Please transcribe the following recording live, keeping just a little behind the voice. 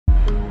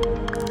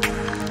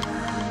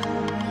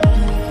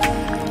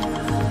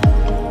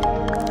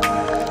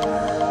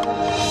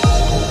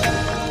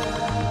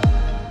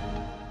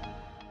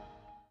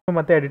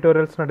ಮತ್ತು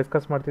ಎಡಿಟೋರಿಯಲ್ಸ್ನ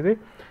ಡಿಸ್ಕಸ್ ಮಾಡ್ತಿದ್ವಿ.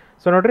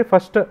 ಸೊ ನೋಡಿರಿ,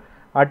 ಫಸ್ಟ್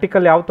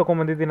ಆರ್ಟಿಕಲ್ ಯಾವ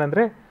ತೊಗೊಂಬಂದಿದ್ದೀನಿ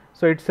ಅಂದರೆ,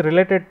 so it's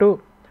related to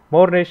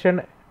more nation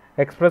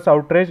express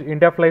outrage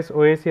India flies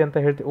OIC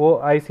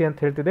ಅಂತ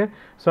ಹೇಳ್ತಿದೆ.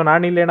 ಸೊ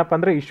ನಾನು ಇಲ್ಲಿ ಏನಪ್ಪ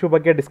ಅಂದರೆ ಇಶ್ಯೂ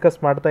ಬಗ್ಗೆ ಡಿಸ್ಕಸ್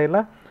ಮಾಡ್ತಾ ಇಲ್ಲ.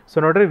 ಸೊ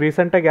ನೋಡಿರಿ,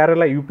 ರೀಸೆಂಟಾಗಿ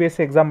ಯಾರೆಲ್ಲ UPSC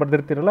ಎಕ್ಸಾಮ್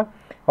ಬರ್ದಿರ್ತಿರಲ್ಲ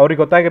ಅವ್ರಿಗೆ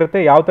ಗೊತ್ತಾಗಿರುತ್ತೆ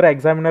ಯಾವ ಥರ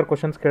ಎಕ್ಸಾಮಿನರ್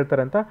ಕ್ವಶನ್ಸ್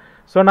ಕೇಳ್ತಾರೆ ಅಂತ.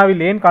 ಸೊ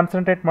ನಾವಿಲ್ಲಿ ಏನು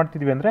ಕಾನ್ಸಂಟ್ರೇಟ್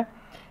ಮಾಡ್ತಿದ್ವಿ ಅಂದರೆ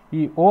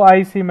ಈ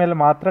OIC ಮೇಲೆ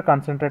ಮಾತ್ರ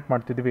ಕಾನ್ಸಂಟ್ರೇಟ್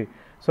ಮಾಡ್ತಿದ್ವಿ.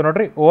 ಸೊ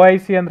ನೋಡಿರಿ,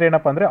 OIC ಅಂದರೆ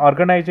ಏನಪ್ಪ ಅಂದರೆ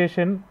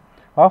ಆರ್ಗನೈಜೇಷನ್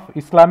ಆಫ್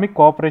ಇಸ್ಲಾಮಿಕ್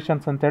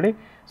ಕೋಆಪ್ರೇಷನ್ಸ್ ಅಂತೇಳಿ.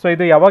 ಸೊ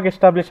ಇದು ಯಾವಾಗ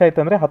ಎಸ್ಟಾಬ್ಲಿಷ್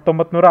ಆಯಿತು ಅಂದರೆ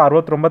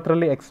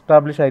 1969ರಲ್ಲಿ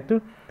ಎಸ್ಟಾಬ್ಲಿಷ್ ಆಯಿತು.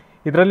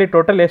 ಇದರಲ್ಲಿ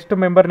ಟೋಟಲ್ ಎಷ್ಟು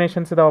ಮೆಂಬರ್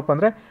ನೇಷನ್ಸ್ ಇದಾವಪ್ಪ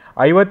ಅಂದರೆ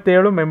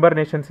 57 ಮೆಂಬರ್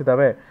ನೇಷನ್ಸ್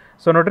ಇದ್ದಾವೆ.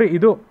 ಸೊ ನೋಡಿರಿ,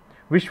 ಇದು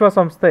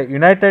ವಿಶ್ವಸಂಸ್ಥೆ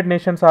ಯುನೈಟೆಡ್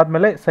ನೇಷನ್ಸ್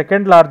ಆದಮೇಲೆ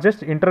second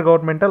largest inter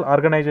governmental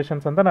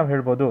organisations ಅಂತ ನಾವು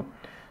ಹೇಳ್ಬೋದು.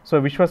 ಸೊ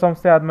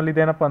ವಿಶ್ವಸಂಸ್ಥೆ ಆದಮೇಲೆ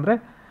ಇದೇನಪ್ಪ ಅಂದರೆ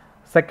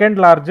second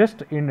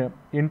largest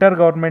inter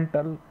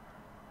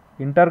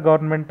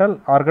governmental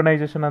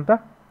organisation ಅಂತ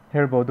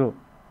ಹೇಳ್ಬೋದು.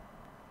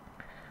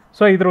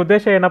 ಸೊ ಇದ್ರ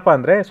ಉದ್ದೇಶ ಏನಪ್ಪ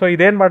ಅಂದರೆ, ಸೊ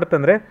ಇದೇನು ಮಾಡುತ್ತೆ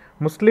ಅಂದರೆ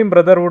ಮುಸ್ಲಿಂ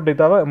ಬ್ರದರ್ಹುಡ್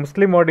ಇದ್ದಾವೆ,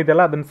 ಮುಸ್ಲಿಂ ವರ್ಡ್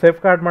ಇದೆಯಲ್ಲ ಅದನ್ನು ಸೇಫ್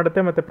ಗಾರ್ಡ್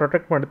ಮಾಡುತ್ತೆ ಮತ್ತು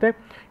ಪ್ರೊಟೆಕ್ಟ್ ಮಾಡುತ್ತೆ.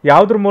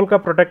 ಯಾವುದ್ರ ಮೂಲಕ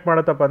ಪ್ರೊಟೆಕ್ಟ್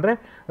ಮಾಡುತ್ತಪ್ಪ ಅಂದರೆ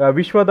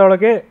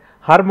ವಿಶ್ವದೊಳಗೆ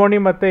ಹಾರ್ಮೋನಿ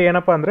ಮತ್ತು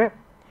ಏನಪ್ಪ ಅಂದರೆ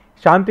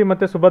ಶಾಂತಿ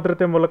ಮತ್ತು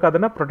ಸುಭದ್ರತೆ ಮೂಲಕ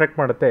ಅದನ್ನು ಪ್ರೊಟೆಕ್ಟ್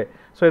ಮಾಡುತ್ತೆ.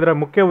 ಸೊ ಇದರ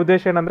ಮುಖ್ಯ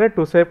ಉದ್ದೇಶ ಏನಂದರೆ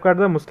to safe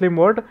guard the Muslim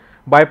word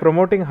by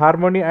promoting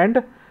harmony and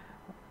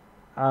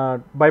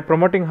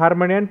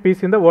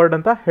piece in the world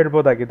ಅಂತ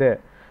ಹೇಳ್ಬೋದಾಗಿದೆ.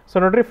 ಸೊ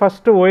ನೋಡಿರಿ,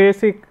 ಫಸ್ಟ್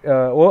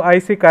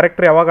OIC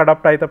ಕ್ಯಾರೆಕ್ಟರ್ ಯಾವಾಗ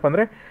ಅಡಾಪ್ಟ್ ಆಯ್ತಪ್ಪ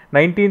ಅಂದರೆ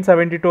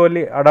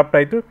 1972 ಅಡಾಪ್ಟ್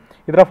ಆಯಿತು.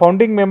 ಇದರ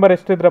ಫೌಂಡಿಂಗ್ ಮೆಂಬರ್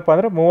ಎಷ್ಟಿದ್ರಪ್ಪ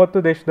ಅಂದರೆ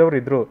 30 ದೇಶದವರು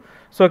ಇದ್ದರು.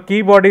 ಸೊ ಕೀ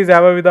ಬಾಡೀಸ್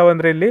ಯಾವ್ಯಾವ ಇದಾವೆ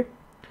ಅಂದರೆ ಇಲ್ಲಿ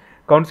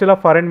council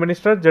of foreign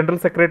minister,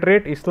 general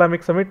secretariat,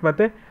 Islamic summit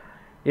ಮತ್ತು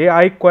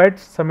AI ಕ್ವಾಡ್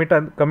ಸಮಿಟ್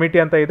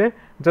ಕಮಿಟಿ ಅಂತ ಇದೆ.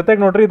 ಜೊತೆಗೆ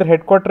ನೋಡ್ರಿ, ಇದ್ರ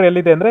ಹೆಡ್ ಕ್ವಾರ್ಟರ್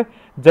ಎಲ್ಲಿದೆ ಅಂದರೆ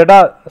ಜಡಾ,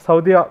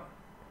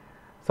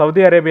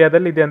 ಸೌದಿ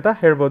ಅರೇಬಿಯಾದಲ್ಲಿ ಇದೆ ಅಂತ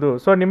ಹೇಳ್ಬೋದು.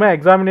 ಸೊ ನಿಮ್ಮ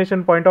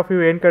ಎಕ್ಸಾಮಿನೇಷನ್ ಪಾಯಿಂಟ್ ಆಫ್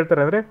ವ್ಯೂ ಏನು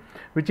ಕೇಳ್ತಾರೆ ಅಂದರೆ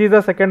which is the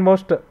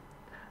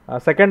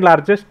second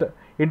largest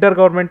inter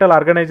governmental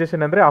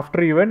organisation ಅಂದರೆ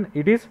after UN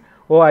it is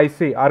OIC,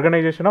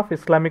 organisation of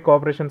Islamic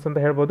ಕೋಆಪ್ರೇಷನ್ಸ್ ಅಂತ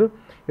ಹೇಳ್ಬೋದು.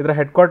 ಇದರ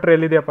ಹೆಡ್ ಕ್ವಾರ್ಟರ್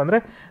ಎಲ್ಲಿದೆಯಪ್ಪ ಅಂದರೆ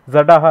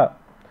ಜಡಾಹ,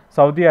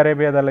 ಸೌದಿ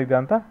ಅರೇಬಿಯಾದಲ್ಲಿದೆ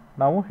ಅಂತ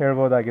ನಾವು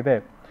ಹೇಳ್ಬೋದಾಗಿದೆ.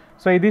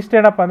 ಸೊ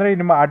ಇದಿಷ್ಟೇನಪ್ಪ ಅಂದರೆ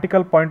ನಿಮ್ಮ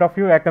ಆರ್ಟಿಕಲ್ ಪಾಯಿಂಟ್ ಆಫ್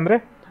ವ್ಯೂ. ಯಾಕಂದರೆ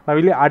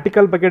ನಾವಿಲ್ಲಿ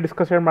ಆರ್ಟಿಕಲ್ ಬಗ್ಗೆ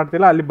ಡಿಸ್ಕಷನ್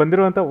ಮಾಡ್ತಿಲ್ಲ, ಅಲ್ಲಿ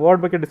ಬಂದಿರುವಂಥ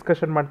ವರ್ಡ್ ಬಗ್ಗೆ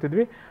ಡಿಸ್ಕಷನ್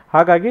ಮಾಡ್ತಿದ್ವಿ.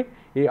 ಹಾಗಾಗಿ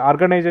ಈ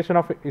ಆರ್ಗನೈಜೇಷನ್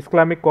ಆಫ್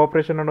ಇಸ್ಲಾಮಿಕ್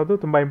ಕೋಆಪ್ರೇಷನ್ ಅನ್ನೋದು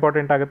ತುಂಬ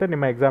ಇಂಪಾರ್ಟೆಂಟ್ ಆಗುತ್ತೆ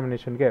ನಿಮ್ಮ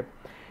ಎಕ್ಸಾಮಿನೇಷನ್ಗೆ.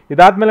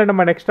 ಇದಾದಮೇಲೆ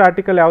ನಮ್ಮ ನೆಕ್ಸ್ಟ್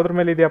ಆರ್ಟಿಕಲ್ ಯಾವುದ್ರ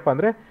ಮೇಲೆ ಇದೆಯಪ್ಪ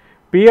ಅಂದರೆ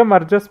PM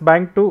urges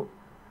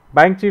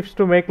bank chiefs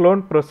to make loan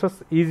process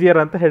easier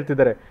ಅಂತ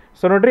ಹೇಳ್ತಿದ್ದಾರೆ.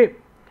 ಸೊ ನೋಡಿರಿ,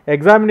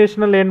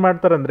 ಎಕ್ಸಾಮಿನೇಷನಲ್ಲಿ ಏನು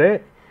ಮಾಡ್ತಾರಂದರೆ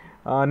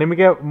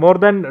ನಿಮಗೆ ಮೋರ್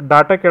ದ್ಯಾನ್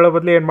ಡಾಟಾ ಕೇಳೋ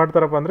ಬದಲು ಏನು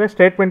ಮಾಡ್ತಾರಪ್ಪ ಅಂದರೆ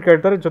ಸ್ಟೇಟ್ಮೆಂಟ್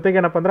ಕೇಳ್ತಾರೆ, ಜೊತೆಗೆ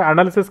ಏನಪ್ಪ ಅಂದರೆ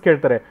ಅನಾಲಿಸಿಸ್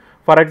ಕೇಳ್ತಾರೆ.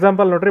 ಫಾರ್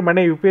ಎಕ್ಸಾಂಪಲ್ ನೋಡಿರಿ,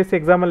 ಮೊನ್ನೆ UPSC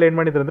ಎಕ್ಸಾಮಲ್ಲಿ ಏನು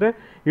ಮಾಡಿದ್ರು ಅಂದರೆ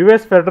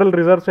US ಫೆಡರಲ್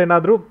ರಿಸರ್ವ್ಸ್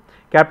ಏನಾದರೂ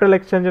ಕ್ಯಾಪಿಟಲ್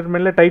ಎಕ್ಸ್ಚೇಂಜರ್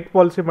ಮೇಲೆ ಟೈಟ್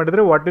ಪಾಲಿಸಿ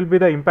ಮಾಡಿದರೆ what will be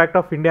the impact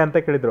of India ಅಂತ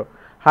ಕೇಳಿದರು.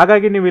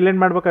 ಹಾಗಾಗಿ ನೀವು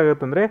ಇಲ್ಲೇನು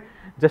ಮಾಡಬೇಕಾಗುತ್ತಂದರೆ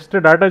ಜಸ್ಟ್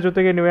ಡಾಟಾ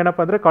ಜೊತೆಗೆ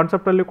ನೀವೇನಪ್ಪ ಅಂದರೆ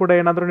ಕಾನ್ಸೆಪ್ಟಲ್ಲಿ ಕೂಡ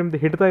ಏನಾದರೂ ನಿಮ್ದು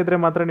ಹಿಡ್ತಾ ಇದ್ದರೆ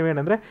ಮಾತ್ರ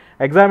ನೀವೇನಂದರೆ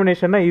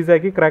ಎಕ್ಸಾಮಿನೇಷನ್ನ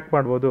ಈಸಿಯಾಗಿ ಕ್ರ್ಯಾಕ್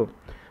ಮಾಡ್ಬೋದು.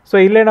 ಸೊ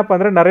ಇಲ್ಲೇನಪ್ಪ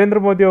ಅಂದರೆ ನರೇಂದ್ರ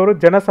ಮೋದಿ ಅವರು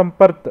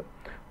ಜನಸಂಪರ್ಕ್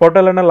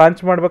ಪೋರ್ಟಲನ್ನು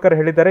ಲಾಂಚ್ ಮಾಡ್ಬೇಕಾದ್ರೆ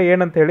ಹೇಳಿದ್ದಾರೆ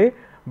ಏನಂತ ಹೇಳಿ,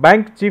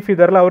 ಬ್ಯಾಂಕ್ ಚೀಫ್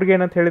ಇದ್ದಾರಲ್ಲ ಅವ್ರಿಗೆ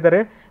ಏನಂತ ಹೇಳಿದ್ದಾರೆ,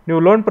 ನೀವು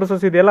ಲೋನ್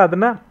ಪ್ರೊಸೆಸ್ ಇದೆಯಲ್ಲ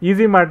ಅದನ್ನು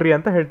ಈಸಿ ಮಾಡಿರಿ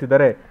ಅಂತ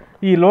ಹೇಳ್ತಿದ್ದಾರೆ.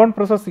 ಈ ಲೋನ್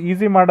ಪ್ರೊಸೆಸ್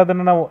ಈಸಿ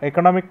ಮಾಡೋದನ್ನು ನಾವು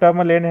ಎಕನಾಮಿಕ್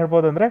ಟರ್ಮಲ್ಲಿ ಏನು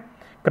ಹೇಳ್ಬೋದು ಅಂದರೆ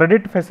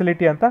ಕ್ರೆಡಿಟ್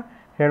ಫೆಸಿಲಿಟಿ ಅಂತ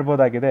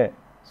ಹೇಳ್ಬೋದಾಗಿದೆ.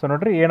 ಸೊ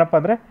ನೋಡಿರಿ, ಏನಪ್ಪ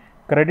ಅಂದರೆ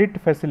credit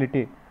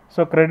facility.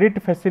 So credit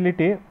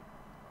facility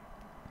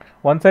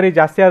ಒಂದ್ಸರಿ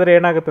ಜಾಸ್ತಿ ಆದರೆ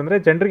ಏನಾಗುತ್ತೆ ಅಂದರೆ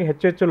ಜನರಿಗೆ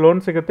ಹೆಚ್ಚು ಹೆಚ್ಚು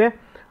ಲೋನ್ ಸಿಗುತ್ತೆ,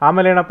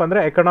 ಆಮೇಲೆ ಏನಪ್ಪ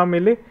ಅಂದರೆ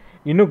ಎಕನಾಮಿಲಿ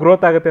ಇನ್ನೂ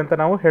ಗ್ರೋತ್ ಆಗುತ್ತೆ ಅಂತ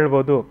ನಾವು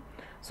ಹೇಳ್ಬೋದು.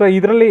 ಸೊ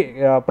ಇದರಲ್ಲಿ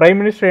ಪ್ರೈಮ್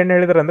ಮಿನಿಸ್ಟರ್ ಏನು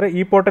ಹೇಳಿದಾರೆ ಅಂದರೆ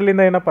ಈ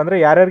ಪೋರ್ಟಲಿಂದ ಏನಪ್ಪ ಅಂದರೆ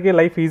ಯಾರ್ಯಾರಿಗೆ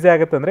ಲೈಫ್ ಈಸಿ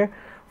ಆಗುತ್ತೆ ಅಂದರೆ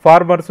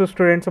ಫಾರ್ಮರ್ಸು,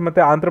 ಸ್ಟೂಡೆಂಟ್ಸು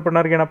ಮತ್ತು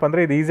ಆಂಟ್ರಪ್ರನರ್ಗೆ ಏನಪ್ಪ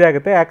ಅಂದರೆ ಇದು ಈಸಿ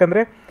ಆಗುತ್ತೆ.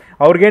 ಯಾಕಂದರೆ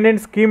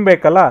ಅವ್ರಿಗೇನೇನು ಸ್ಕೀಮ್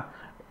ಬೇಕಲ್ಲ,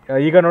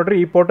 ಈಗ ನೋಡಿರಿ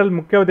ಈ ಪೋರ್ಟಲ್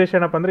ಮುಖ್ಯ ಉದ್ದೇಶ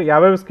ಏನಪ್ಪ ಅಂದರೆ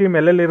ಯಾವ್ಯಾವ ಸ್ಕೀಮ್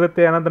ಎಲ್ಲೆಲ್ಲಿ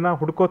ಇರುತ್ತೆ ಅನ್ನೋದನ್ನು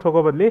ಹುಡ್ಕೋತ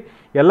ಹೋಗೋ ಬದಲಿ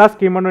ಎಲ್ಲ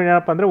ಸ್ಕೀಮನ್ನು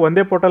ಏನಪ್ಪ ಅಂದರೆ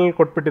ಒಂದೇ ಪೋರ್ಟಲಲ್ಲಿ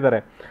ಕೊಟ್ಬಿಟ್ಟಿದ್ದಾರೆ.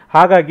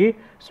 ಹಾಗಾಗಿ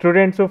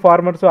ಸ್ಟೂಡೆಂಟ್ಸು,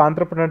 ಫಾರ್ಮರ್ಸು,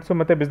 ಆಂಟ್ರಪ್ರನರ್ಸು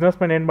ಮತ್ತು ಬಿಸ್ನೆಸ್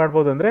ಮ್ಯಾನ್ ಏನು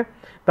ಮಾಡ್ಬೋದು ಅಂದರೆ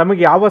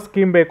ತಮಗೆ ಯಾವ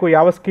ಸ್ಕೀಮ್ ಬೇಕು,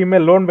 ಯಾವ ಸ್ಕೀಮ್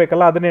ಮೇಲೆ ಲೋನ್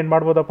ಬೇಕಲ್ಲ ಅದನ್ನು ಏನು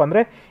ಮಾಡ್ಬೋದಪ್ಪ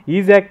ಅಂದರೆ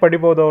ಈಸಿಯಾಗಿ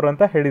ಪಡಿಬೋದು ಅವರು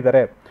ಅಂತ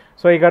ಹೇಳಿದ್ದಾರೆ.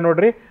 ಸೊ ಈಗ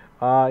ನೋಡಿರಿ,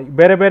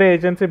 ಬೇರೆ ಬೇರೆ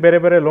ಏಜೆನ್ಸಿ ಬೇರೆ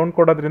ಬೇರೆ ಲೋನ್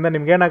ಕೊಡೋದ್ರಿಂದ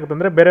ನಿಮ್ಗೆ ಏನಾಗುತ್ತೆ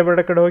ಅಂದರೆ ಬೇರೆ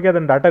ಬೇರೆ ಕಡೆ ಹೋಗಿ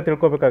ಅದನ್ನು ಡಾಟಾ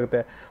ತಿಳ್ಕೊಬೇಕಾಗುತ್ತೆ.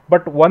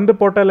 ಬಟ್ ಒಂದು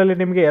ಪೋರ್ಟಲಲ್ಲಿ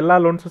ನಿಮಗೆ ಎಲ್ಲ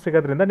ಲೋನ್ಸು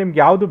ಸಿಗೋದ್ರಿಂದ ನಿಮ್ಗೆ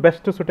ಯಾವುದು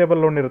ಬೆಸ್ಟ್ ಸೂಟೇಬಲ್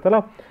ಲೋನ್ ಇರುತ್ತಲ್ಲ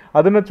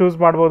ಅದನ್ನು ಚೂಸ್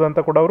ಮಾಡ್ಬೋದು ಅಂತ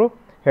ಕೂಡ ಅವರು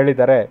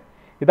ಹೇಳಿದ್ದಾರೆ.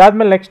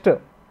 ಇದಾದಮೇಲೆ ನೆಕ್ಸ್ಟ್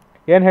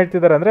ಏನು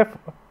ಹೇಳ್ತಿದ್ದಾರೆ ಅಂದರೆ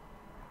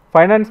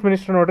ಫೈನಾನ್ಸ್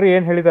ಮಿನಿಸ್ಟರ್ ನೋಡ್ರಿ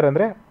ಏನು ಹೇಳಿದ್ದಾರೆ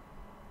ಅಂದರೆ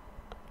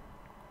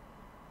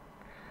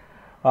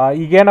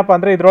ಈಗೇನಪ್ಪ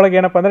ಅಂದರೆ ಇದರೊಳಗೆ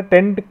ಏನಪ್ಪ ಅಂದರೆ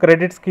 10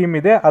 ಕ್ರೆಡಿಟ್ ಸ್ಕೀಮ್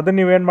ಇದೆ, ಅದನ್ನು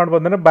ನೀವೇನು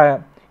ಮಾಡ್ಬೋದು ಅಂದರೆ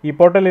ಈ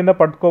ಪೋರ್ಟಲಿಂದ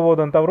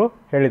ಪಡ್ಕೋಬೋದು ಅಂತ ಅವರು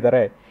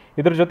ಹೇಳಿದ್ದಾರೆ.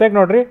 ಇದ್ರ ಜೊತೆಗೆ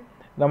ನೋಡಿರಿ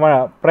ನಮ್ಮ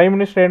ಪ್ರೈಮ್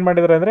ಮಿನಿಸ್ಟರ್ ಏನು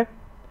ಮಾಡಿದ್ದಾರೆ ಅಂದರೆ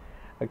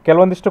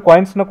ಕೆಲವೊಂದಿಷ್ಟು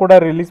ಕಾಯಿನ್ಸ್ನ ಕೂಡ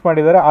ರಿಲೀಸ್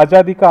ಮಾಡಿದ್ದಾರೆ.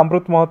 ಆಜಾದಿ ಕಾ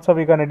ಅಮೃತ್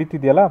ಮಹೋತ್ಸವ ಈಗ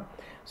ನಡೀತಿದೆಯಲ್ಲ,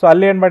 ಸೊ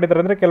ಅಲ್ಲಿ ಏನು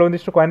ಮಾಡಿದ್ದಾರೆ ಅಂದರೆ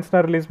ಕೆಲವೊಂದಿಷ್ಟು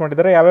ಕಾಯಿನ್ಸ್ನ ರಿಲೀಸ್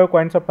ಮಾಡಿದ್ದಾರೆ. ಯಾವ್ಯಾವ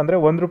ಕಾಯಿನ್ಸ್ ಅಪ್ಪ ಅಂದರೆ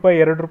 ₹1,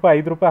 ₹2,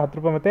 ₹5,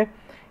 ₹10 ಮತ್ತು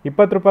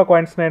 ₹20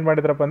 ಕಾಯಿನ್ಸ್ನ ಏನು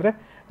ಮಾಡಿದ್ರಪ್ಪ ಅಂದರೆ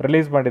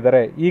ರಿಲೀಸ್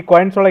ಮಾಡಿದ್ದಾರೆ. ಈ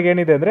ಕಾಯಿನ್ಸ್ ಒಳಗೆ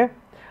ಏನಿದೆ ಅಂದರೆ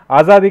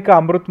ಆಜಾದಿ ಕಾ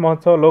ಅಮೃತ್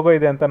ಮಹೋತ್ಸವ ಲೋಗೋ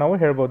ಇದೆ ಅಂತ ನಾವು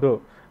ಹೇಳ್ಬೋದು.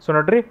 ಸೊ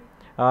ನೋಡಿರಿ,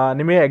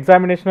 ನಿಮಗೆ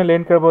ಎಕ್ಸಾಮಿನೇಷನಲ್ಲಿ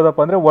ಏನು ಕೇಳ್ಬೋದಪ್ಪ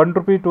ಅಂದರೆ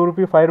 ₹1,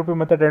 ₹2, ₹5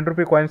 ಮತ್ತು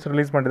 ₹10 ಕಾಯಿನ್ಸ್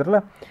ರಿಲೀಸ್ ಮಾಡಿದ್ರಲ್ಲ,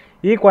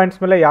 ಈ ಕಾಯಿನ್ಸ್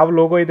ಮೇಲೆ ಯಾವ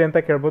ಲೋಗೋ ಇದೆ ಅಂತ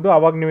ಕೇಳ್ಬೋದು.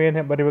 ಆವಾಗ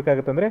ನೀವೇನು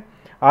ಬರೀಬೇಕಾಗುತ್ತೆ ಅಂದರೆ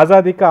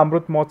ಆಜಾದಿ ಕಾ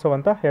ಅಮೃತ್ ಮಹೋತ್ಸವ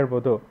ಅಂತ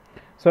ಹೇಳ್ಬೋದು.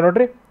 ಸೊ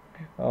ನೋಡಿರಿ,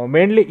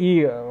 ಮೇನ್ಲಿ ಈ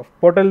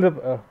ಪೋರ್ಟಲ್ದು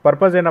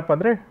ಪರ್ಪಸ್ ಏನಪ್ಪ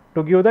ಅಂದರೆ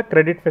to give the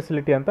credit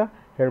facility ಅಂತ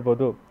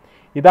ಹೇಳ್ಬೋದು.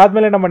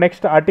 ಇದಾದಮೇಲೆ ನಮ್ಮ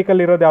ನೆಕ್ಸ್ಟ್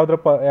ಆರ್ಟಿಕಲ್ ಇರೋದು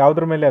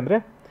ಯಾವುದ್ರ ಮೇಲೆ ಅಂದರೆ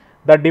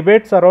ದ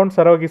ಡಿಬೇಟ್ಸ್ ಅರೌಂಡ್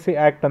ಸರೋಗಿಸಿ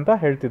ಆ್ಯಕ್ಟ್ ಅಂತ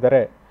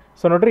ಹೇಳ್ತಿದ್ದಾರೆ.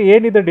 ಸೊ ನೋಡ್ರಿ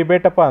ಏನಿದೆ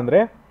ಡಿಬೇಟಪ್ಪ ಅಂದರೆ,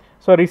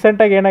 ಸೊ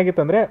ರೀಸೆಂಟಾಗಿ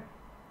ಏನಾಗಿತ್ತಂದರೆ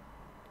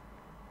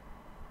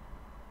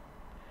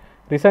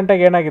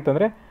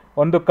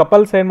ಒಂದು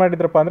ಕಪಲ್ಸ್ ಏನು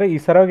ಮಾಡಿದ್ರಪ್ಪ ಅಂದರೆ ಈ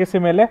ಸರೋಗೆಸಿ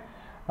ಮೇಲೆ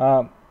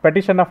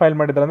ಪೆಟಿಷನ್ನ ಫೈಲ್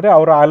ಮಾಡಿದ್ರು. ಅಂದರೆ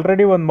ಅವರು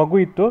ಆಲ್ರೆಡಿ ಒಂದು ಮಗು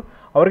ಇತ್ತು,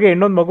 ಅವ್ರಿಗೆ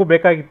ಇನ್ನೊಂದು ಮಗು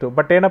ಬೇಕಾಗಿತ್ತು.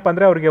 ಬಟ್ ಏನಪ್ಪ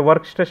ಅಂದರೆ ಅವ್ರಿಗೆ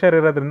ವರ್ಕ್ ಸ್ಟ್ರೆಷರ್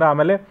ಇರೋದ್ರಿಂದ,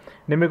 ಆಮೇಲೆ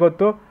ನಿಮಗೆ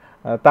ಗೊತ್ತು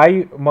ತಾಯಿ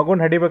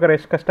ಮಗುನ ಹಿಡಿಬೇಕಾದ್ರೆ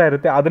ಎಷ್ಟು ಕಷ್ಟ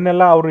ಇರುತ್ತೆ,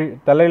 ಅದನ್ನೆಲ್ಲ ಅವರು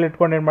ತಲೆಯಲ್ಲಿ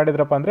ಇಟ್ಕೊಂಡು ಏನು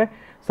ಮಾಡಿದ್ರಪ್ಪ ಅಂದರೆ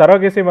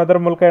ಸರೋಗೆಸಿ ಮದರ್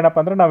ಮೂಲಕ ಏನಪ್ಪ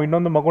ಅಂದರೆ ನಾವು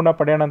ಇನ್ನೊಂದು ಮಗುನ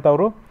ಪಡೆಯೋಣ ಅಂತ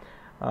ಅವರು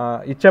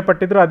ಇಚ್ಛೆ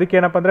ಪಟ್ಟಿದ್ರು. ಅದಕ್ಕೆ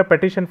ಏನಪ್ಪ ಅಂದರೆ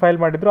ಪೆಟಿಷನ್ ಫೈಲ್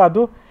ಮಾಡಿದ್ರು.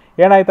 ಅದು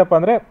ಏನಾಯ್ತಪ್ಪ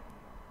ಅಂದರೆ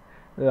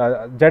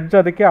ಜಡ್ಜ್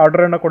ಅದಕ್ಕೆ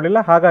ಆರ್ಡರನ್ನು ಕೊಡಲಿಲ್ಲ.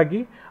 ಹಾಗಾಗಿ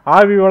ಆ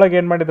ಒಳಗೆ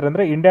ಏನು ಮಾಡಿದ್ರು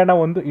ಅಂದರೆ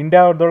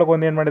ಇಂಡಿಯಾದೊಳಗೆ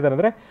ಒಂದು ಏನು ಮಾಡಿದ್ದಾರೆ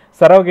ಅಂದರೆ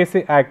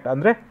ಸರೋಗೆಸಿ ಆ್ಯಕ್ಟ್,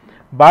 ಅಂದರೆ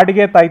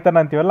ಬಾಡಿಗೆ ತಾಯ್ತನ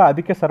ಅಂತೀವಲ್ಲ,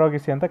 ಅದಕ್ಕೆ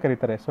ಸರೋಗೆಸಿ ಅಂತ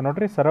ಕರೀತಾರೆ. ಸೊ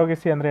ನೋಡ್ರಿ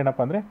ಸರೋಗೆಸಿ ಅಂದರೆ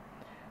ಏನಪ್ಪ ಅಂದರೆ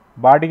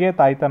ಬಾಡಿಗೆ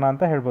ತಾಯ್ತನ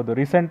ಅಂತ ಹೇಳ್ಬೋದು.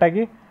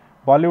 ರೀಸೆಂಟಾಗಿ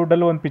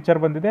ಬಾಲಿವುಡಲ್ಲೂ ಒಂದು ಪಿಕ್ಚರ್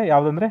ಬಂದಿದೆ,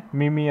 ಯಾವುದಂದರೆ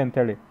ಮಿಮಿ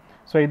ಅಂತೇಳಿ.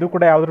 ಸೊ ಇದು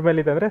ಕೂಡ ಯಾವುದ್ರ ಮೇಲೆ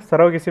ಇದೆ ಅಂದರೆ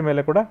ಸರೋಗೆಸಿ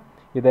ಮೇಲೆ ಕೂಡ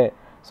ಇದೆ.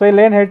 ಸೊ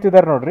ಇಲ್ಲೇನು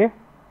ಹೇಳ್ತಿದ್ದಾರೆ ನೋಡ್ರಿ,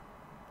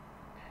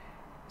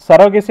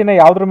 ಸರೋಗೆಸಿನ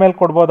ಯಾವುದ್ರ ಮೇಲೆ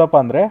ಕೊಡ್ಬೋದಪ್ಪ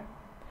ಅಂದರೆ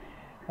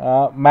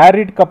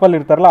ಮ್ಯಾರಿಡ್ ಕಪಲ್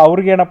ಇರ್ತಾರಲ್ಲ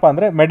ಅವ್ರಿಗೇನಪ್ಪ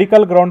ಅಂದರೆ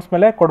ಮೆಡಿಕಲ್ ಗ್ರೌಂಡ್ಸ್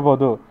ಮೇಲೆ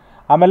ಕೊಡ್ಬೋದು.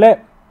 ಆಮೇಲೆ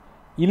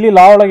ಇಲ್ಲಿ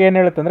ಲಾ ಒಳಗೆ ಏನು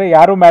ಹೇಳುತ್ತೆ ಅಂದರೆ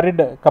ಯಾರು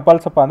ಮ್ಯಾರಿಡ್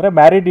ಕಪಲ್ಸಪ್ಪ ಅಂದರೆ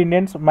married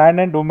Indians man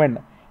and women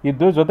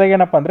ಇದ್ದು,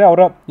 ಜೊತೆಗೇನಪ್ಪ ಅಂದರೆ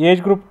ಅವರ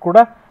ಏಜ್ ಗ್ರೂಪ್ ಕೂಡ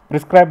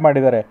ಪ್ರಿಸ್ಕ್ರೈಬ್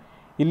ಮಾಡಿದ್ದಾರೆ.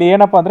 ಇಲ್ಲಿ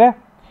ಏನಪ್ಪ ಅಂದರೆ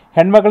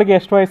ಹೆಣ್ಮಗಳಿಗೆ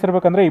ಎಷ್ಟು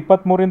ವಯಸ್ಸಿರಬೇಕಂದ್ರೆ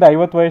 23ರಿಂದ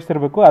 50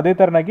 ವಯಸ್ಸಿರಬೇಕು. ಅದೇ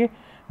ಥರನಾಗಿ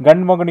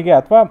ಗಂಡು ಮಗನಿಗೆ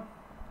ಅಥವಾ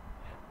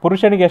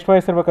ಪುರುಷನಿಗೆ ಎಷ್ಟು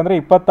ವಯಸ್ಸಿರಬೇಕಂದ್ರೆ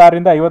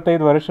 26ರಿಂದ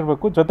 55 ವರ್ಷ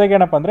ಇರಬೇಕು.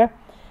 ಜೊತೆಗೇನಪ್ಪ ಅಂದರೆ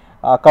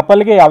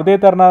ಕಪಲ್ಗೆ ಯಾವುದೇ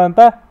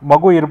ಥರನಾದಂಥ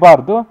ಮಗು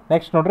ಇರಬಾರ್ದು.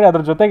 ನೆಕ್ಸ್ಟ್ ನೋಡ್ರಿ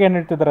ಅದ್ರ ಜೊತೆಗೆ ಏನು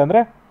ಹೇಳ್ತಿದ್ದಾರೆ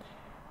ಅಂದರೆ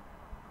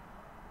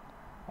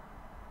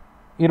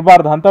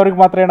ಇರಬಾರ್ದು, ಅಂಥವ್ರಿಗೆ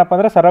ಮಾತ್ರ ಏನಪ್ಪ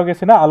ಅಂದರೆ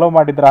ಸರೋಗೆಸಿನ ಅಲೋ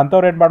ಮಾಡಿದ್ದಾರೆ.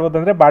 ಅಂಥವ್ರು ಏನು ಮಾಡ್ಬೋದು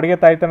ಅಂದರೆ ಬಾಡಿಗೆ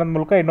ತಾಯ್ತನದ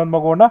ಮೂಲಕ ಇನ್ನೊಂದು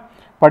ಮಗುವನ್ನು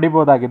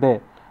ಪಡಿಬೋದಾಗಿದೆ.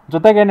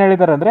 ಜೊತೆಗೆ ಏನು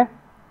ಹೇಳಿದ್ದಾರೆ ಅಂದರೆ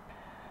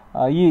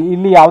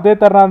ಇಲ್ಲಿ ಯಾವುದೇ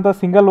ಥರನಾದಂಥ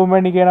ಸಿಂಗಲ್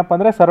ವುಮೆನಿಗೆ ಏನಪ್ಪ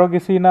ಅಂದರೆ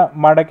ಸರೋಗೆಸಿನ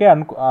ಮಾಡೋಕ್ಕೆ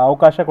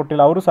ಅವಕಾಶ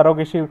ಕೊಟ್ಟಿಲ್ಲ. ಅವರು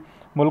ಸರೋಗೆಸಿ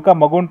ಮೂಲಕ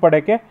ಮಗುನ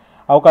ಪಡೆಯೋಕ್ಕೆ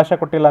ಅವಕಾಶ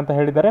ಕೊಟ್ಟಿಲ್ಲ ಅಂತ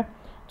ಹೇಳಿದ್ದಾರೆ.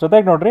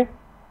 ಜೊತೆಗೆ ನೋಡ್ರಿ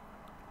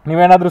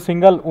ನೀವೇನಾದರೂ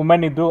ಸಿಂಗಲ್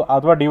ವುಮೆನ್ ಇದ್ದು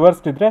ಅಥವಾ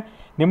ಡಿವೋರ್ಸ್ಡ್ ಇದ್ದರೆ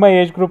ನಿಮ್ಮ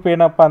ಏಜ್ ಗ್ರೂಪ್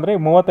ಏನಪ್ಪ ಅಂದರೆ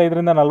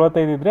 35ರಿಂದ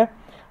 45 ಇದ್ದರೆ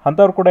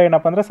ಅಂಥವ್ರು ಕೂಡ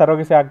ಏನಪ್ಪ ಅಂದರೆ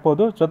ಸರೋಗೆಸಿ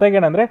ಆಗ್ಬೋದು.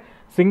 ಜೊತೆಗೇನೆಂದರೆ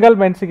ಸಿಂಗಲ್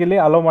ಮೆನ್ಸಿಗೆ ಇಲ್ಲಿ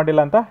ಅಲೋ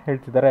ಮಾಡಿಲ್ಲ ಅಂತ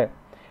ಹೇಳ್ತಿದ್ದಾರೆ.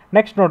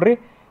 ನೆಕ್ಸ್ಟ್ ನೋಡ್ರಿ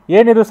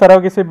ಏನಿದು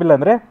ಸರೋಗೆಸಿ ಬಿಲ್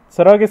ಅಂದರೆ,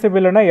 ಸರೋಗೆಸಿ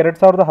ಬಿಲ್ಲನ್ನು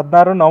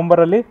 2016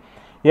 ನವಂಬರಲ್ಲಿ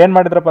ಏನು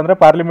ಮಾಡಿದ್ರಪ್ಪ ಅಂದರೆ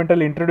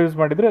ಪಾರ್ಲಿಮೆಂಟಲ್ಲಿ ಇಂಟ್ರೊಡ್ಯೂಸ್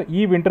ಮಾಡಿದ್ರು.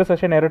 ಈ ವಿಂಟರ್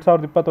ಸೆಷನ್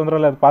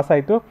 2021ರಲ್ಲಿ ಅದು ಪಾಸ್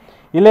ಆಯಿತು.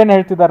 ಇಲ್ಲೇನು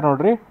ಹೇಳ್ತಿದ್ದಾರೆ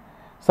ನೋಡ್ರಿ,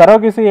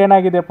 ಸರೋಗೆಸಿ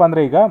ಏನಾಗಿದೆಯಪ್ಪ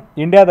ಅಂದರೆ ಈಗ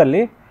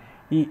ಇಂಡಿಯಾದಲ್ಲಿ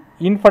ಈ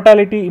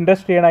ಇನ್ಫರ್ಟಾಲಿಟಿ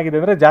ಇಂಡಸ್ಟ್ರಿ ಏನಾಗಿದೆ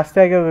ಅಂದರೆ ಜಾಸ್ತಿ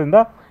ಆಗಿರೋದ್ರಿಂದ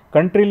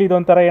ಕಂಟ್ರೀಲಿ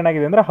ಇದೊಂಥರ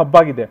ಏನಾಗಿದೆ ಅಂದರೆ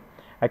ಹಬ್ಬಾಗಿದೆ.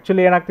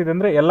 ಆ್ಯಕ್ಚುಲಿ ಏನಾಗ್ತಿದೆ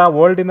ಅಂದರೆ ಎಲ್ಲ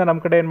ವರ್ಲ್ಡಿಂದ ನಮ್ಮ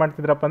ಕಡೆ ಏನು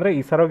ಮಾಡ್ತಿದ್ರಪ್ಪ ಅಂದರೆ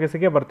ಈ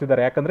ಸರೋಗೆಸಿಗೆ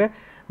ಬರ್ತಿದ್ದಾರೆ. ಯಾಕಂದರೆ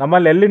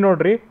ನಮ್ಮಲ್ಲಿ ಎಲ್ಲಿ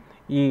ನೋಡ್ರಿ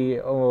ಈ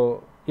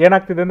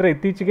ಏನಾಗ್ತಿದೆ ಅಂದರೆ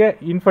ಇತ್ತೀಚೆಗೆ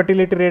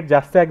ಇನ್ಫರ್ಟಿಲಿಟಿ ರೇಟ್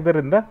ಜಾಸ್ತಿ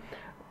ಆಗಿದ್ದರಿಂದ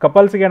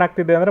ಕಪಲ್ಸ್ಗೆ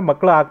ಏನಾಗ್ತಿದೆ ಅಂದರೆ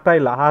ಮಕ್ಕಳು ಆಗ್ತಾ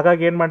ಇಲ್ಲ.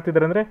 ಹಾಗಾಗಿ ಏನು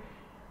ಮಾಡ್ತಿದ್ದಾರೆ ಅಂದರೆ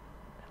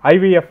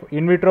IVF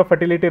ಇನ್ವಿಟ್ರೋ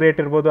ಫರ್ಟಿಲಿಟಿ ರೇಟ್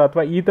ಇರ್ಬೋದು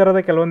ಅಥವಾ ಈ ಥರದ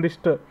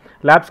ಕೆಲವೊಂದಿಷ್ಟು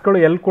ಲ್ಯಾಬ್ಸ್ಗಳು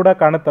ಎಲ್ಲಿ ಕೂಡ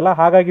ಕಾಣುತ್ತಲ್ಲ.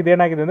 ಹಾಗಾಗಿ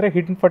ಇದೇನಾಗಿದೆ ಅಂದರೆ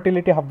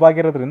ಇನ್ಫರ್ಟಿಲಿಟಿ ಹಬ್ಬ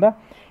ಆಗಿರೋದ್ರಿಂದ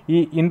ಈ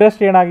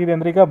ಇಂಡಸ್ಟ್ರಿ ಏನಾಗಿದೆ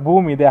ಅಂದರೆ ಈಗ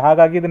ಬೂಮ್ ಇದೆ.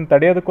 ಹಾಗಾಗಿ ಇದನ್ನು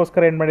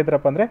ತಡೆಯೋದಕ್ಕೋಸ್ಕರ ಏನು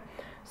ಮಾಡಿದ್ರಪ್ಪ ಅಂದರೆ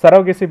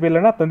ಸರೋಗೆಸಿ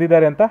ಬಿಲ್ಲನ್ನು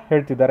ತಂದಿದ್ದಾರೆ ಅಂತ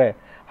ಹೇಳ್ತಿದ್ದಾರೆ.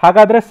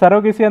 ಹಾಗಾದರೆ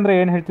ಸರೋಗೆಸಿ ಅಂದರೆ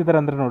ಏನು ಹೇಳ್ತಿದ್ದಾರೆ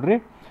ಅಂದರೆ ನೋಡ್ರಿ,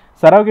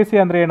 ಸರೋಗೆಸಿ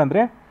ಅಂದರೆ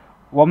ಏನಂದರೆ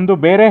ಒಂದು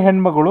ಬೇರೆ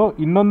ಹೆಣ್ಮಗಳು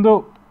ಇನ್ನೊಂದು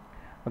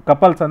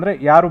ಕಪಲ್ಸ್ ಅಂದರೆ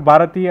ಯಾರು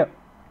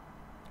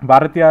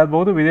ಭಾರತೀಯ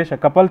ಆಗ್ಬೋದು ವಿದೇಶ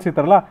ಕಪಲ್ಸ್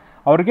ಇರ್ತಾರಲ್ಲ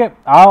ಅವ್ರಿಗೆ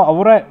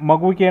ಅವರ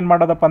ಮಗುವಿಗೆ ಏನು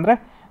ಮಾಡೋದಪ್ಪ ಅಂದರೆ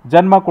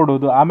ಜನ್ಮ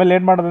ಕೊಡೋದು. ಆಮೇಲೆ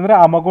ಏನು ಮಾಡೋದಂದರೆ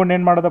ಆ ಮಗುನ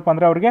ಏನು ಮಾಡೋದಪ್ಪ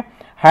ಅಂದರೆ ಅವ್ರಿಗೆ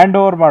ಹ್ಯಾಂಡ್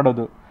ಓವರ್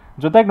ಮಾಡೋದು.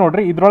 ಜೊತೆಗೆ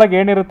ನೋಡ್ರಿ ಇದ್ರೊಳಗೆ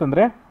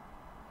ಏನಿರುತ್ತಂದರೆ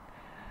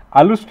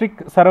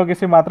ಅಲುಸ್ಟ್ರಿಕ್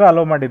ಸರೋಗೆಸಿ ಮಾತ್ರ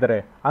ಅಲೋ ಮಾಡಿದ್ದಾರೆ.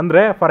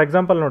 ಅಂದರೆ ಫಾರ್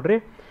ಎಕ್ಸಾಂಪಲ್ ನೋಡ್ರಿ,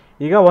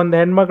 ಈಗ ಒಂದು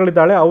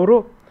ಹೆಣ್ಮಗಳಿದ್ದಾಳೆ, ಅವರು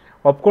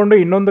ಒಪ್ಕೊಂಡು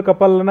ಇನ್ನೊಂದು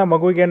ಕಪಲ್ನ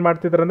ಮಗುವಿಗೆ ಏನು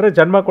ಮಾಡ್ತಿದ್ದಾರೆ ಅಂದರೆ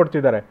ಜನ್ಮ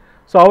ಕೊಡ್ತಿದ್ದಾರೆ.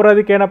 ಸೊ ಅವ್ರು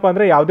ಅದಕ್ಕೆ ಏನಪ್ಪ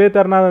ಅಂದರೆ ಯಾವುದೇ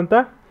ಥರನಾದಂಥ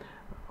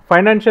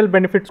ಫೈನಾನ್ಷಿಯಲ್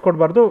ಬೆನಿಫಿಟ್ಸ್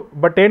ಕೊಡಬಾರ್ದು.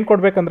 ಬಟ್ ಏನು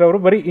ಕೊಡಬೇಕಂದ್ರೆ ಅವರು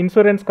ಬರೀ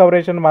ಇನ್ಶೂರೆನ್ಸ್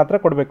ಕವರೇಜನ್ನು ಮಾತ್ರ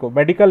ಕೊಡಬೇಕು,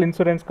 ಮೆಡಿಕಲ್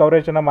ಇನ್ಶೂರೆನ್ಸ್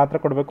ಕವರೇಜನ್ನು ಮಾತ್ರ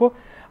ಕೊಡಬೇಕು.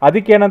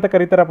 ಅದಕ್ಕೆ ಏನಂತ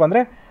ಕರೀತಾರಪ್ಪ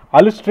ಅಂದರೆ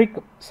ಅಲುಸ್ಟ್ರಿಕ್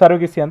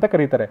ಸರೋಗೆಸಿ ಅಂತ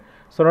ಕರೀತಾರೆ.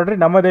 ಸೊ ನೋಡ್ರಿ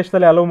ನಮ್ಮ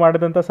ದೇಶದಲ್ಲಿ ಅಲೋ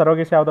ಮಾಡಿದಂಥ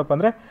ಸರೋಗೆಸಿ ಯಾವುದಪ್ಪ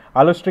ಅಂದರೆ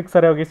ಅಲುಸ್ಟ್ರಿಕ್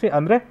ಸರೋಗೆಸಿ.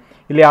 ಅಂದರೆ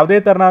ಇಲ್ಲಿ ಯಾವುದೇ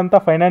ಥರನಾದಂಥ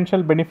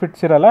ಫೈನಾನ್ಷಿಯಲ್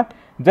ಬೆನಿಫಿಟ್ಸ್ ಇರಲ್ಲ,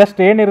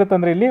 ಜಸ್ಟ್ ಏನಿರುತ್ತೆ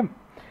ಅಂದರೆ ಇಲ್ಲಿ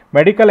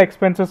ಮೆಡಿಕಲ್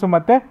ಎಕ್ಸ್ಪೆನ್ಸಸ್ಸು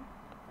ಮತ್ತು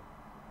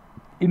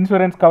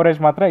ಇನ್ಶೂರೆನ್ಸ್ ಕವರೇಜ್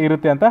ಮಾತ್ರ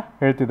ಇರುತ್ತೆ ಅಂತ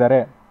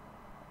ಹೇಳ್ತಿದ್ದಾರೆ.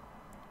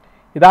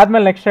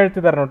 ಇದಾದಮೇಲೆ ನೆಕ್ಸ್ಟ್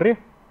ಹೇಳ್ತಿದ್ದಾರೆ ನೋಡ್ರಿ,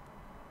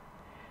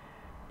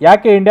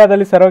 ಯಾಕೆ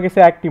ಇಂಡಿಯಾದಲ್ಲಿ ಸರೋಗೆಸಿ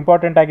ಆ್ಯಕ್ಟ್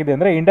ಇಂಪಾರ್ಟೆಂಟ್ ಆಗಿದೆ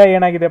ಅಂದರೆ ಇಂಡಿಯಾ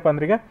ಏನಾಗಿದೆಯಪ್ಪ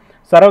ಅಂದ್ರೆ ಈಗ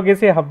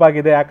ಸರೋಗೆಸಿ ಹಬ್ಬ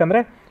ಆಗಿದೆ. ಯಾಕಂದರೆ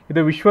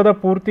ಇದು ವಿಶ್ವದ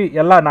ಪೂರ್ತಿ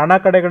ಎಲ್ಲ ನಾನಾ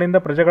ಕಡೆಗಳಿಂದ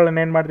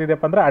ಪ್ರಜೆಗಳನ್ನ ಏನು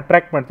ಮಾಡ್ತಿದೆಯಪ್ಪ ಅಂದರೆ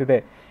ಅಟ್ರ್ಯಾಕ್ಟ್ ಮಾಡ್ತಿದೆ.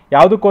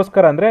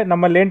 ಯಾವುದಕ್ಕೋಸ್ಕರ ಅಂದರೆ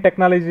ನಮ್ಮಲ್ಲಿ ಏನು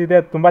ಟೆಕ್ನಾಲಜಿ ಇದೆ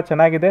ಅದು ತುಂಬ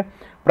ಚೆನ್ನಾಗಿದೆ,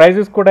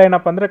 ಪ್ರೈಸಸ್ ಕೂಡ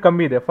ಏನಪ್ಪ ಅಂದರೆ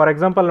ಕಮ್ಮಿ ಇದೆ. ಫಾರ್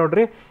ಎಕ್ಸಾಂಪಲ್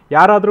ನೋಡ್ರಿ,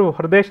 ಯಾರಾದರೂ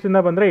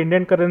ಹೊರದೇಶದಿಂದ ಬಂದರೆ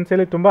ಇಂಡಿಯನ್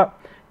ಕರೆನ್ಸಿಯಲ್ಲಿ ತುಂಬ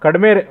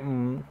ಕಡಿಮೆ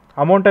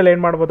ಅಮೌಂಟಲ್ಲಿ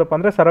ಏನು ಮಾಡ್ಬೋದಪ್ಪ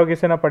ಅಂದರೆ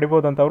ಸರೋಗೆಸಿನ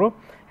ಪಡಿಬೋದು ಅಂತ ಅವರು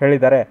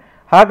ಹೇಳಿದ್ದಾರೆ.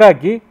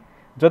 ಹಾಗಾಗಿ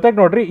ಜೊತೆಗೆ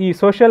ನೋಡ್ರಿ ಈ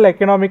ಸೋಷಿಯಲ್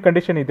ಎಕನಾಮಿಕ್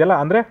ಕಂಡೀಷನ್ ಇದೆಯಲ್ಲ,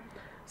 ಅಂದರೆ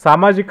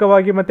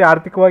ಸಾಮಾಜಿಕವಾಗಿ ಮತ್ತು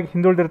ಆರ್ಥಿಕವಾಗಿ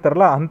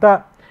ಹಿಂದುಳಿದಿರ್ತಾರಲ್ಲ ಅಂಥ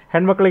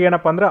ಹೆಣ್ಮಕ್ಳಿಗೆ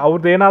ಏನಪ್ಪ ಅಂದರೆ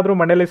ಅವ್ರದ್ದು ಏನಾದರೂ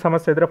ಮನೇಲಿ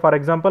ಸಮಸ್ಯೆ ಇದ್ದರೆ, ಫಾರ್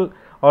ಎಕ್ಸಾಂಪಲ್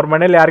ಅವ್ರ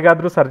ಮನೇಲಿ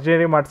ಯಾರಿಗಾದರೂ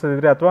ಸರ್ಜರಿ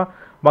ಮಾಡಿಸೋದಿದ್ರೆ ಅಥವಾ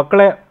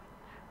ಮಕ್ಕಳೇ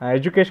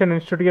ಎಜುಕೇಷನ್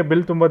ಇನ್ಸ್ಟಿಟ್ಯೂಟ್ಗೆ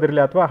ಬಿಲ್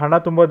ತುಂಬೋದಿರಲಿ ಅಥವಾ ಹಣ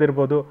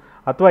ತುಂಬೋದಿರ್ಬೋದು,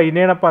 ಅಥವಾ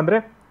ಇನ್ನೇನಪ್ಪ ಅಂದರೆ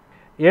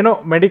ಏನೋ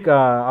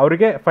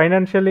ಅವರಿಗೆ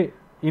ಫೈನಾನ್ಷಿಯಲಿ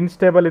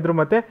ಇನ್ಸ್ಟೇಬಲ್ ಇದ್ರು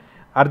ಮತ್ತು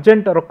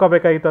ಅರ್ಜೆಂಟ್ ರೊಕ್ಕ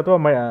ಬೇಕಾಗಿತ್ತು ಅಥವಾ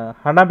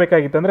ಹಣ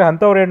ಬೇಕಾಗಿತ್ತು ಅಂದರೆ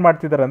ಅಂಥವ್ರು ಏನು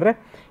ಮಾಡ್ತಿದ್ದಾರೆ ಅಂದರೆ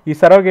ಈ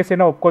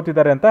ಸರೋಗೆಸಿನ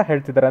ಒಪ್ಕೋತಿದ್ದಾರೆ ಅಂತ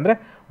ಹೇಳ್ತಿದ್ದಾರೆ. ಅಂದರೆ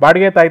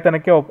ಬಾಡಿಗೆ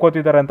ತಾಯ್ತನಕ್ಕೆ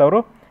ಒಪ್ಕೋತಿದ್ದಾರೆ ಅಂತ ಅವರು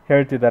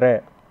ಹೇಳ್ತಿದ್ದಾರೆ.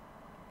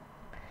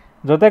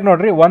 ಜೊತೆಗೆ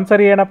ನೋಡ್ರಿ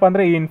ಒಂದ್ಸರಿ ಏನಪ್ಪ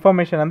ಅಂದರೆ ಈ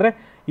ಇನ್ಫಾರ್ಮೇಷನ್ ಅಂದರೆ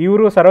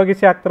ಇವರು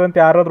ಸರೋಗಿಸಿ ಆಗ್ತಾರಂತ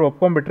ಯಾರಾದರೂ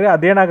ಒಪ್ಕೊಂಡ್ಬಿಟ್ರೆ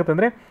ಅದೇನಾಗುತ್ತೆ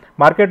ಅಂದರೆ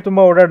ಮಾರ್ಕೆಟ್ ತುಂಬ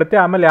ಓಡಾಡುತ್ತೆ,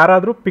 ಆಮೇಲೆ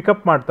ಯಾರಾದರೂ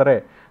ಪಿಕಪ್ ಮಾಡ್ತಾರೆ.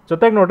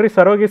 ಜೊತೆಗೆ ನೋಡಿರಿ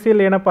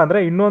ಸರೋಗಿಸಿಯಲ್ಲಿ ಏನಪ್ಪ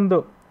ಅಂದರೆ ಇನ್ನೊಂದು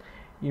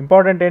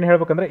ಇಂಪಾರ್ಟೆಂಟ್ ಏನು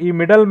ಹೇಳ್ಬೇಕಂದ್ರೆ ಈ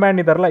ಮಿಡಲ್ ಮ್ಯಾನ್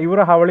ಇದಾರಲ್ಲ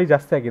ಇವರ ಹಾವಳಿ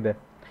ಜಾಸ್ತಿ ಆಗಿದೆ.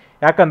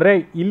 ಯಾಕಂದರೆ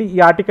ಇಲ್ಲಿ ಈ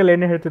ಆರ್ಟಿಕಲ್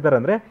ಏನು ಹೇಳ್ತಿದ್ದಾರೆ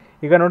ಅಂದರೆ,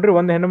 ಈಗ ನೋಡಿರಿ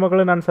ಒಂದು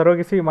ಹೆಣ್ಣುಮಗಳು ನಾನು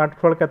ಸರೋಗಿಸಿ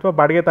ಮಾಡ್ಕೊಳಕ್ಕೆ ಅಥವಾ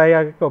ಬಾಡಿಗೆ ತಾಯಿ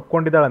ಆಗೋಕ್ಕೆ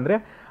ಒಪ್ಕೊಂಡಿದ್ದಾಳಂದರೆ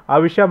ಆ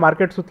ವಿಷಯ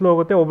ಮಾರ್ಕೆಟ್ ಸುತ್ತಲೂ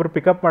ಹೋಗುತ್ತೆ, ಒಬ್ಬರು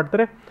ಪಿಕಪ್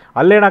ಮಾಡ್ತಾರೆ.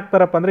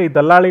 ಅಲ್ಲೇನಾಗ್ತಾರಪ್ಪ ಅಂದರೆ ಈ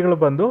ದಲ್ಲಾಳಿಗಳು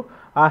ಬಂದು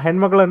ಆ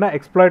ಹೆಣ್ಮಗಳನ್ನು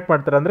ಎಕ್ಸ್ಪ್ಲಾಯ್ಟ್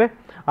ಮಾಡ್ತಾರೆ. ಅಂದರೆ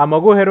ಆ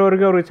ಮಗು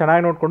ಹೆರೋರಿಗೆ ಅವ್ರಿಗೆ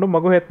ಚೆನ್ನಾಗಿ ನೋಡಿಕೊಂಡು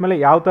ಮಗು ಹೆತ್ತ ಮೇಲೆ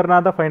ಯಾವ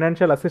ಥರನಾದ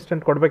ಫೈನಾನ್ಷಿಯಲ್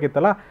ಅಸಿಸ್ಟೆಂಟ್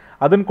ಕೊಡಬೇಕಿತ್ತಲ್ಲ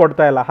ಅದನ್ನು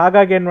ಕೊಡ್ತಾ ಇಲ್ಲ.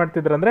 ಹಾಗಾಗಿ ಏನು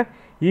ಮಾಡ್ತಿದ್ರು ಅಂದರೆ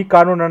ಈ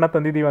ಕಾನೂನನ್ನು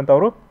ತಂದಿದ್ದೀವಿ ಅಂತ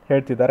ಅವರು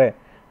ಹೇಳ್ತಿದ್ದಾರೆ.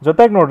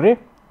 ಜೊತೆಗೆ ನೋಡಿರಿ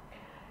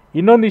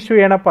ಇನ್ನೊಂದು ಇಶ್ಯೂ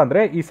ಏನಪ್ಪ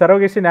ಅಂದರೆ ಈ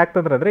ಸರೋಗೇಸಿನ ಯಾಕೆ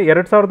ತಂದ್ರೆ ಅಂದರೆ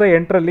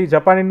 2008ರಲ್ಲಿ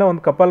ಜಪಾನಿಂದ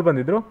ಒಂದು ಕಪಲ್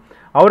ಬಂದಿದ್ದರು.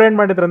 ಅವ್ರು ಏನು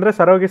ಮಾಡಿದ್ರು ಅಂದರೆ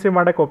ಸರೋಗೇಸಿ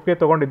ಮಾಡೋಕ್ಕೆ ಒಪ್ಪಿಗೆ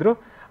ತೊಗೊಂಡಿದ್ರು.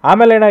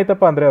 ಆಮೇಲೆ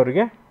ಏನಾಯ್ತಪ್ಪ ಅಂದರೆ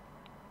ಅವರಿಗೆ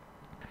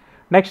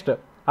ನೆಕ್ಸ್ಟ್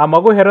ಆ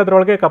ಮಗು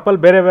ಹೆರೋದ್ರೊಳಗೆ ಕಪಲ್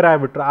ಬೇರೆ ಬೇರೆ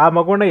ಆಗಿಬಿಟ್ರು. ಆ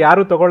ಮಗುನ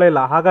ಯಾರೂ ತೊಗೊಳ್ಳೇ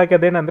ಇಲ್ಲ. ಹಾಗಾಗಿ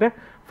ಅದೇನಂದರೆ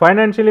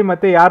ಫೈನಾನ್ಷಿಯಲಿ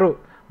ಮತ್ತು ಯಾರು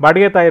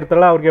ಬಾಡಿಗೆ ತಾಯಿ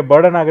ಇರ್ತಾರಲ್ಲ ಅವ್ರಿಗೆ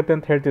ಬರ್ಡನ್ ಆಗುತ್ತೆ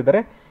ಅಂತ ಹೇಳ್ತಿದ್ದಾರೆ.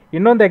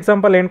 ಇನ್ನೊಂದು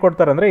ಎಕ್ಸಾಂಪಲ್ ಏನು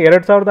ಕೊಡ್ತಾರೆ ಅಂದರೆ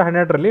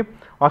 2012ರಲ್ಲಿ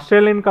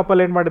ಆಸ್ಟ್ರೇಲಿಯನ್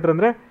ಕಪಲ್ ಏನು ಮಾಡಿದ್ರು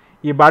ಅಂದರೆ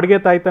ಈ ಬಾಡಿಗೆ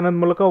ತಾಯಿತನದ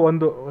ಮೂಲಕ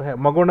ಒಂದು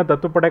ಮಗುನ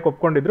ದತ್ತು ಪಡೆಯಕ್ಕೆ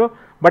ಒಪ್ಕೊಂಡಿದ್ರು.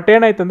 ಬಟ್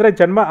ಏನಾಯ್ತು ಅಂದರೆ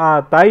ಆ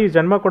ತಾಯಿ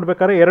ಜನ್ಮ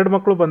ಕೊಡ್ಬೇಕಾದ್ರೆ 2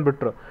 ಮಕ್ಕಳು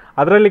ಬಂದುಬಿಟ್ರು.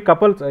 ಅದರಲ್ಲಿ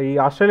ಈ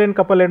ಆಸ್ಟ್ರೇಲಿಯನ್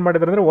ಕಪಲ್ ಏನು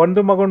ಮಾಡಿದ್ರು ಅಂದರೆ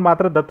ಒಂದು ಮಗುನ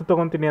ಮಾತ್ರ ದತ್ತು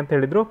ತೊಗೊತೀನಿ ಅಂತ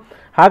ಹೇಳಿದರು.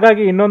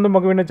 ಹಾಗಾಗಿ ಇನ್ನೊಂದು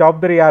ಮಗುವಿನ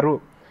ಜವಾಬ್ದಾರಿ ಯಾರು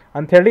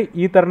ಅಂಥೇಳಿ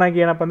ಈ ಥರನಾಗಿ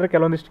ಏನಪ್ಪ ಅಂದರೆ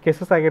ಕೆಲವೊಂದಿಷ್ಟು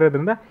ಕೇಸಸ್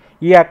ಆಗಿರೋದ್ರಿಂದ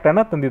ಈ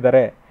ಆ್ಯಕ್ಟನ್ನು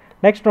ತಂದಿದ್ದಾರೆ.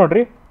 ನೆಕ್ಸ್ಟ್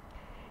ನೋಡಿರಿ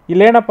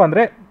ಇಲ್ಲೇನಪ್ಪ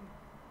ಅಂದರೆ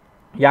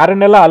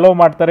ಯಾರನ್ನೆಲ್ಲ ಅಲೋ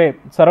ಮಾಡ್ತಾರೆ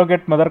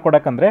ಸರೋಗೇಟ್ ಮದರ್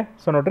ಕೊಡೋಕ್ಕಂದ್ರೆ,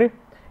 ಸೊ ನೋಡಿರಿ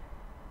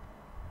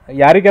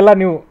ಯಾರಿಗೆಲ್ಲ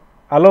ನೀವು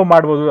ಅಲೋ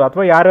ಮಾಡ್ಬೋದು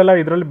ಅಥವಾ ಯಾರೆಲ್ಲ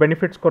ಇದರಲ್ಲಿ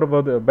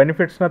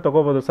ಬೆನಿಫಿಟ್ಸ್ನ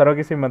ತೊಗೋಬೋದು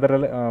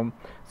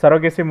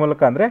ಸರೋಗೇಸಿ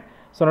ಮೂಲಕ ಅಂದರೆ,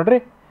 ಸೊ ನೋಡಿರಿ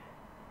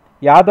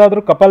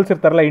ಯಾವುದಾದ್ರೂ ಕಪಲ್ಸ್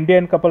ಇರ್ತಾರಲ್ಲ,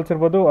 ಇಂಡಿಯನ್ ಕಪಲ್ಸ್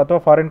ಇರ್ಬೋದು ಅಥವಾ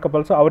ಫಾರಿನ್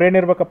ಕಪಲ್ಸು,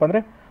 ಅವ್ರೇನಿರ್ಬೇಕಪ್ಪ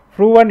ಅಂದರೆ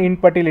ಪ್ರೂವನ್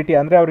ಇನ್ಫರ್ಟಿಲಿಟಿ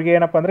ಅಂದರೆ ಅವ್ರಿಗೆ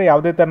ಏನಪ್ಪ ಅಂದರೆ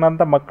ಯಾವುದೇ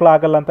ಥರನಂಥ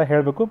ಮಕ್ಕಳಾಗಲ್ಲ ಅಂತ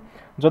ಹೇಳಬೇಕು.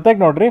 ಜೊತೆಗೆ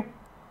ನೋಡಿರಿ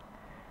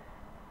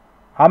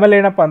ಆಮೇಲೆ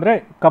ಏನಪ್ಪ ಅಂದರೆ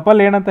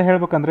ಕಪಲ್ ಏನಂತ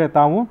ಹೇಳ್ಬೇಕಂದ್ರೆ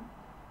ತಾವು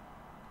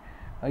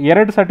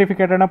 2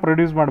 ಸರ್ಟಿಫಿಕೇಟನ್ನು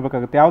ಪ್ರೊಡ್ಯೂಸ್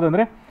ಮಾಡಬೇಕಾಗುತ್ತೆ.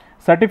 ಯಾವುದಂದರೆ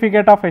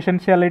ಸರ್ಟಿಫಿಕೇಟ್ ಆಫ್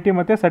ಎಸೆನ್ಷಿಯಾಲಿಟಿ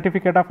ಮತ್ತು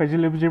ಸರ್ಟಿಫಿಕೇಟ್ ಆಫ್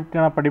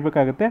ಎಲಿಜಿಬಿಲಿಟಿನ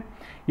ಪಡಿಬೇಕಾಗುತ್ತೆ.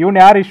 ಇವನ್ನ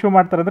ಯಾರು ಇಶ್ಯೂ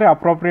ಮಾಡ್ತಾರೆ ಅಂದರೆ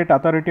ಅಪ್ರೋಪ್ರಿಯೇಟ್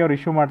ಅಥಾರಿಟಿ ಅವ್ರು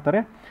ಇಶ್ಯೂ ಮಾಡ್ತಾರೆ.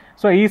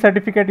 ಸೊ ಈ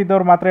ಸರ್ಟಿಫಿಕೇಟ್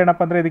ಇದ್ದವ್ರು ಮಾತ್ರ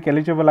ಏನಪ್ಪ ಅಂದರೆ ಇದಕ್ಕೆ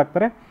ಎಲಿಜಿಬಲ್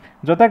ಆಗ್ತಾರೆ.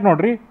 ಜೊತೆಗೆ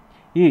ನೋಡಿರಿ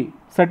ಈ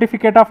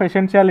ಸರ್ಟಿಫಿಕೇಟ್ ಆಫ್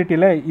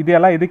ಎಸೆನ್ಷಿಯಾಲಿಟಿಲೇ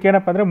ಇದೆಯಲ್ಲ,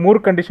 ಇದಕ್ಕೇನಪ್ಪ ಅಂದರೆ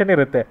 3 ಕಂಡೀಷನ್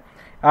ಇರುತ್ತೆ.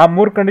 ಆ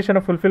 3 ಕಂಡೀಷನ್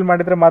ಫುಲ್ಫಿಲ್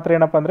ಮಾಡಿದರೆ ಮಾತ್ರ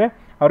ಏನಪ್ಪ ಅಂದರೆ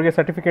ಅವ್ರಿಗೆ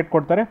ಸರ್ಟಿಫಿಕೇಟ್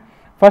ಕೊಡ್ತಾರೆ.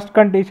 ಫಸ್ಟ್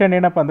ಕಂಡೀಷನ್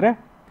ಏನಪ್ಪ ಅಂದರೆ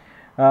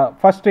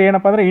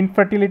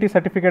ಇನ್ಫರ್ಟಿಲಿಟಿ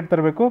ಸರ್ಟಿಫಿಕೇಟ್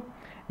ತರಬೇಕು.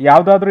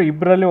 ಯಾವುದಾದ್ರೂ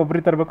ಇಬ್ಬರಲ್ಲಿ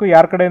ಒಬ್ಬರಿಗೆ ತರಬೇಕು.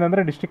 ಯಾರ ಕಡೆಯಿಂದ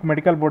ಅಂದರೆ ಡಿಸ್ಟ್ರಿಕ್ಟ್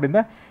ಮೆಡಿಕಲ್ ಬೋರ್ಡಿಂದ.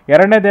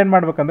 ಎರಡನೇದು ಏನು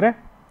ಮಾಡ್ಬೇಕಂದ್ರೆ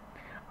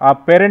ಆ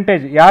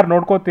ಪೇರೆಂಟೇಜ್ ಯಾರು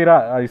ನೋಡ್ಕೋತೀರಾ,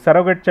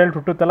 ಸರೋಗೇಟ್ ಚೈಲ್ಡ್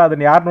ಹುಟ್ಟುತ್ತಲ್ಲ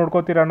ಅದನ್ನು ಯಾರು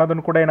ನೋಡ್ಕೋತೀರಾ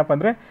ಅನ್ನೋದನ್ನು ಕೂಡ ಏನಪ್ಪ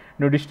ಅಂದರೆ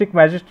ನೀವು ಡಿಸ್ಟ್ರಿಕ್ಟ್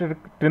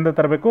ಮ್ಯಾಜಿಸ್ಟ್ರೇಟಿಂದ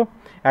ತರಬೇಕು.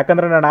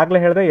 ಯಾಕಂದರೆ ನಾನು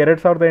ಆಗಲೇ ಹೇಳಿದೆ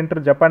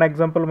 2008 ಜಪಾನ್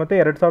ಎಕ್ಸಾಂಪಲ್ ಮತ್ತು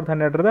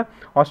 2012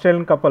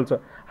 ಆಸ್ಟ್ರೇಲಿಯನ್ ಕಪಲ್ಸು.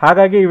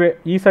 ಹಾಗಾಗಿ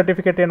ಈ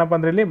ಸರ್ಟಿಫಿಕೇಟ್ ಏನಪ್ಪ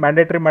ಅಂದರೆ ಇಲ್ಲಿ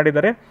ಮ್ಯಾಂಡೇಟ್ರಿ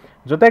ಮಾಡಿದ್ದಾರೆ.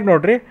 ಜೊತೆಗೆ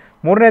ನೋಡಿರಿ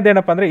ಮೂರನೇದು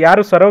ಏನಪ್ಪ ಅಂದರೆ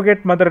ಯಾರು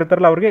ಸರೋಗೇಟ್ ಮದರ್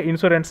ಇರ್ತಾರಲ್ಲ ಅವ್ರಿಗೆ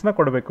ಇನ್ಶೂರೆನ್ಸ್ನ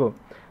ಕೊಡಬೇಕು.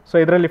 ಸೊ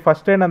ಇದರಲ್ಲಿ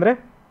ಫಸ್ಟ್ ಏನಂದರೆ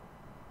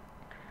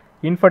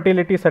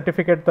ಇನ್ಫರ್ಟಿಲಿಟಿ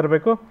ಸರ್ಟಿಫಿಕೇಟ್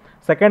ತರಬೇಕು.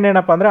 ಸೆಕೆಂಡ್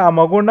ಏನಪ್ಪ ಅಂದರೆ ಆ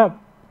ಮಗುನ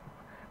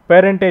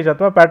ಪೇರೆಂಟೇಜ್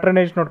ಅಥವಾ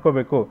ಪ್ಯಾಟ್ರನೇಜ್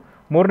ನೋಡ್ಕೋಬೇಕು.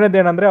 ಮೂರನೇದು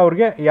ಏನಂದರೆ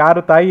ಅವ್ರಿಗೆ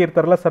ಯಾರು ತಾಯಿ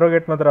ಇರ್ತಾರಲ್ಲ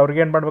ಸರೋಗೇಟ್ ಮದರ್ ಅವ್ರಿಗೆ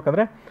ಏನು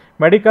ಮಾಡ್ಬೇಕಂದ್ರೆ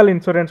ಮೆಡಿಕಲ್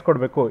ಇನ್ಶೂರೆನ್ಸ್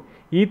ಕೊಡಬೇಕು.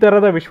 ಈ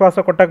ಥರದ ವಿಶ್ವಾಸ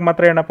ಕೊಟ್ಟಾಗ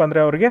ಮಾತ್ರ ಏನಪ್ಪ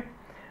ಅಂದರೆ ಅವ್ರಿಗೆ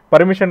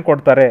ಪರ್ಮಿಷನ್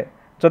ಕೊಡ್ತಾರೆ.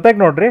 ಜೊತೆಗೆ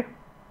ನೋಡಿರಿ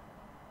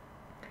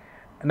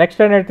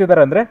ನೆಕ್ಸ್ಟ್ ಏನು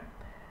ಹೇಳ್ತಿದ್ದಾರೆ ಅಂದರೆ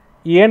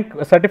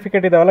ಏನು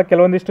ಸರ್ಟಿಫಿಕೇಟ್ ಇದಾವಲ್ಲ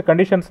ಕೆಲವೊಂದಿಷ್ಟು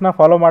ಕಂಡೀಷನ್ಸ್ನ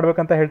ಫಾಲೋ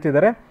ಮಾಡಬೇಕಂತ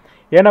ಹೇಳ್ತಿದ್ದಾರೆ.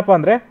 ಏನಪ್ಪ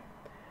ಅಂದರೆ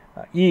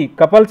ಈ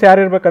ಕಪಲ್ಸ್ ಯಾರು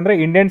ಇರಬೇಕಂದ್ರೆ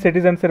ಇಂಡಿಯನ್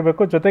ಸಿಟಿಸನ್ಸ್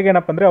ಇರಬೇಕು. ಜೊತೆಗೆ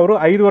ಏನಪ್ಪ ಅಂದರೆ ಅವರು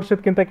 5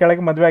 ವರ್ಷಕ್ಕಿಂತ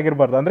ಕೆಳಗೆ ಮದುವೆ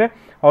ಆಗಿರಬಾರ್ದು. ಅಂದರೆ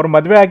ಅವ್ರು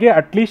ಮದುವೆ ಆಗಿ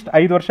ಅಟ್ಲೀಸ್ಟ್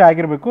 5 ವರ್ಷ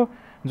ಆಗಿರಬೇಕು.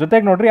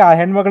 ಜೊತೆಗೆ ನೋಡಿರಿ ಆ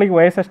ಹೆಣ್ಮಗಳಿಗೆ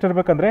ವಯಸ್ಸು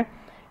ಎಷ್ಟಿರ್ಬೇಕಂದ್ರೆ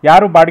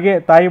ಯಾರು ಬಾಡಿಗೆ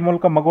ತಾಯಿ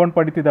ಮೂಲಕ ಮಗುವನ್ನು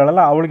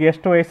ಪಡಿತಿದ್ದಾಳಲ್ಲ ಅವಳಿಗೆ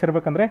ಎಷ್ಟು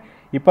ವಯಸ್ಸಿರ್ಬೇಕಂದ್ರೆ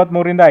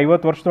 23ರಿಂದ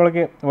 50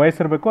 ವರ್ಷದೊಳಗೆ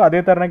ವಯಸ್ಸಿರಬೇಕು.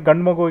 ಅದೇ ಥರನಾಗಿ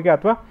ಗಂಡು ಮಗುವಿಗೆ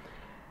ಅಥವಾ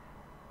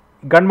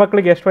ಗಂಡು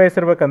ಮಕ್ಕಳಿಗೆ ಎಷ್ಟು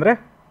ವಯಸ್ಸಿರ್ಬೇಕಂದ್ರೆ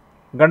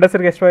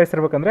ಗಂಡಸರಿಗೆ ಎಷ್ಟು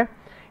ವಯಸ್ಸಿರ್ಬೇಕಂದ್ರೆ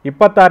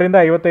 26ರಿಂದ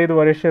 55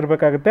 ವರ್ಷ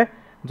ಇರಬೇಕಾಗುತ್ತೆ.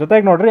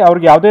 ಜೊತೆಗೆ ನೋಡಿರಿ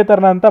ಅವ್ರಿಗೆ ಯಾವುದೇ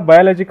ಥರನಂಥ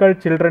ಬಯಾಲಜಿಕಲ್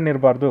ಚಿಲ್ಡ್ರನ್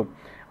ಇರಬಾರ್ದು.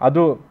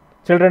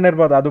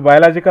 ಅದು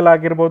ಬಯಾಲಜಿಕಲ್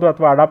ಆಗಿರ್ಬೋದು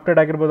ಅಥವಾ ಅಡಾಪ್ಟೆಡ್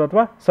ಆಗಿರ್ಬೋದು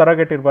ಅಥವಾ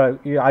ಸರೋಗೇಟ್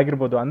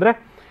ಆಗಿರ್ಬೋದು. ಅಂದರೆ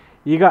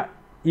ಈಗ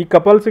ಈ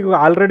ಕಪಲ್ಸಿಗೆ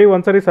ಆಲ್ರೆಡಿ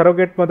ಒಂದ್ಸರಿ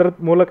ಸರೋಗೇಟ್ ಮದರ್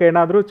ಮೂಲಕ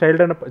ಏನಾದರೂ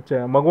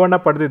ಮಗುವನ್ನು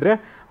ಪಡೆದಿದ್ರೆ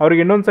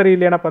ಅವ್ರಿಗೆ ಇನ್ನೊಂದು ಸರಿ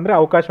ಇಲ್ಲಿ ಏನಪ್ಪ ಅಂದರೆ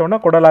ಅವಕಾಶವನ್ನು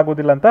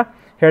ಕೊಡಲಾಗುವುದಿಲ್ಲ ಅಂತ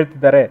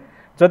ಹೇಳ್ತಿದ್ದಾರೆ.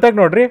 ಜೊತೆಗೆ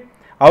ನೋಡಿರಿ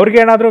ಅವ್ರಿಗೆ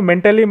ಏನಾದರೂ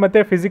ಮೆಂಟಲಿ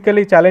ಮತ್ತು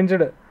ಫಿಸಿಕಲಿ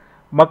ಚಾಲೆಂಜ್ಡ್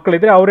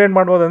ಮಕ್ಕಳಿದ್ರೆ ಅವ್ರು ಏನು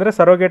ಮಾಡ್ಬೋದು ಅಂದರೆ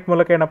ಸರೋಗೇಟ್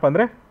ಮೂಲಕ ಏನಪ್ಪ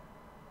ಅಂದರೆ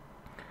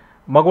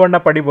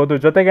ಮಗುವನ್ನು ಪಡಿಬೋದು.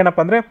 ಜೊತೆಗೆ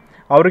ಏನಪ್ಪ ಅಂದರೆ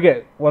ಅವ್ರಿಗೆ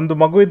ಒಂದು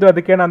ಮಗು ಇದ್ದು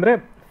ಅದಕ್ಕೇನಂದರೆ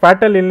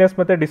ಫ್ಯಾಟಲ್ ಇಲ್ನೆಸ್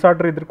ಮತ್ತು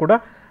ಡಿಸಾರ್ಡರ್ ಇದ್ರೂ ಕೂಡ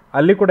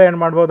ಅಲ್ಲಿ ಕೂಡ ಏನು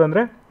ಮಾಡ್ಬೋದು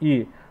ಅಂದರೆ ಈ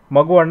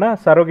ಮಗುವನ್ನು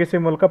ಸರೋಗೇಸಿ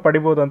ಮೂಲಕ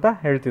ಪಡಿಬೋದು ಅಂತ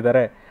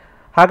ಹೇಳ್ತಿದ್ದಾರೆ.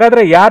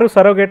 ಹಾಗಾದರೆ ಯಾರು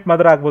ಸರೋಗೇಟ್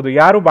ಮದರ್ ಆಗ್ಬೋದು,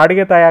 ಯಾರು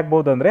ಬಾಡಿಗೆ ತಾಯಿ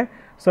ಆಗ್ಬೋದು ಅಂದರೆ,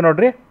 ಸೊ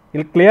ನೋಡಿರಿ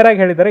ಇಲ್ಲಿ ಕ್ಲಿಯರಾಗಿ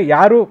ಹೇಳಿದ್ದಾರೆ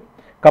ಯಾರು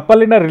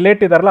ಕಪಲಿನ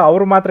ರಿಲೇಟ್ ಇದ್ದಾರಲ್ಲ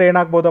ಅವರು ಮಾತ್ರ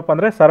ಏನಾಗ್ಬೋದಪ್ಪ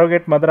ಅಂದರೆ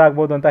ಸರೋಗೇಟ್ ಮದರ್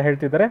ಆಗ್ಬೋದು ಅಂತ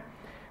ಹೇಳ್ತಿದ್ದಾರೆ.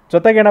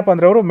 ಜೊತೆಗೆ ಏನಪ್ಪ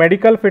ಅಂದರೆ ಅವರು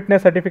ಮೆಡಿಕಲ್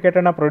ಫಿಟ್ನೆಸ್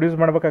ಸರ್ಟಿಫಿಕೇಟನ್ನು ಪ್ರೊಡ್ಯೂಸ್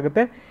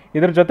ಮಾಡಬೇಕಾಗುತ್ತೆ.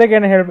 ಇದ್ರ ಜೊತೆಗೆ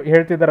ಏನು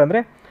ಹೇಳ್ತಿದ್ದಾರೆ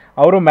ಅಂದರೆ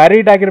ಅವರು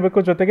ಮ್ಯಾರಿಡ್ ಆಗಿರಬೇಕು.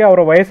 ಜೊತೆಗೆ ಅವರ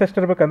ವಯಸ್ಸು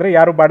ಎಷ್ಟಿರಬೇಕಂದ್ರೆ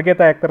ಯಾರು ಬಾಡಿಗೆ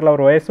ತಾಯಿ ಆಗ್ತಾರಲ್ಲ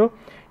ಅವ್ರ ವಯಸ್ಸು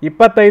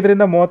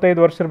 25ರಿಂದ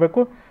 35 ವರ್ಷ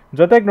ಇರಬೇಕು.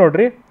 ಜೊತೆಗೆ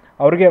ನೋಡಿರಿ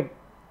ಅವ್ರಿಗೆ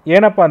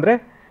ಏನಪ್ಪ ಅಂದರೆ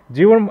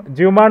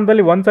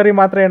ಜೀವಮಾನದಲ್ಲಿ ಒಂದು ಸರಿ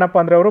ಮಾತ್ರ ಏನಪ್ಪ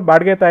ಅಂದರೆ ಅವರು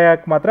ಬಾಡಿಗೆ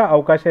ತಾಯಿಯಕ್ಕೆ ಮಾತ್ರ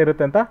ಅವಕಾಶ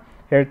ಇರುತ್ತೆ ಅಂತ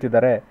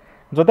ಹೇಳ್ತಿದ್ದಾರೆ.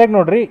 ಜೊತೆಗೆ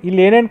ನೋಡಿರಿ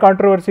ಇಲ್ಲಿ ಏನೇನು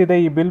ಕಾಂಟ್ರವರ್ಸಿ ಇದೆ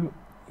ಈ ಬಿಲ್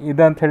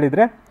ಇದೆ ಅಂತ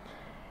ಹೇಳಿದರೆ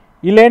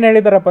ಇಲ್ಲೇನು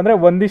ಹೇಳಿದಾರಪ್ಪ ಅಂದರೆ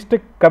ಒಂದಿಷ್ಟು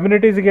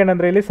ಕಮ್ಯುನಿಟೀಸ್ಗೆ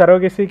ಏನಂದರೆ ಇಲ್ಲಿ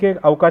ಸರೋಗೆಸಿಗೆ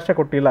ಅವಕಾಶ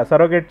ಕೊಟ್ಟಿಲ್ಲ,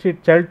 ಸರೋಗೆಸಿ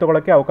ಚೈಲ್ಡ್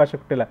ತೊಗೊಳಕ್ಕೆ ಅವಕಾಶ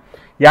ಕೊಟ್ಟಿಲ್ಲ.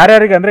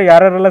 ಯಾರ್ಯಾರಿಗೆ ಅಂದರೆ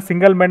ಯಾರ್ಯಾರೆಲ್ಲ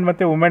ಸಿಂಗಲ್ ಮೆನ್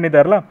ಮತ್ತು ವುಮೆನ್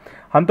ಇದ್ದಾರಲ್ಲ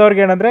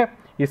ಅಂಥವ್ರಿಗೆ ಏನಂದರೆ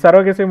ಈ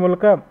ಸರೋಗೆಸಿ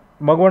ಮೂಲಕ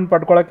ಮಗುವನ್ನು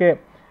ಪಡ್ಕೊಳ್ಳೋಕ್ಕೆ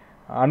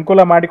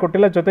ಅನುಕೂಲ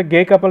ಮಾಡಿಕೊಟ್ಟಿಲ್ಲ. ಜೊತೆಗೆ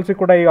ಗೇ ಕಪಲ್ಸಿಗೆ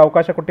ಕೂಡ ಈಗ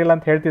ಅವಕಾಶ ಕೊಟ್ಟಿಲ್ಲ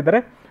ಅಂತ ಹೇಳ್ತಿದ್ದಾರೆ.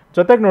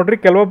 ಜೊತೆಗೆ ನೋಡ್ರಿ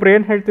ಕೆಲವೊಬ್ರು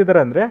ಏನು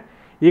ಹೇಳ್ತಿದ್ದಾರೆ ಅಂದರೆ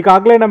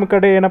ಈಗಾಗಲೇ ನಮ್ಮ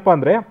ಕಡೆ ಏನಪ್ಪ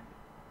ಅಂದರೆ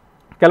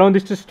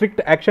ಕೆಲವೊಂದಿಷ್ಟು ಸ್ಟ್ರಿಕ್ಟ್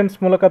ಆ್ಯಕ್ಷನ್ಸ್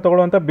ಮೂಲಕ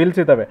ತೊಗೊಳ್ಳುವಂಥ ಬಿಲ್ಸ್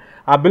ಇದ್ದಾವೆ.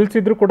 ಆ ಬಿಲ್ಸ್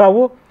ಇದ್ದರೂ ಕೂಡ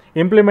ಅವು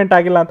ಇಂಪ್ಲಿಮೆಂಟ್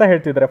ಆಗಿಲ್ಲ ಅಂತ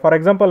ಹೇಳ್ತಿದ್ದಾರೆ. ಫಾರ್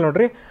ಎಕ್ಸಾಂಪಲ್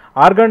ನೋಡ್ರಿ,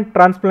 ಆರ್ಗನ್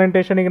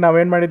ಟ್ರಾನ್ಸ್ಪ್ಲಾಂಟೇಷನಿಗೆ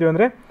ನಾವೇನು ಮಾಡಿದ್ವಿ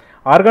ಅಂದರೆ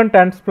organ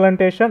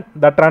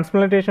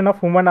transplantation of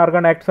human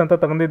organ acts ಅಂತ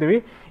ತಂದಿದ್ದೀವಿ.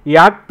 ಈ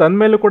ಆ್ಯಕ್ಟ್ ತಂದ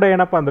ಮೇಲೂ ಕೂಡ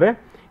ಏನಪ್ಪ ಅಂದರೆ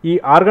ಈ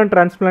ಆರ್ಗನ್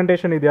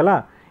ಟ್ರಾನ್ಸ್ಪ್ಲಾಂಟೇಷನ್ ಇದೆಯಲ್ಲ,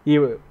 ಈ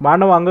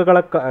ಮಾನವ ಅಂಗಗಳ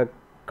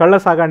ಕಳ್ಳ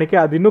ಸಾಗಾಣಿಕೆ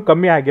ಅದಿನ್ನೂ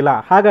ಕಮ್ಮಿ ಆಗಿಲ್ಲ.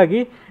 ಹಾಗಾಗಿ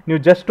ನೀವು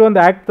ಜಸ್ಟ್ ಒಂದು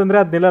ಆ್ಯಕ್ಟ್ ತಂದರೆ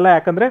ಅದು ನಿಲ್ಲಲ್ಲ.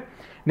 ಯಾಕಂದರೆ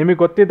ನಿಮಗೆ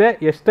ಗೊತ್ತಿದೆ,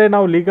 ಎಷ್ಟೇ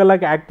ನಾವು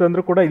ಲೀಗಲಾಗಿ ಆ್ಯಕ್ಟ್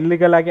ತಂದರೂ ಕೂಡ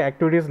ಇಲ್ಲಿಗಲಾಗಿ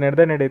ಆ್ಯಕ್ಟಿವಿಟೀಸ್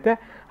ನಡೆಯುತ್ತೆ.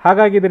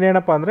 ಹಾಗಾಗಿ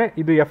ಇದನ್ನೇನಪ್ಪ ಅಂದರೆ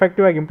ಇದು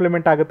ಎಫೆಕ್ಟಿವ್ ಆಗಿ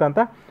ಇಂಪ್ಲಿಮೆಂಟ್ ಆಗುತ್ತೆ ಅಂತ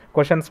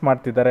ಕ್ವಶನ್ಸ್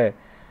ಮಾಡ್ತಿದ್ದಾರೆ.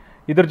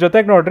 ಇದ್ರ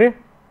ಜೊತೆಗೆ ನೋಡ್ರಿ,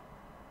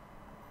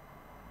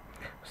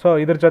 ಸೊ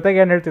ಇದ್ರ ಜೊತೆಗೆ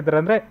ಏನು ಹೇಳ್ತಿದ್ದಾರೆ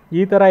ಅಂದರೆ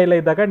ಈ ಥರ ಎಲ್ಲ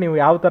ಇದ್ದಾಗ ನೀವು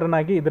ಯಾವ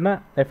ಥರನಾಗಿ ಇದನ್ನು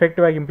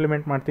ಎಫೆಕ್ಟಿವ್ ಆಗಿ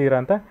ಇಂಪ್ಲಿಮೆಂಟ್ ಮಾಡ್ತಿದ್ದೀರಾ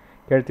ಅಂತ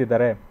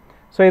ಹೇಳ್ತಿದ್ದಾರೆ.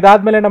 ಸೊ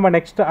ಇದಾದಮೇಲೆ ನಮ್ಮ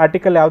ನೆಕ್ಸ್ಟ್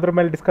ಆರ್ಟಿಕಲ್ ಯಾವುದ್ರ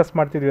ಮೇಲೆ ಡಿಸ್ಕಸ್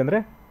ಮಾಡ್ತಿದ್ವಿ ಅಂದರೆ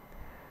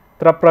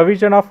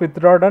provision of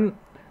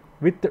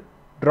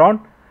withdrawn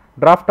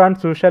draft on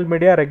social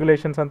media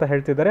regulations ಅಂತ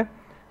ಹೇಳ್ತಿದ್ದಾರೆ.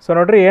 ಸೊ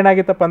ನೋಡ್ರಿ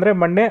ಏನಾಗಿತ್ತಪ್ಪ ಅಂದರೆ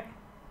ಮೊನ್ನೆ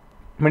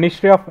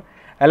ministry of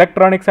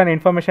electronics and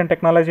information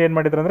technology ಏನು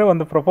ಮಾಡಿದ್ರು ಅಂದರೆ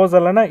ಒಂದು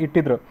ಪ್ರಪೋಸಲನ್ನು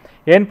ಇಟ್ಟಿದ್ರು.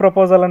 ಏನು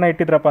ಪ್ರಪೋಸಲನ್ನು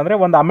ಇಟ್ಟಿದ್ರಪ್ಪ ಅಂದರೆ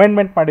ಒಂದು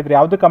ಅಮೆಂಡ್ಮೆಂಟ್ ಮಾಡಿದ್ರು.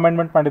 ಯಾವುದಕ್ಕೆ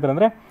ಅಮೆಂಡ್ಮೆಂಟ್ ಮಾಡಿದ್ರು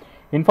ಅಂದರೆ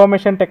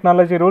ಇನ್ಫಾರ್ಮೇಷನ್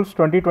ಟೆಕ್ನಾಲಜಿ ರೂಲ್ಸ್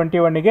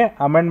 2021ಗೆ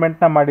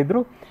ಅಮೆಂಡ್ಮೆಂಟ್ನ ಮಾಡಿದ್ರು.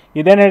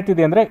 ಇದೇನು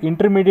ಹೇಳ್ತಿದೆ ಅಂದರೆ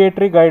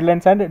ಇಂಟರ್ಮೀಡಿಯೇಟ್ರಿ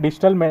guidelines and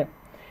digital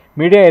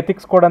media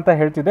ethics code ಅಂತ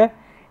ಹೇಳ್ತಿದೆ.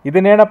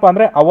 ಇದನ್ನೇನಪ್ಪ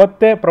ಅಂದರೆ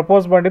ಅವತ್ತೇ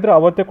ಪ್ರಪೋಸ್ ಮಾಡಿದ್ರು,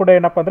 ಅವತ್ತೇ ಕೂಡ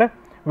ಏನಪ್ಪ ಅಂದರೆ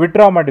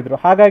ವಿಡ್ರಾ ಮಾಡಿದರು.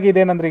 ಹಾಗಾಗಿ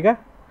ಇದೇನಂದ್ರೆ ಈಗ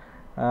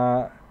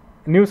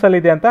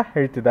ನ್ಯೂಸಲ್ಲಿದೆ ಅಂತ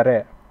ಹೇಳ್ತಿದ್ದಾರೆ.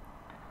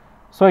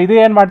 ಸೊ ಇದು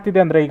ಏನು ಮಾಡ್ತಿದೆ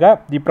ಅಂದರೆ ಈಗ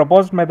ಈ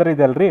ಪ್ರಪೋಸ್ಡ್ ಮೆಥಡ್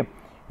ಇದೆ ಅಲ್ರಿ,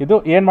 ಇದು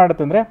ಏನು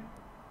ಮಾಡುತ್ತೆ ಅಂದರೆ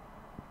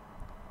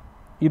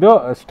ಇದು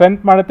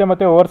ಸ್ಟ್ರೆಂತ್ ಮಾಡುತ್ತೆ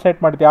ಮತ್ತು ಓವರ್ಸೈಟ್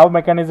ಮಾಡುತ್ತೆ. ಯಾವ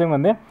ಮೆಕ್ಯಾನಿಸಮ್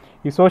ಅಂದರೆ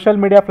ಈ ಸೋಷಿಯಲ್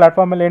ಮೀಡಿಯಾ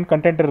ಪ್ಲಾಟ್ಫಾರ್ಮಲ್ಲಿ ಏನು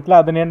ಕಂಟೆಂಟ್ ಇರುತ್ತಲ್ಲ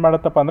ಅದನ್ನೇನು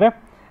ಮಾಡುತ್ತಪ್ಪ ಅಂದರೆ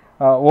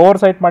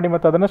ಓವರ್ಸೈಟ್ ಮಾಡಿ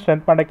ಮತ್ತು ಅದನ್ನು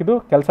ಸ್ಟ್ರೆಂತ್ ಮಾಡೋಕ್ಕಿದು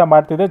ಕೆಲಸ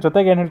ಮಾಡ್ತಿದೆ.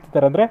 ಜೊತೆಗೆ ಏನು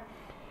ಹೇಳ್ತಿದ್ದಾರೆ ಅಂದರೆ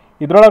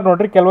ಇದರೊಳಗೆ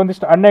ನೋಡ್ರಿ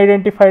ಕೆಲವೊಂದಿಷ್ಟು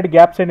ಅನ್ಐಡೆಂಟಿಫೈಡ್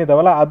ಗ್ಯಾಪ್ಸ್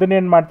ಏನಿದಾವಲ್ಲ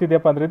ಅದನ್ನೇನು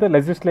ಮಾಡ್ತಿದೆಯಪ್ಪ ಅಂದರೆ ಇದು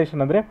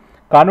ಲೆಜಿಸ್ಲೇಷನ್ ಅಂದರೆ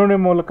ಕಾನೂನಿನ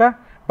ಮೂಲಕ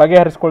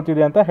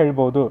ಬಗೆಹರಿಸ್ಕೊಳ್ತಿದೆ ಅಂತ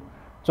ಹೇಳ್ಬೋದು.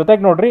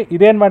 ಜೊತೆಗೆ ನೋಡ್ರಿ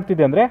ಇದೇನು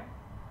ಮಾಡ್ತಿದೆ ಅಂದರೆ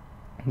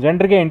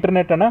ಜನರಿಗೆ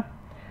ಇಂಟರ್ನೆಟನ್ನು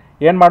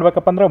ಏನು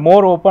ಮಾಡಬೇಕಪ್ಪ ಅಂದರೆ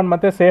ಮೋರ್ ಓಪನ್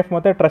ಮತ್ತು ಸೇಫ್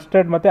ಮತ್ತು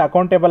ಟ್ರಸ್ಟೆಡ್ ಮತ್ತು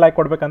ಅಕೌಂಟೇಬಲ್ ಆಗಿ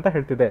ಕೊಡಬೇಕಂತ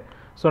ಹೇಳ್ತಿದೆ.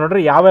 ಸೊ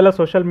ನೋಡ್ರಿ ಯಾವೆಲ್ಲ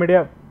ಸೋಷಿಯಲ್ ಮೀಡಿಯಾ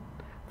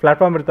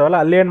ಪ್ಲಾಟ್ಫಾರ್ಮ್ ಇರ್ತಾವಲ್ಲ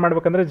ಅಲ್ಲಿ ಏನು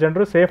ಮಾಡಬೇಕಂದ್ರೆ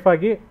ಜನರು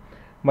ಸೇಫಾಗಿ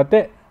ಮತ್ತು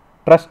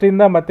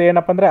ಟ್ರಸ್ಟಿಂದ ಮತ್ತು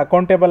ಏನಪ್ಪ ಅಂದರೆ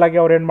ಅಕೌಂಟೇಬಲ್ ಆಗಿ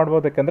ಅವ್ರು ಏನು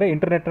ಮಾಡ್ಬೋದಕ್ಕಂದರೆ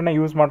ಇಂಟರ್ನೆಟನ್ನು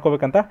ಯೂಸ್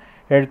ಮಾಡ್ಕೋಬೇಕಂತ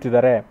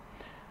ಹೇಳ್ತಿದ್ದಾರೆ.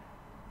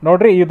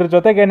 ನೋಡ್ರಿ ಇದ್ರ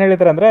ಜೊತೆಗೆ ಏನು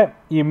ಹೇಳಿದ್ದಾರೆ ಅಂದರೆ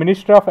ಈ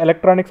ministry of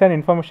electronics and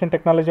information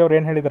technology ಅವ್ರು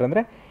ಏನು ಹೇಳಿದ್ದಾರೆ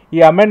ಅಂದರೆ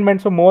ಈ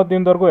ಅಮೆಂಡ್ಮೆಂಟ್ಸು 30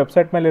 ದಿನದವರೆಗೂ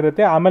ವೆಬ್ಸೈಟ್ ಮೇಲೆ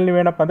ಇರುತ್ತೆ. ಆಮೇಲೆ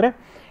ನೀವೇನಪ್ಪ ಅಂದರೆ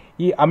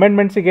ಈ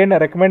ಅಮೆಂಡ್ಮೆಂಟ್ಸಿಗೆ ಏನು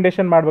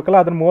ರೆಕಮೆಂಡೇಷನ್ ಮಾಡಬೇಕಲ್ಲ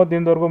ಅದನ್ನು 30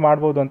 ದಿನದವರೆಗೂ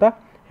ಮಾಡ್ಬೋದು ಅಂತ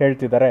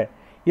ಹೇಳ್ತಿದ್ದಾರೆ.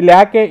 ಇಲ್ಲಿ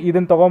ಯಾಕೆ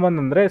ಇದನ್ನು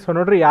ತೊಗೊಂಬಂದಂದರೆ ಸೊ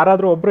ನೋಡ್ರಿ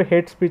ಯಾರಾದರೂ ಒಬ್ಬರು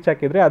ಹೇಟ್ ಸ್ಪೀಚ್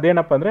ಹಾಕಿದರೆ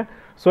ಅದೇನಪ್ಪ ಅಂದರೆ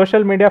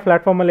ಸೋಷಿಯಲ್ ಮೀಡಿಯಾ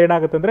ಪ್ಲಾಟ್ಫಾರ್ಮಲ್ಲಿ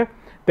ಏನಾಗುತ್ತೆ ಅಂದರೆ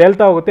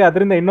ತೇಲ್ತಾ ಹೋಗುತ್ತೆ.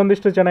 ಅದರಿಂದ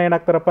ಇನ್ನೊಂದಿಷ್ಟು ಜನ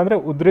ಏನಾಗ್ತಾರಪ್ಪ ಅಂದರೆ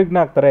ಉದ್ವಿಗ್ನ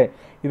ಆಗ್ತಾರೆ.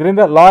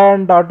 ಇದರಿಂದ ಲಾ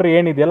ಆ್ಯಂಡ್ ಆರ್ಡರ್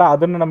ಏನಿದೆಯಲ್ಲ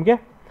ಅದನ್ನು ನಮಗೆ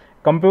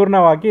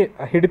ಸಂಪೂರ್ಣವಾಗಿ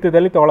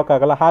ಹಿಡಿತದಲ್ಲಿ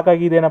ತೊಗೊಳಕ್ಕಾಗಲ್ಲ.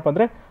 ಹಾಗಾಗಿ ಇದೇನಪ್ಪ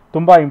ಅಂದರೆ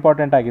ತುಂಬ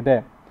ಇಂಪಾರ್ಟೆಂಟ್ ಆಗಿದೆ.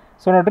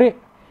 ಸೊ ನೋಡ್ರಿ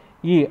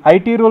ಈ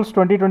IT ರೂಲ್ಸ್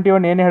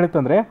 2021 ಏನು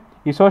ಹೇಳುತ್ತಂದರೆ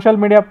ಈ ಸೋಷಿಯಲ್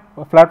ಮೀಡಿಯಾ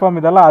ಪ್ಲಾಟ್ಫಾರ್ಮ್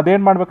ಇದೆಲ್ಲ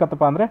ಅದೇನು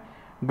ಮಾಡ್ಬೇಕಂತಪ್ಪ ಅಂದರೆ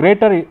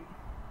ಗ್ರೇಟರ್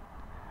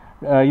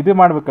ಇದು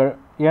ಮಾಡ್ಬೇಕು,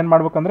 ಏನು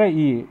ಮಾಡ್ಬೇಕಂದ್ರೆ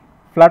ಈ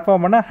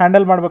ಪ್ಲಾಟ್ಫಾರ್ಮನ್ನು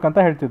ಹ್ಯಾಂಡಲ್ ಮಾಡ್ಬೇಕಂತ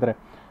ಹೇಳ್ತಿದ್ದಾರೆ.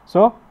 So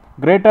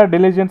greater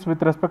diligence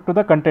with respect to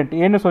the content,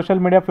 ಏನು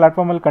ಸೋಷಿಯಲ್ ಮೀಡಿಯಾ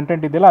ಪ್ಲಾಟ್ಫಾರ್ಮಲ್ಲಿ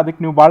ಕಂಟೆಂಟ್ ಇದೆಯಲ್ಲ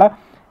ಅದಕ್ಕೆ ನೀವು ಭಾಳ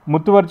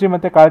ಮುತುವರ್ಜಿ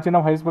ಮತ್ತು ಕಾಳಜಿನ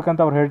ವಹಿಸ್ಬೇಕಂತ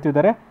ಅವ್ರು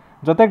ಹೇಳ್ತಿದ್ದಾರೆ.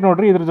 ಜೊತೆಗೆ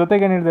ನೋಡ್ರಿ ಇದ್ರ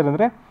ಜೊತೆಗೆ ಏನು ಹೇಳಿದ್ದಾರೆ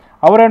ಅಂದರೆ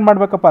ಅವ್ರೇನು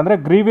ಮಾಡಬೇಕಪ್ಪ ಅಂದರೆ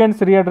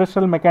ಗ್ರೀವಿಯನ್ಸ್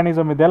ರಿಅಡ್ರೆಸಲ್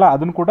ಮೆಕ್ಯಾನಿಸಮ್ ಇದೆಯಲ್ಲ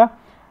ಅದನ್ನು ಕೂಡ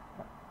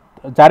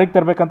ಜಾರಿಗೆ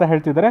ತರಬೇಕಂತ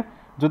ಹೇಳ್ತಿದ್ದಾರೆ.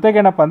 ಜೊತೆಗೆ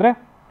ಏನಪ್ಪ ಅಂದರೆ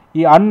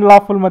ಈ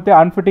ಅನ್ಲಾಫುಲ್ ಮತ್ತು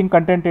ಅನ್ಫಿಟ್ಟಿಂಗ್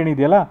ಕಂಟೆಂಟ್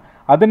ಏನಿದೆಯಲ್ಲ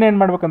ಅದನ್ನೇನು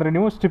ಮಾಡ್ಬೇಕಂದ್ರೆ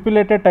ನೀವು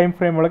ಸ್ಟಿಪ್ಯುಲೇಟೆಡ್ ಟೈಮ್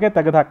ಫ್ರೇಮ್ ಒಳಗೆ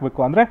ತೆಗೆದುಹಾಕಬೇಕು,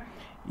 ಅಂದರೆ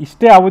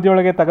ಇಷ್ಟೇ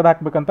ಅವಧಿಯೊಳಗೆ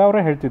ತೆಗೆದುಹಾಕಬೇಕಂತ ಅವರು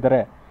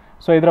ಹೇಳ್ತಿದ್ದಾರೆ.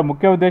 ಸೊ ಇದರ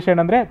ಮುಖ್ಯ ಉದ್ದೇಶ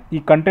ಏನಂದರೆ ಈ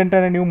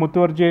ಕಂಟೆಂಟನ್ನು ನೀವು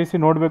ಮುತುವರ್ಜಿ ವಹಿಸಿ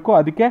ನೋಡಬೇಕು,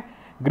 ಅದಕ್ಕೆ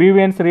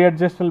ಗ್ರೀವಿಯನ್ಸ್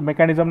ರಿಅಡ್ಜಸ್ಟಲ್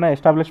ಮೆಕ್ಯಾನಿಸಮ್ನ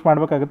ಎಸ್ಟಾಬ್ಲಿಷ್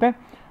ಮಾಡಬೇಕಾಗುತ್ತೆ.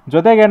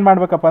 ಜೊತೆಗೆ ಏನು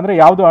ಮಾಡಬೇಕಪ್ಪ ಅಂದರೆ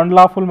ಯಾವುದು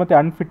ಅನ್ಲಾಫುಲ್ ಮತ್ತು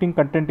ಅನ್ಫಿಟ್ಟಿಂಗ್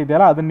ಕಂಟೆಂಟ್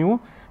ಇದೆಯಲ್ಲ ಅದನ್ನು ನೀವು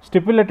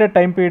ಸ್ಟಿಪ್ಯುಲೇಟೆಡ್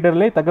ಟೈಮ್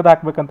ಪೀರಿಯಡಲ್ಲಿ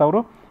ತೆಗೆದುಹಾಕಬೇಕಂತ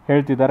ಅವರು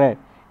ಹೇಳ್ತಿದ್ದಾರೆ.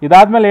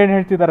 ಇದಾದಮೇಲೆ ಏನು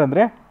ಹೇಳ್ತಿದ್ದಾರೆ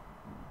ಅಂದರೆ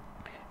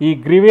ಈ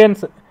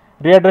ಗ್ರೀವಿಯನ್ಸ್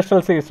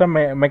ರಿಅಡ್ರೆಸಲ್ ಸಿಸ್ಟಮ್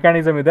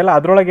ಮೆಕ್ಯಾನಿಸಮ್ ಇದೆಯಲ್ಲ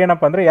ಅದರೊಳಗೆ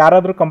ಏನಪ್ಪ ಅಂದರೆ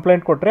ಯಾರಾದರೂ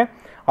ಕಂಪ್ಲೇಂಟ್ ಕೊಟ್ಟರೆ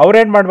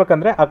ಅವ್ರೇನು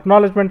ಮಾಡ್ಬೇಕಂದ್ರೆ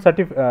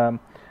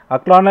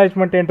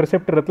ಅಕ್ನಾಲೇಜ್ಮೆಂಟ್ ಏನು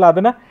ರಿಸಿಪ್ಟ್ ಇರುತ್ತಲ್ಲ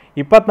ಅದನ್ನು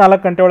 24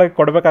 ಗಂಟೆ ಒಳಗೆ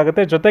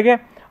ಕೊಡಬೇಕಾಗುತ್ತೆ. ಜೊತೆಗೆ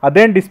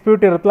ಅದೇನು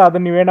ಡಿಸ್ಪ್ಯೂಟ್ ಇರುತ್ತಲ್ಲ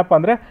ಅದನ್ನು ನೀವೇನಪ್ಪ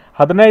ಅಂದರೆ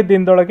 15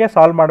 ದಿನದೊಳಗೆ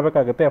ಸಾಲ್ವ್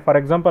ಮಾಡಬೇಕಾಗುತ್ತೆ. ಫಾರ್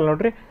ಎಕ್ಸಾಂಪಲ್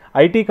ನೋಡಿರಿ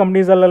IT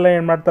ಕಂಪ್ನೀಸಲ್ಲೆಲ್ಲ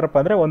ಏನು ಮಾಡ್ತಾರಪ್ಪ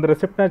ಅಂದರೆ ಒಂದು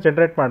ರಿಸಿಪ್ಟನ್ನ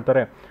ಜನ್ರೇಟ್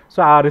ಮಾಡ್ತಾರೆ.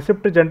 ಸೊ ಆ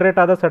ರಿಸಿಪ್ಟ್ ಜನ್ರೇಟ್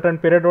ಆದ ಸರ್ಟನ್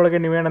ಪೀರಿಯಡ್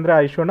ಒಳಗೆ ನೀವೇನಂದರೆ ಆ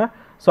ಇಶ್ಯೂನ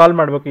ಸಾಲ್ವ್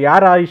ಮಾಡಬೇಕು.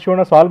 ಯಾರು ಆ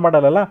ಇಶ್ಯೂನ ಸಾಲ್ವ್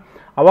ಮಾಡಲ್ಲ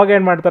ಅವಾಗ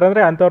ಏನು ಮಾಡ್ತಾರೆ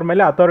ಅಂದರೆ ಅಂಥವ್ರ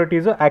ಮೇಲೆ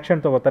ಅಥಾರಿಟೀಸು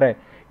ಆ್ಯಕ್ಷನ್ ತೊಗೋತಾರೆ.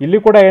 ಇಲ್ಲಿ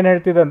ಕೂಡ ಏನು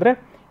ಹೇಳ್ತಿದೆ ಅಂದರೆ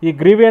ಈ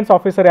ಗ್ರೀವಿಯನ್ಸ್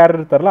ಆಫೀಸರ್ ಯಾರು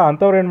ಇರ್ತಾರಲ್ಲ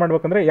ಅಂಥವ್ರು ಏನು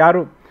ಮಾಡ್ಬೇಕಂದ್ರೆ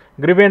ಯಾರು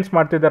ಗ್ರೀವಿಯನ್ಸ್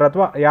ಮಾಡ್ತಿದ್ದಾರೆ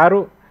ಅಥವಾ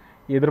ಯಾರು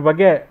ಇದ್ರ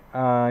ಬಗ್ಗೆ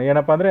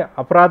ಏನಪ್ಪ ಅಂದರೆ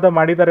ಅಪರಾಧ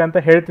ಮಾಡಿದ್ದಾರೆ ಅಂತ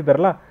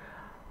ಹೇಳ್ತಿದ್ದಾರಲ್ಲ,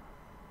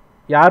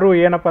 ಯಾರು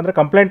ಏನಪ್ಪ ಅಂದರೆ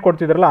ಕಂಪ್ಲೇಂಟ್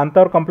ಕೊಡ್ತಿದ್ದಾರಲ್ಲ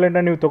ಅಂಥವ್ರ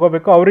ಕಂಪ್ಲೇಂಟನ್ನು ನೀವು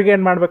ತೊಗೋಬೇಕು. ಅವ್ರಿಗೆ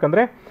ಏನು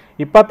ಮಾಡಬೇಕಂದ್ರೆ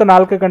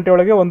 24 ಗಂಟೆ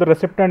ಒಳಗೆ ಒಂದು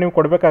ರೆಸಿಪ್ಟನ್ನ ನೀವು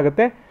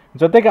ಕೊಡಬೇಕಾಗುತ್ತೆ.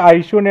 ಜೊತೆಗೆ ಆ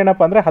ಇಶ್ಯೂನ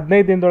ಏನಪ್ಪ ಅಂದರೆ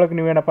 15 ದಿನದೊಳಗೆ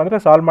ನೀವೇನಪ್ಪ ಅಂದರೆ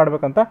ಸಾಲ್ವ್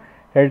ಮಾಡಬೇಕಂತ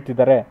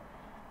ಹೇಳ್ತಿದ್ದಾರೆ.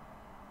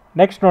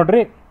 ನೆಕ್ಸ್ಟ್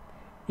ನೋಡ್ರಿ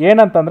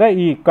ಏನಂತಂದರೆ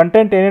ಈ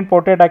ಕಂಟೆಂಟ್ ಏನೇನು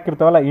ಪೋರ್ಟ್ರೇಟ್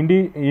ಹಾಕಿರ್ತಾವಲ್ಲ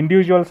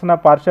ಇಂಡಿವಿಜುವಲ್ಸ್ನ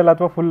ಪಾರ್ಷಲ್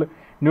ಅಥವಾ ಫುಲ್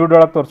ನ್ಯೂಡ್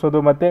ಒಳಗೆ ತೋರಿಸೋದು,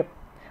 ಮತ್ತು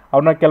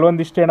ಅವ್ರನ್ನ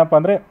ಕೆಲವೊಂದಿಷ್ಟು ಏನಪ್ಪ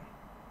ಅಂದರೆ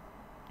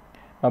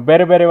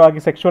ಬೇರೆ ಬೇರೆವಾಗಿ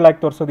ಸೆಕ್ಷುವಲ್ ಆಗಿ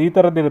ತೋರಿಸೋದು, ಈ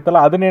ಥರದ್ದು ಇರುತ್ತಲ್ಲ,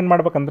 ಅದನ್ನೇನು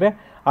ಮಾಡ್ಬೇಕಂದ್ರೆ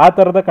ಆ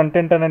ಥರದ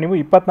ಕಂಟೆಂಟನ್ನು ನೀವು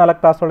 24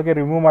 ತಾಸೊಳಗೆ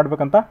ರಿಮೂವ್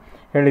ಮಾಡಬೇಕಂತ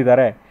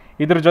ಹೇಳಿದ್ದಾರೆ.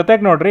 ಇದ್ರ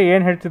ಜೊತೆಗೆ ನೋಡಿರಿ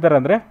ಏನು ಹೇಳ್ತಿದ್ದಾರೆ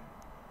ಅಂದರೆ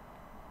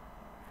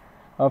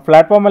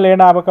ಪ್ಲ್ಯಾಟ್ಫಾರ್ಮಲ್ಲಿ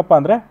ಏನಾಗಬೇಕಪ್ಪ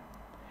ಅಂದರೆ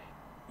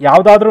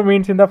ಯಾವುದಾದ್ರೂ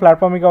ಮೀನ್ಸಿಂದ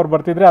ಪ್ಲ್ಯಾಟ್ಫಾರ್ಮಿಗೆ ಅವ್ರು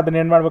ಬರ್ತಿದ್ರೆ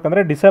ಅದನ್ನೇನು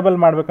ಮಾಡ್ಬೇಕಂದ್ರೆ ಡಿಸೇಬಲ್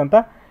ಮಾಡಬೇಕಂತ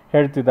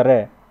ಹೇಳ್ತಿದ್ದಾರೆ.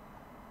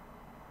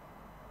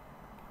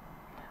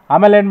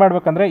 ಆಮೇಲೆ ಏನು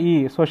ಮಾಡ್ಬೇಕಂದ್ರೆ ಈ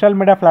ಸೋಷಿಯಲ್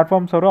ಮೀಡಿಯಾ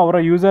ಪ್ಲ್ಯಾಟ್ಫಾರ್ಮ್ಸ್ ಅವರು ಅವರ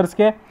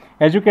ಯೂಸರ್ಸ್ಗೆ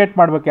ಎಜುಕೇಟ್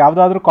ಮಾಡಬೇಕು.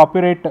 ಯಾವುದಾದ್ರೂ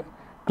ಕಾಪಿರೈಟ್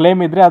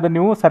ಕ್ಲೇಮ್ ಇದ್ದರೆ ಅದನ್ನು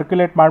ನೀವು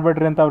ಸರ್ಕ್ಯುಲೇಟ್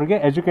ಮಾಡಬೇಡ್ರಿ ಅಂತ ಅವರಿಗೆ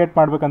ಎಜುಕೇಟ್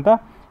ಮಾಡಬೇಕಂತ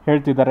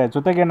ಹೇಳ್ತಿದ್ದಾರೆ.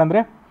 ಜೊತೆಗೆ ಏನಂದರೆ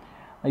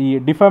ಈ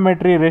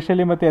ಡಿಫಾಮೇಟ್ರಿ,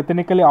 ರೇಷಲಿ ಮತ್ತು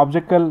ಎಥನಿಕಲಿ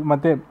ಆಬ್ಜೆಕ್ಟಲ್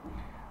ಮತ್ತು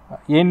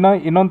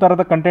ಇನ್ನೊಂದು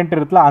ಥರದ ಕಂಟೆಂಟ್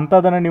ಇರುತ್ತಲ್ಲ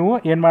ಅಂಥದ್ದನ್ನು ನೀವು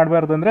ಏನು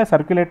ಮಾಡಬಾರ್ದು ಅಂದರೆ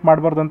ಸರ್ಕ್ಯುಲೇಟ್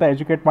ಮಾಡಬಾರ್ದು ಅಂತ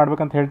ಎಜುಕೇಟ್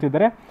ಮಾಡ್ಬೇಕಂತ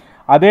ಹೇಳ್ತಿದ್ದಾರೆ.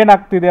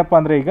 ಅದೇನಾಗ್ತಿದೆಯಪ್ಪ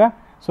ಅಂದರೆ ಈಗ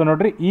ಸೊ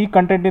ನೋಡಿರಿ, ಈ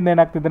ಕಂಟೆಂಟಿಂದ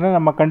ಏನಾಗ್ತಿದೆ ಅಂದರೆ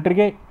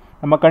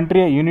ನಮ್ಮ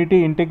ಕಂಟ್ರಿಯ ಯುನಿಟಿ,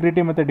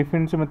 ಇಂಟಿಗ್ರಿಟಿ ಮತ್ತು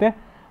ಡಿಫೆನ್ಸ್ ಮತ್ತು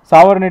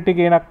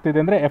ಸಾವರ್ನಿಟಿಗೆ ಏನಾಗ್ತಿದೆ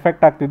ಅಂದರೆ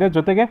ಎಫೆಕ್ಟ್ ಆಗ್ತಿದೆ.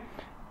 ಜೊತೆಗೆ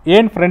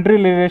ಏನು ಫ್ರೆಂಡ್ಲಿ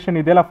ರಿಲೇಷನ್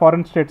ಇದೆಯಲ್ಲ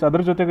ಫಾರಿನ್ ಸ್ಟೇಟ್ಸ್,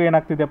 ಅದ್ರ ಜೊತೆಗೆ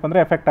ಏನಾಗ್ತಿದೆಯಪ್ಪ ಅಂದರೆ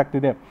ಎಫೆಕ್ಟ್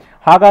ಆಗ್ತಿದೆ.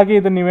 ಹಾಗಾಗಿ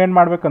ಇದನ್ನು ನೀವೇನು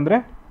ಮಾಡಬೇಕಂದ್ರೆ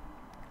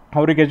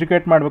ಅವ್ರಿಗೆ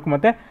ಎಜುಕೇಟ್ ಮಾಡಬೇಕು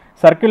ಮತ್ತು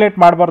ಸರ್ಕ್ಯುಲೇಟ್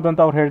ಮಾಡಬಾರ್ದು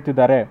ಅಂತ ಅವ್ರು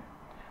ಹೇಳ್ತಿದ್ದಾರೆ.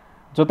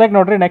 ಜೊತೆಗೆ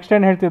ನೋಡಿರಿ ನೆಕ್ಸ್ಟ್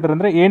ಏನು ಹೇಳ್ತಿದ್ದಾರೆ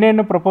ಅಂದರೆ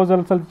ಏನೇನು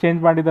ಪ್ರಪೋಸಲ್ಸಲ್ಲಿ ಚೇಂಜ್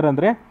ಮಾಡಿದ್ದಾರೆ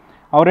ಅಂದರೆ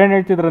ಅವ್ರೇನು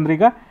ಹೇಳ್ತಿದ್ದಾರೆ ಅಂದರೆ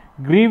ಈಗ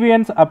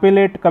ಗ್ರೀವಿಯನ್ಸ್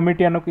ಅಪಿಲೇಟ್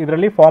ಕಮಿಟಿ ಅನ್ನೋ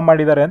ಇದರಲ್ಲಿ ಫಾರ್ಮ್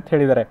ಮಾಡಿದ್ದಾರೆ ಅಂತ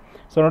ಹೇಳಿದ್ದಾರೆ.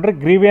 ಸೊ ನೋಡಿರಿ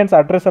ಗ್ರೀವಿಯನ್ಸ್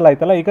ಅಡ್ರೆಸ್ಸಲ್ಲಿ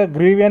ಆಯ್ತಲ್ಲ, ಈಗ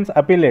ಗ್ರೀವಿಯನ್ಸ್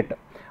ಅಪಿಲೇಟ್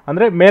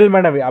ಅಂದರೆ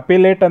ಮೇಲ್ಮನವಿ,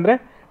 ಅಪಿಲೇಟ್ ಅಂದರೆ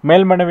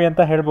ಮೇಲ್ಮನವಿ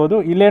ಅಂತ ಹೇಳ್ಬೋದು.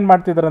 ಇಲ್ಲೇನು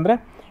ಮಾಡ್ತಿದ್ದಾರೆ ಅಂದರೆ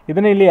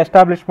ಇದನ್ನು ಇಲ್ಲಿ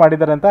ಎಸ್ಟಾಬ್ಲಿಷ್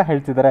ಮಾಡಿದ್ದಾರೆ ಅಂತ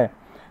ಹೇಳ್ತಿದ್ದಾರೆ.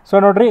 ಸೊ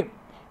ನೋಡಿರಿ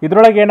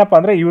ಇದರೊಳಗೆ ಏನಪ್ಪ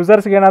ಅಂದರೆ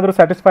ಯೂಸರ್ಸ್ಗೆ ಏನಾದರೂ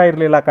ಸ್ಯಾಟಿಸ್ಫೈ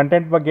ಇರಲಿಲ್ಲ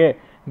ಕಂಟೆಂಟ್ ಬಗ್ಗೆ,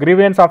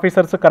 ಗ್ರೀವಿಯನ್ಸ್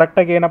ಆಫೀಸರ್ಸ್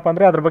ಕರೆಕ್ಟಾಗಿ ಏನಪ್ಪ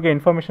ಅಂದರೆ ಅದ್ರ ಬಗ್ಗೆ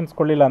ಇನ್ಫಾರ್ಮೇಷನ್ಸ್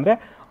ಕೊಡಲಿಲ್ಲ ಅಂದರೆ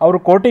ಅವರು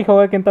ಕೋರ್ಟಿಗೆ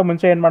ಹೋಗೋಕ್ಕಿಂತ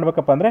ಮುಂಚೆ ಏನು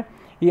ಮಾಡಬೇಕಪ್ಪ ಅಂದರೆ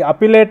ಈ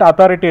ಅಪಿಲೇಟ್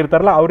ಅಥಾರಿಟಿ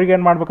ಇರ್ತಾರಲ್ಲ ಅವ್ರಿಗೆ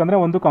ಏನು ಮಾಡಬೇಕಂದ್ರೆ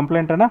ಒಂದು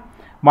ಕಂಪ್ಲೇಂಟನ್ನು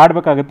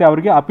ಮಾಡಬೇಕಾಗುತ್ತೆ,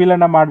 ಅವರಿಗೆ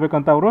ಅಪೀಲನ್ನು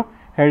ಮಾಡಬೇಕಂತ ಅವರು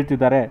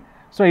ಹೇಳ್ತಿದ್ದಾರೆ.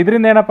 ಸೊ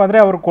ಇದರಿಂದ ಏನಪ್ಪ ಅಂದರೆ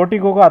ಅವರು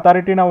ಕೋರ್ಟಿಗೆ ಹೋಗೋ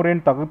ಅಥಾರಿಟಿನ ಅವ್ರು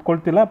ಏನು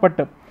ತೆಗೆದುಕೊಳ್ತಿಲ್ಲ,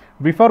 but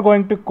before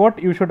going to court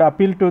you should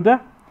appeal to the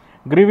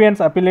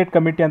grievance appellate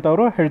committee ಅಂತ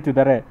ಅವರು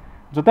ಹೇಳ್ತಿದ್ದಾರೆ.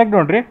 ಜೊತೆಗೆ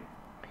ನೋಡಿರಿ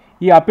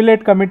ಈ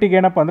ಅಪಿಲೇಟ್ ಕಮಿಟಿಗೆ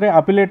ಏನಪ್ಪ ಅಂದರೆ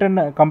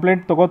ಅಪಿಲೇಟನ್ನು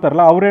ಕಂಪ್ಲೇಂಟ್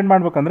ತೊಗೋತಾರಲ್ಲ ಅವ್ರೇನು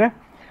ಮಾಡ್ಬೇಕಂದ್ರೆ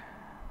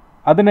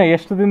ಅದನ್ನು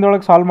ಎಷ್ಟು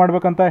ದಿನದೊಳಗೆ ಸಾಲ್ವ್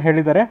ಮಾಡಬೇಕಂತ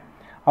ಹೇಳಿದ್ದಾರೆ.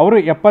 ಅವರು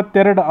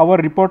 72 ಅವರ್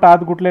ರಿಪೋರ್ಟ್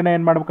ಆದ ಗುಟ್ಲೇನೆ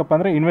ಏನು ಮಾಡಬೇಕಪ್ಪ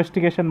ಅಂದರೆ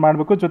ಇನ್ವೆಸ್ಟಿಗೇಷನ್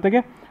ಮಾಡಬೇಕು. ಜೊತೆಗೆ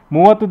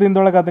 30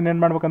 ದಿನದೊಳಗೆ ಅದನ್ನು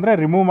ಏನು ಮಾಡ್ಬೇಕಂದ್ರೆ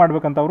ರಿಮೂವ್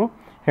ಮಾಡಬೇಕಂತ ಅವರು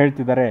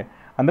ಹೇಳ್ತಿದ್ದಾರೆ.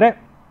 ಅಂದರೆ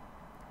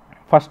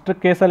ಫಸ್ಟ್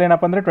ಕೇಸಲ್ಲಿ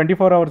ಏನಪ್ಪ ಅಂದರೆ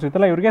 24 ಅವರ್ಸ್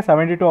ಇತ್ತಲ್ಲ, ಇವರಿಗೆ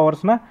 72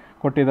 ಅವರ್ಸ್ನ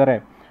ಕೊಟ್ಟಿದ್ದಾರೆ.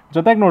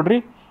 ಜೊತೆಗೆ ನೋಡಿರಿ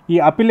ಈ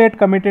ಅಪಿಲೇಟ್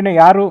ಕಮಿಟಿನ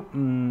ಯಾರು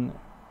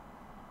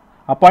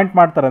ಅಪಾಯಿಂಟ್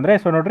ಮಾಡ್ತಾರೆ ಅಂದರೆ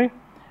ಸೊ ನೋಡಿರಿ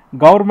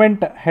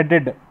government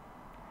headed,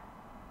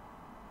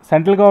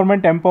 central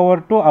government empower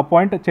to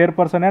appoint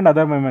chairperson and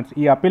other members.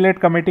 ಈ ಅಪಿಲೇಟ್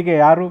ಕಮಿಟಿಗೆ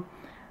ಯಾರು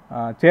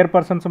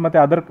ಚೇರ್ಪರ್ಸನ್ಸ್ ಮತ್ತು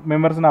ಅದರ್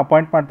ಮೆಂಬರ್ಸ್ನ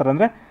ಅಪಾಯಿಂಟ್ ಮಾಡ್ತಾರೆ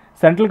ಅಂದರೆ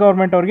ಸೆಂಟ್ರಲ್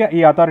ಗೌರ್ಮೆಂಟ್ ಅವರಿಗೆ ಈ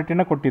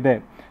ಅಥಾರಿಟಿನ ಕೊಟ್ಟಿದೆ.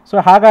 ಸೊ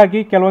ಹಾಗಾಗಿ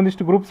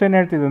ಕೆಲವೊಂದಿಷ್ಟು ಗ್ರೂಪ್ಸ್ ಏನು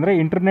ಹೇಳ್ತಿದೆ ಅಂದರೆ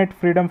ಇಂಟರ್ನೆಟ್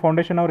ಫ್ರೀಡಮ್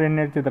ಫೌಂಡೇಶನ್ ಅವ್ರು ಏನು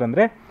ಹೇಳ್ತಿದ್ದಾರೆ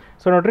ಅಂದರೆ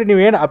ಸೊ ನೋಡಿರಿ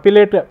ನೀವೇನು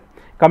ಅಪಿಲೇಟ್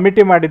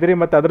ಕಮಿಟಿ ಮಾಡಿದಿರಿ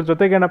ಮತ್ತು ಅದ್ರ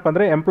ಜೊತೆಗೆ ಏನಪ್ಪ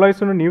ಅಂದರೆ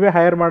ಎಂಪ್ಲಾಯೀಸನ್ನು ನೀವೇ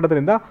ಹೈರ್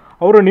ಮಾಡೋದ್ರಿಂದ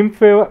ಅವರು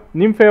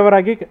ನಿಮ್ಮ ಫೇವರ್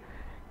ಆಗಿ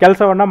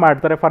ಕೆಲಸವನ್ನು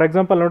ಮಾಡ್ತಾರೆ. ಫಾರ್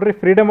ಎಕ್ಸಾಂಪಲ್ ನೋಡಿರಿ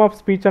ಫ್ರೀಡಮ್ ಆಫ್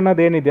ಸ್ಪೀಚ್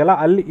ಅನ್ನೋದು ಏನಿದೆಯಲ್ಲ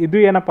ಅಲ್ಲಿ ಇದು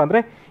ಏನಪ್ಪ ಅಂದರೆ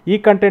ಈ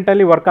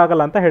ಕಂಟೆಂಟಲ್ಲಿ ವರ್ಕ್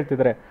ಆಗಲ್ಲ ಅಂತ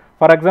ಹೇಳ್ತಿದ್ದಾರೆ.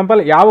 ಫಾರ್ ಎಕ್ಸಾಂಪಲ್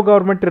ಯಾವ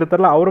ಗೌರ್ಮೆಂಟ್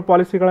ಇರುತ್ತಲ್ಲ ಅವರ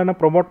ಪಾಲಿಸಿಗಳನ್ನು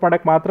ಪ್ರಮೋಟ್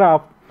ಮಾಡೋಕ್ಕೆ ಮಾತ್ರ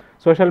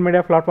ಸೋಷಿಯಲ್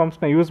ಮೀಡಿಯಾ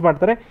ಪ್ಲಾಟ್ಫಾರ್ಮ್ಸ್ನ ಯೂಸ್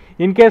ಮಾಡ್ತಾರೆ.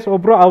 ಇನ್ ಕೇಸ್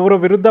ಒಬ್ಬರು ಅವರ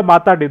ವಿರುದ್ಧ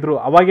ಮಾತಾಡಿದ್ರು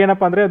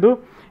ಅವಾಗೇನಪ್ಪ ಅಂದರೆ ಅದು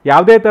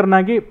ಯಾವುದೇ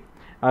ಥರನಾಗಿ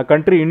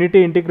ಕಂಟ್ರಿ ಯುನಿಟಿ,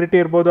 ಇಂಟಿಗ್ರಿಟಿ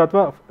ಇರ್ಬೋದು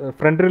ಅಥವಾ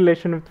friend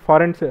relation with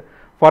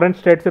foreign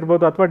States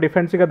ಇರ್ಬೋದು ಅಥವಾ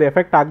ಡಿಫೆನ್ಸಿಗೆ ಅದು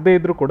ಎಫೆಕ್ಟ್ ಆಗದೇ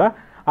ಇದ್ದರೂ ಕೂಡ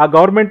ಆ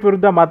ಗೌರ್ಮೆಂಟ್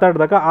ವಿರುದ್ಧ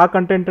ಮಾತಾಡಿದಾಗ ಆ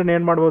ಕಂಟೆಂಟನ್ನು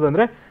ಏನು ಮಾಡ್ಬೋದು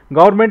ಅಂದರೆ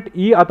ಗೌರ್ಮೆಂಟ್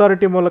ಈ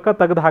ಅಥಾರಿಟಿ ಮೂಲಕ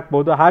ತೆಗೆದು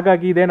ಹಾಕ್ಬೋದು.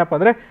 ಹಾಗಾಗಿ ಇದೇನಪ್ಪ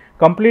ಅಂದರೆ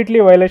completely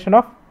violation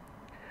of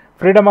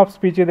freedom of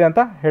speech ಇದೆ ಅಂತ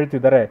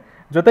ಹೇಳ್ತಿದ್ದಾರೆ.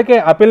 ಜೊತೆಗೆ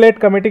ಅಪಿಲೇಟ್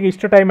ಕಮಿಟಿಗೆ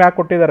ಇಷ್ಟು ಟೈಮ್ ಯಾಕೆ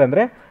ಕೊಟ್ಟಿದ್ದಾರೆ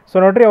ಅಂದರೆ ಸೊ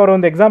ನೋಡಿರಿ ಅವರು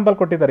ಒಂದು ಎಕ್ಸಾಂಪಲ್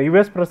ಕೊಟ್ಟಿದ್ದಾರೆ.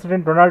 US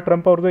ಪ್ರೆಸಿಡೆಂಟ್ ಡೊನಾಲ್ಡ್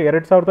ಟ್ರಂಪ್ ಅವ್ರದ್ದು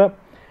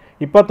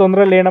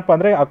 2021ರಲ್ಲಿ ಏನಪ್ಪ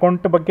ಅಂದರೆ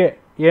ಅಕೌಂಟ್ ಬಗ್ಗೆ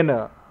ಏನು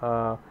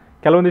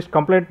ಕೆಲವೊಂದಿಷ್ಟು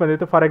ಕಂಪ್ಲೇಂಟ್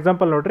ಬಂದಿತ್ತು. ಫಾರ್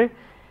ಎಕ್ಸಾಂಪಲ್ ನೋಡಿರಿ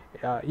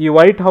ಈ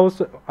ವೈಟ್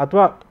ಹೌಸ್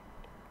ಅಥವಾ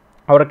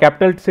ಅವರ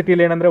ಕ್ಯಾಪಿಟಲ್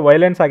ಸಿಟಿಲಿ ಏನಂದರೆ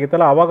ವೈಲೆನ್ಸ್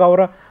ಆಗಿತ್ತಲ್ಲ ಆವಾಗ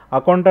ಅವರ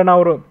ಅಕೌಂಟನ್ನು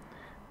ಅವರು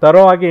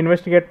ತರೋ ಆಗಿ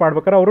ಇನ್ವೆಸ್ಟಿಗೇಟ್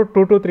ಮಾಡ್ಬೇಕಾದ್ರೆ ಅವರು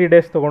 2 to 3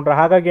 ಡೇಸ್ ತೊಗೊಂಡ್ರು.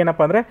 ಹಾಗಾಗಿ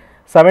ಏನಪ್ಪ ಅಂದರೆ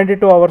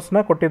 72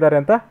 ಅವರ್ಸ್ನ ಕೊಟ್ಟಿದ್ದಾರೆ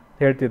ಅಂತ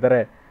ಹೇಳ್ತಿದ್ದಾರೆ.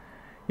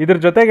 ಇದ್ರ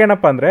ಜೊತೆಗೆ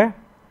ಏನಪ್ಪ ಅಂದರೆ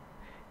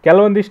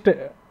ಕೆಲವೊಂದಿಷ್ಟು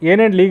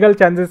ಏನೇನು ಲೀಗಲ್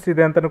ಚಾನ್ಸಸ್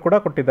ಇದೆ ಅಂತಲೂ ಕೂಡ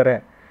ಕೊಟ್ಟಿದ್ದಾರೆ.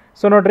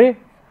 ಸೊ ನೋಡಿರಿ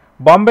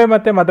ಬಾಂಬೆ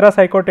ಮತ್ತು ಮದ್ರಾಸ್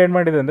ಹೈಕೋರ್ಟ್ ಏನು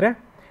ಮಾಡಿದೆ ಅಂದರೆ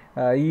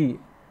ಈ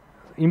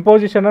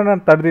ಇಂಪೋಸಿಷನನ್ನು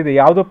ತಡೆದಿದೆ.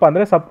 ಯಾವುದಪ್ಪ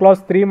ಅಂದರೆ ಸಬ್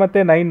ಕ್ಲಾಸ್ 3 ಮತ್ತು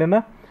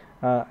 9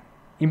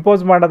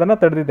 ಇಂಪೋಸ್ ಮಾಡೋದನ್ನು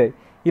ತಡೆದಿದೆ.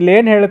 ಇಲ್ಲಿ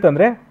ಏನು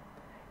ಹೇಳುತ್ತಂದರೆ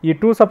ಈ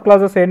 2 ಸಬ್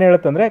ಕ್ಲಾಸಸ್ ಏನು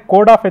ಹೇಳುತ್ತಂದರೆ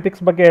ಕೋಡ್ ಆಫ್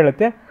ಎಥಿಕ್ಸ್ ಬಗ್ಗೆ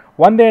ಹೇಳುತ್ತೆ.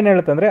 ಒಂದೇನು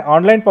ಹೇಳುತ್ತಂದರೆ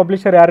ಆನ್ಲೈನ್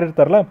ಪಬ್ಲಿಷರ್ ಯಾರು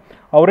ಇರ್ತಾರಲ್ಲ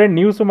ಅವರೇ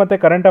ನ್ಯೂಸು ಮತ್ತು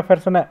ಕರೆಂಟ್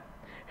ಅಫೇರ್ಸನ್ನು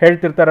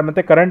ಹೇಳ್ತಿರ್ತಾರೆ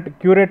ಮತ್ತು ಕರೆಂಟ್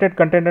ಕ್ಯೂರೇಟೆಡ್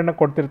ಕಂಟೆಂಟನ್ನು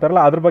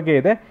ಕೊಡ್ತಿರ್ತಾರಲ್ಲ ಅದ್ರ ಬಗ್ಗೆ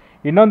ಇದೆ.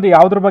 ಇನ್ನೊಂದು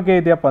ಯಾವುದ್ರ ಬಗ್ಗೆ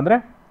ಇದೆಯಪ್ಪ ಅಂದರೆ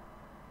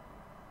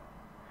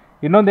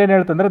ಇನ್ನೊಂದೇನು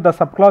ಹೇಳ್ತಂದರೆ the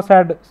sub class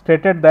had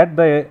stated that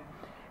the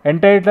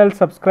entitle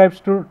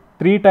subscribes to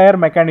 3 tyre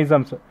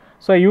mechanisms.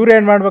 So ಇವ್ರು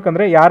ಏನು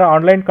ಮಾಡ್ಬೇಕಂದ್ರೆ ಯಾರು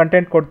ಆನ್ಲೈನ್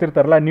ಕಂಟೆಂಟ್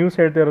ಕೊಡ್ತಿರ್ತಾರಲ್ಲ ನ್ಯೂಸ್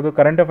ಹೇಳ್ತಿರೋದು,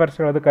 ಕರೆಂಟ್ ಅಫೇರ್ಸ್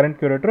ಹೇಳೋದು, ಕರೆಂಟ್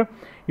ಕ್ಯೂರೇಟ್ರು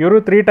ಇವರು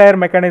 3 ಟೈರ್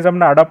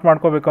ಮೆಕ್ಯಾನಿಸಮ್ನ ಅಡಾಪ್ಟ್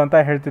ಮಾಡ್ಕೋಬೇಕು ಅಂತ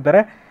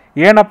ಹೇಳ್ತಿದ್ದಾರೆ.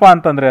 ಏನಪ್ಪ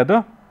ಅಂತಂದರೆ ಅದು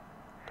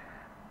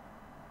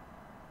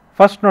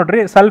ಫಸ್ಟ್ ನೋಡ್ರಿ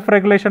ಸೆಲ್ಫ್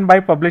ರೆಗ್ಯುಲೇಷನ್ ಬೈ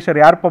ಪಬ್ಲಿಷರ್,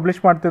 ಯಾರು ಪಬ್ಲಿಷ್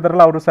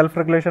ಮಾಡ್ತಿದ್ದಾರಲ್ಲ ಅವರು ಸೆಲ್ಫ್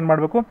ರೆಗ್ಯುಲೇಷನ್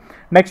ಮಾಡಬೇಕು.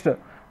 Next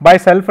by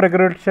self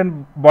regulation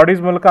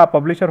bodies ಮೂಲಕ ಆ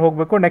ಪಬ್ಲಿಷರ್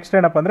ಹೋಗಬೇಕು. ನೆಕ್ಸ್ಟ್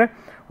ಏನಪ್ಪ ಅಂದರೆ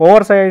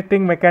over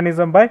citing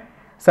mechanism by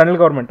central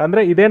government.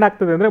 ಅಂದರೆ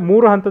ಇದೇನಾಗ್ತದೆ ಅಂದರೆ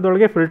 3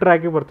 ಹಂತದೊಳಗೆ ಫಿಲ್ಟರ್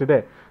ಆಗಿ ಬರ್ತಿದೆ.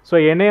 ಸೊ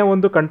ಏನೇ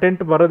ಒಂದು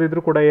ಕಂಟೆಂಟ್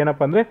ಬರೋದಿದ್ರು ಕೂಡ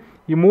ಏನಪ್ಪ ಅಂದರೆ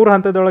ಈ 3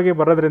 ಹಂತದೊಳಗೆ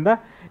ಬರೋದ್ರಿಂದ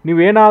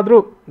ನೀವೇನಾದರೂ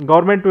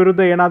ಗೌರ್ಮೆಂಟ್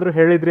ವಿರುದ್ಧ ಏನಾದರೂ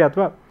ಹೇಳಿದ್ರಿ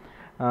ಅಥವಾ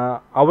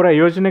ಅವರ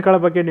ಯೋಜನೆಗಳ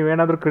ಬಗ್ಗೆ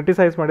ನೀವೇನಾದರೂ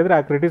ಕ್ರಿಟಿಸೈಸ್ ಮಾಡಿದರೆ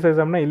ಆ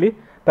ಕ್ರಿಟಿಸೈಸಮ್ನ ಇಲ್ಲಿ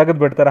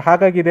ತೆಗೆದುಬಿಡ್ತಾರೆ.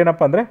 ಹಾಗಾಗಿ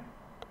ಇದೇನಪ್ಪ ಅಂದರೆ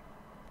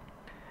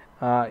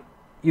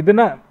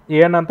ಇದನ್ನು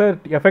ಏನಂತ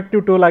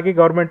ಎಫೆಕ್ಟಿವ್ ಟೂಲ್ ಆಗಿ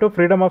ಗೌರ್ಮೆಂಟು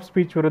ಫ್ರೀಡಮ್ ಆಫ್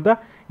ಸ್ಪೀಚ್ ವಿರುದ್ಧ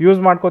ಯೂಸ್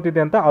ಮಾಡ್ಕೋತಿದೆ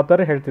ಅಂತ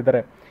ಆಥರ್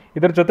ಹೇಳ್ತಿದ್ದಾರೆ.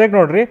 ಇದ್ರ ಜೊತೆಗೆ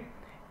ನೋಡ್ರಿ,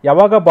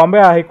 ಯಾವಾಗ Bombay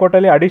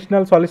ಹೈಕೋರ್ಟಲ್ಲಿ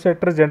additional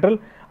solicitor general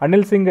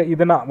Anil Singh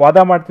ಇದನ್ನು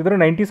ವಾದ ಮಾಡ್ತಿದ್ರು,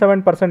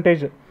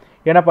 97%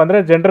 ಏನಪ್ಪ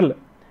ಅಂದರೆ ಜನರಲ್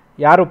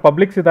ಯಾರು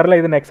ಪಬ್ಲಿಕ್ಸ್ ಇದ್ದಾರಲ್ಲ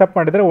ಇದನ್ನು ಎಕ್ಸೆಪ್ಟ್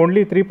ಮಾಡಿದರೆ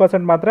ಓನ್ಲಿ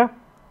 3% ಮಾತ್ರ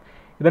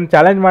ಇದನ್ನು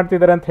ಚಾಲೆಂಜ್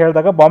ಮಾಡ್ತಿದ್ದಾರೆ ಅಂತ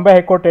ಹೇಳಿದಾಗ ಬಾಂಬೆ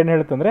ಹೈಕೋರ್ಟ್ ಏನು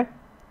ಹೇಳ್ತಂದರೆ,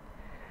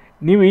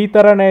 ನೀವು ಈ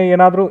ಥರನೇ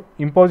ಏನಾದರೂ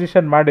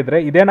ಇಂಪೋಸಿಷನ್ ಮಾಡಿದರೆ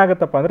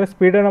ಇದೇನಾಗುತ್ತಪ್ಪ ಅಂದರೆ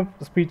ಫ್ರೀಡಮ್ ಆಫ್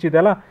ಸ್ಪೀಚ್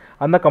ಇದೆಯಲ್ಲ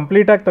ಅದನ್ನ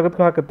ಕಂಪ್ಲೀಟಾಗಿ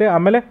ತೆಗೆದು ಹಾಕುತ್ತೆ.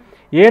 ಆಮೇಲೆ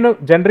ಏನು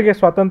ಜನರಿಗೆ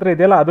ಸ್ವಾತಂತ್ರ್ಯ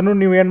ಇದೆಯಲ್ಲ ಅದನ್ನು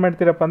ನೀವು ಏನು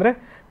ಮಾಡ್ತೀರಪ್ಪ ಅಂದರೆ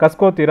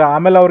ಕಸ್ಕೋತೀರಾ.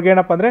 ಆಮೇಲೆ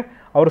ಅವ್ರಿಗೇನಪ್ಪ ಅಂದರೆ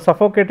ಅವರು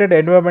ಸಫೋಕೇಟೆಡ್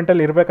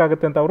ಎನ್ವಿರಾನ್ಮೆಂಟಲ್ಲಿ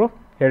ಇರಬೇಕಾಗುತ್ತೆ ಅಂತ ಅವರು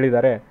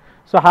ಹೇಳಿದ್ದಾರೆ.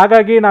 ಸೊ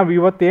ಹಾಗಾಗಿ ನಾವು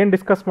ಇವತ್ತು ಏನು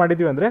ಡಿಸ್ಕಸ್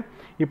ಮಾಡಿದ್ವಿ ಅಂದರೆ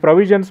ಈ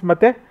ಪ್ರೊವಿಷನ್ಸ್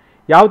ಮತ್ತು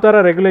ಯಾವ ಥರ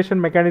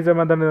ರೆಗ್ಯುಲೇಷನ್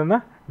ಮೆಕ್ಯಾನಿಸಮ್ ಅದನ್ನು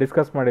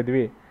ಡಿಸ್ಕಸ್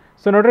ಮಾಡಿದ್ವಿ.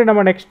 ಸೊ ನೋಡಿರಿ,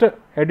 ನಮ್ಮ ನೆಕ್ಸ್ಟ್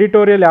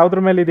ಎಡಿಟೋರಿಯಲ್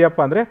ಯಾವುದ್ರ ಮೇಲೆ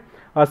ಇದೆಯಪ್ಪ ಅಂದರೆ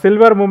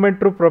silver moment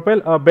to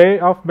ಪ್ರೊಪೆಲ್ bay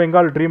of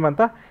Bengal dream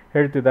ಅಂತ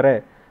ಹೇಳ್ತಿದ್ದಾರೆ.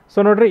 ಸೊ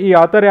ನೋಡಿರಿ, ಈ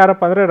ಆಥರ್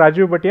ಯಾರಪ್ಪ ಅಂದರೆ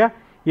ರಾಜೀವ್ ಭಟಿಯಾ.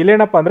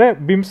 ಇಲ್ಲೇನಪ್ಪ ಅಂದರೆ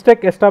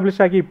ಬಿಮ್ಸ್ಟೆಕ್ ಎಸ್ಟಾಬ್ಲಿಷ್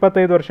ಆಗಿ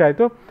 25 ವರ್ಷ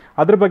ಆಯಿತು,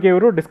 ಅದ್ರ ಬಗ್ಗೆ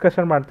ಇವರು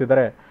ಡಿಸ್ಕಷನ್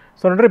ಮಾಡ್ತಿದ್ದಾರೆ.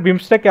 ಸೊ ನೋಡಿರಿ,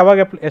 ಬಿಮ್ಸ್ಟೆಕ್ ಯಾವಾಗ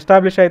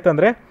ಎಸ್ಟಾಬ್ಲಿಷ್ ಆಯಿತು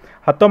ಅಂದರೆ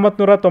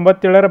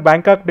 1997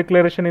 ಬ್ಯಾಂಕಾಕ್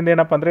ಡಿಕ್ಲರೇಷನಿಂದ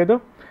ಏನಪ್ಪ ಅಂದರೆ ಇದು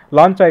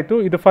ಲಾಂಚ್ ಆಯಿತು.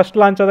 ಇದು ಫಸ್ಟ್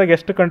ಲಾಂಚ್ ಆದಾಗ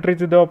ಎಷ್ಟು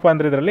ಕಂಟ್ರೀಸ್ ಇದ್ದಾವಪ್ಪ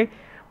ಅಂದರೆ ಇದರಲ್ಲಿ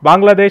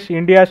ಬಾಂಗ್ಲಾದೇಶ್,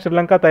 ಇಂಡಿಯಾ,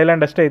 ಶ್ರೀಲಂಕಾ,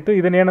 ಥೈಲ್ಯಾಂಡ್ ಅಷ್ಟೇ ಇತ್ತು.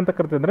 ಇದನ್ನ ಏನಂತ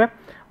ಕರೆದಿದ್ರೆ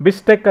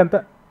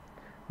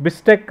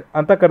ಬಿಸ್ಟೆಕ್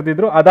ಅಂತ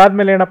ಕರೆದಿದ್ರು.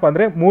 ಅದಾದಮೇಲೆ ಏನಪ್ಪ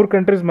ಅಂದರೆ 3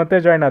 ಕಂಟ್ರೀಸ್ ಮತ್ತೆ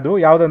ಜಾಯ್ನ್ ಆದವು.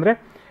 ಯಾವುದಂದರೆ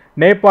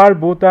ನೇಪಾಳ್,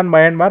 ಭೂತಾನ್,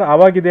 ಮಯನ್ಮಾರ್.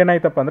 ಆವಾಗ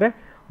ಇದೇನಾಯ್ತಪ್ಪ ಅಂದರೆ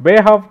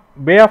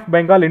bay of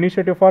Bengal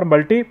initiative for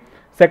multi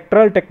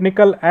sectoral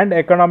technical and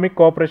economic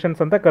cooperations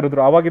ಅಂತ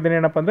ಕರೆದ್ರು. ಆವಾಗ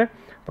ಇದನ್ನೇನಪ್ಪ ಅಂದರೆ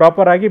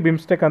ಪ್ರಾಪರ್ ಆಗಿ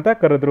ಬಿಮ್ಸ್ಟೆಕ್ ಅಂತ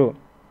ಕರೆದ್ರು.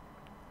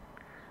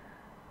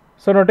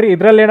 ಸೊ ನೋಡ್ರಿ,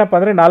 ಇದರಲ್ಲಿ ಏನಪ್ಪ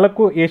ಅಂದರೆ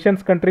 4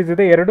 ಏಷ್ಯನ್ಸ್ ಕಂಟ್ರೀಸ್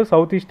ಇದೆ, 2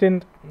 ಸೌತ್ ಈಸ್ಟರ್ನ್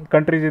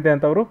ಕಂಟ್ರೀಸ್ ಇದೆ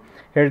ಅಂತ ಅವರು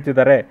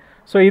ಹೇಳ್ತಿದ್ದಾರೆ.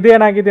 ಸೊ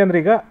ಇದೇನಾಗಿದೆ ಅಂದರೆ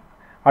ಈಗ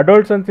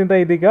ಅಡಲ್ಟ್ಸ್ ಅಂತಿಂದ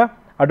ಇದೀಗ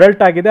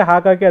ಅಡಲ್ಟ್ ಆಗಿದೆ,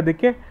 ಹಾಗಾಗಿ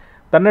ಅದಕ್ಕೆ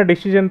ತನ್ನ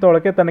ಡಿಸಿಷನ್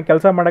ತೊಗೊಳಕ್ಕೆ ತನ್ನ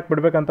ಕೆಲಸ ಮಾಡೋಕ್ಕೆ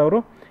ಬಿಡಬೇಕಂತ ಅವರು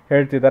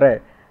ಹೇಳ್ತಿದ್ದಾರೆ.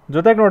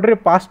 ಜೊತೆಗೆ ನೋಡ್ರಿ,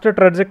 ಪಾಸ್ಟ್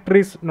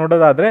ಟ್ರಜೆಕ್ಟ್ರೀಸ್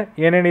ನೋಡೋದಾದರೆ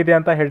ಏನೇನಿದೆ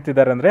ಅಂತ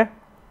ಹೇಳ್ತಿದ್ದಾರೆ ಅಂದರೆ,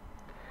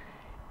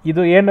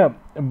 ಇದು ಏನು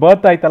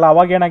ಬರ್ತ್ ಆಯ್ತಲ್ಲ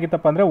ಅವಾಗ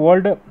ಏನಾಗಿತ್ತಪ್ಪ ಅಂದರೆ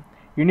ವರ್ಲ್ಡ್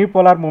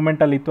ಯುನಿಪೋಲಾರ್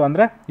ಮೂಮೆಂಟಲ್ಲಿ ಇತ್ತು.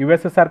 ಅಂದರೆ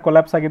USSR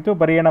ಕೊಲ್ಯಾಪ್ಸ್ ಆಗಿತ್ತು,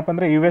 ಬರೀ ಏನಪ್ಪ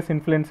ಅಂದರೆ US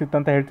ಇನ್ಫ್ಲುಯೆನ್ಸ್ ಇತ್ತು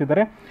ಅಂತ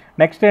ಹೇಳ್ತಿದ್ದಾರೆ.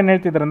 ನೆಕ್ಸ್ಟ್ ಏನು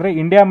ಹೇಳ್ತಿದ್ದಾರೆ ಅಂದರೆ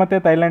ಇಂಡಿಯಾ ಮತ್ತು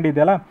ಥೈಲ್ಯಾಂಡ್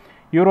ಇದೆಯಲ್ಲ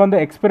ಇವರು ಒಂದು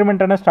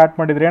ಎಕ್ಸ್ಪೆರಿಮೆಂಟನ್ನು ಸ್ಟಾರ್ಟ್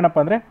ಮಾಡಿದ್ರು. ಏನಪ್ಪ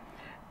ಅಂದರೆ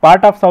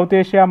ಪಾರ್ಟ್ ಆಫ್ ಸೌತ್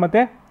ಏಷ್ಯಾ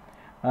ಮತ್ತು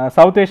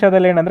ಸೌತ್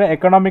ಏಷ್ಯಾದಲ್ಲಿ ಏನಂದರೆ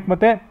ಎಕನಾಮಿಕ್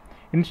ಮತ್ತು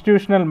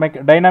ಇನ್ಸ್ಟಿಟ್ಯೂಷನಲ್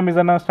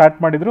ಡೈನಾಮಿಸನ್ನು ಸ್ಟಾರ್ಟ್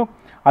ಮಾಡಿದರು.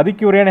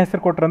 ಅದಕ್ಕೆ ಇವ್ರು ಏನು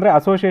ಹೆಸರು ಕೊಟ್ಟರು ಅಂದರೆ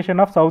association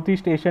of south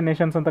East Asian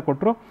Nations ಅಂತ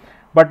ಕೊಟ್ಟರು.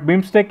 ಬಟ್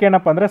ಬಿಮ್ಸ್ಟೆಕ್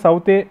ಏನಪ್ಪ ಅಂದರೆ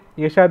ಸೌತ್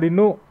ಏಷ್ಯಾದ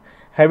ಇನ್ನೂ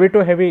ಹೆವಿ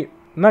ಟು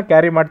ಹೆವಿನ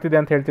ಕ್ಯಾರಿ ಮಾಡ್ತಿದೆ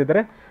ಅಂತ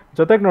ಹೇಳ್ತಿದ್ದಾರೆ.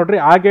 ಜೊತೆಗೆ ನೋಡ್ರಿ,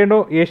 ಆಗೇನು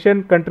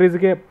ಏಷ್ಯನ್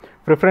ಕಂಟ್ರೀಸ್ಗೆ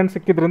ಪ್ರಿಫರೆನ್ಸ್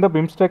ಸಿಕ್ಕಿದ್ರಿಂದ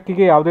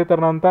ಬಿಮ್ಸ್ಟೆಕ್ಕಿಗೆ ಯಾವುದೇ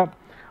ಥರನಂಥ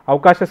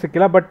ಅವಕಾಶ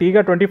ಸಿಕ್ಕಿಲ್ಲ. ಬಟ್ ಈಗ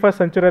 21st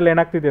ಸೆಂಚುರಿಯಲ್ಲಿ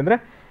ಏನಾಗ್ತಿದೆ ಅಂದರೆ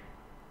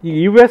ಈ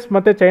US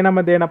ಮತ್ತು ಚೈನಾ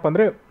ಮಧ್ಯೆ ಏನಪ್ಪ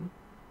ಅಂದರೆ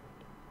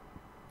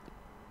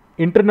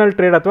ಇಂಟರ್ನಲ್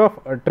ಟ್ರೇಡ್ ಅಥವಾ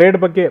ಟ್ರೇಡ್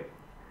ಬಗ್ಗೆ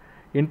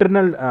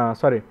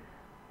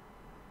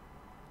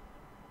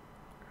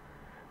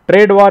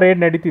ಟ್ರೇಡ್ ವಾರ್ ಏನು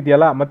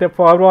ನಡೀತಿದೆಯಲ್ಲ ಮತ್ತು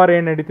ಫಾರ್ ವಾರ್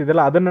ಏನು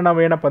ನಡೀತಿದೆಯಲ್ಲ ಅದನ್ನು ನಾವು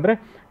ಏನಪ್ಪ ಅಂದರೆ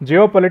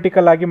ಜಿಯೋ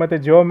ಪೊಲಿಟಿಕಲ್ ಆಗಿ ಮತ್ತು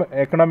ಜಿಯೋ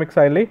ಎಕನಾಮಿಕ್ಸ್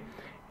ಅಲ್ಲಿ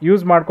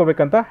ಯೂಸ್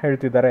ಮಾಡ್ಕೋಬೇಕಂತ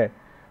ಹೇಳ್ತಿದ್ದಾರೆ.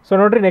 ಸೊ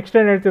ನೋಡಿರಿ, ನೆಕ್ಸ್ಟ್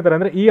ಏನು ಹೇಳ್ತಿದ್ದಾರೆ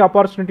ಅಂದರೆ ಈ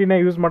ಅಪಾರ್ಚುನಿಟಿನ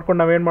ಯೂಸ್ ಮಾಡ್ಕೊಂಡು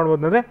ನಾವೇನು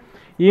ಮಾಡ್ಬೋದು ಅಂದರೆ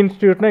ಈ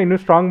ಇನ್ಸ್ಟಿಟ್ಯೂಟ್ನ ಇನ್ನೂ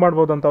ಸ್ಟ್ರಾಂಗ್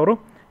ಮಾಡ್ಬೋದು ಅಂತ ಅವರು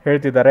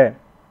ಹೇಳ್ತಿದ್ದಾರೆ.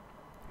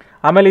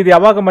 ಆಮೇಲೆ ಇದು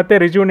ಯಾವಾಗ ಮತ್ತೆ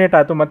ರಿಜ್ಯೂನೇಟ್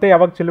ಆಯಿತು, ಮತ್ತೆ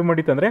ಯಾವಾಗ ಚಿಲು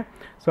ಮುಡಿತಂದರೆ,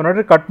 ಸೊ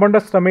ನೋಡಿರಿ ಕಠ್ಮಂಡು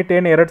ಸಮಿಟ್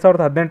ಏನು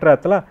 2018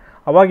 ಆಯ್ತಲ್ಲ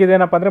ಅವಾಗ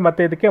ಇದೇನಪ್ಪ ಅಂದರೆ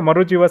ಮತ್ತೆ ಇದಕ್ಕೆ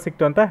ಮರುಜೀವ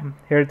ಸಿಕ್ತು ಅಂತ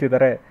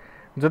ಹೇಳ್ತಿದ್ದಾರೆ.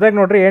 ಜೊತೆಗೆ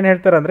ನೋಡಿರಿ ಏನು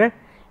ಹೇಳ್ತಾರೆ ಅಂದರೆ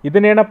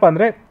ಇದನ್ನೇನಪ್ಪ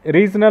ಅಂದರೆ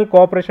ರೀಜನಲ್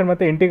ಕೋಆಪ್ರೇಷನ್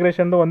ಮತ್ತು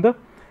ಇಂಟಿಗ್ರೇಷನ್ದು ಒಂದು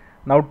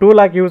ನಾವು ಟೂಲ್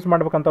ಆಗಿ ಯೂಸ್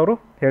ಮಾಡ್ಬೇಕಂತ ಅವರು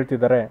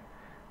ಹೇಳ್ತಿದ್ದಾರೆ.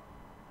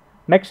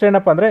 ನೆಕ್ಸ್ಟ್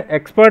ಏನಪ್ಪ ಅಂದರೆ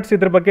ಎಕ್ಸ್ಪರ್ಟ್ಸ್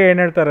ಇದ್ರ ಬಗ್ಗೆ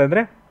ಏನು ಹೇಳ್ತಾರೆ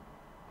ಅಂದರೆ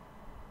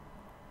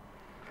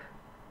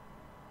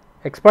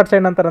ಎಕ್ಸ್ಪರ್ಟ್ಸ್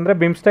ಏನಂತಾರೆ ಅಂದರೆ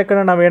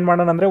ಬಿಮ್ಸ್ಟೆಕ್ಕನ್ನು ನಾವು ಏನು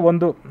ಮಾಡೋಣ ಅಂದರೆ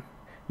ಒಂದು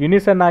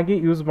ಯುನಿಸನ್ ಆಗಿ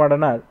ಯೂಸ್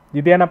ಮಾಡೋಣ.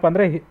 ಇದೇನಪ್ಪ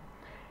ಅಂದರೆ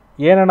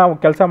ಏನು ನಾವು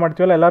ಕೆಲಸ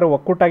ಮಾಡ್ತೀವಲ್ಲ ಎಲ್ಲರೂ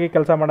ಒಕ್ಕೂಟಾಗಿ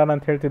ಕೆಲಸ ಮಾಡೋಣ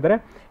ಅಂತ ಹೇಳ್ತಿದ್ದಾರೆ.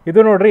 ಇದು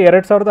ನೋಡಿರಿ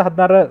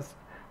 2016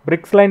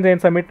 ಬ್ರಿಕ್ಸ್ ಲೈನ್ಸ್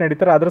ಏನು ಸಮಿಟ್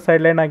ನಡೀತಾರೆ ಅದ್ರ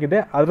ಸೈಡ್ಲೈನ್ ಆಗಿದೆ.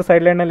 ಅದ್ರ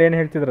ಸೈಡ್ಲೈನಲ್ಲಿ ಏನು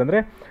ಹೇಳ್ತಿದ್ರು ಅಂದರೆ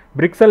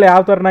ಬ್ರಿಕ್ಸಲ್ಲಿ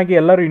ಯಾವ ಥರನಾಗಿ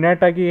ಎಲ್ಲರೂ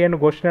ಯುನೈಟ್ ಆಗಿ ಏನು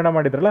ಘೋಷಣೆ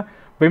ಮಾಡಿದ್ರಲ್ಲ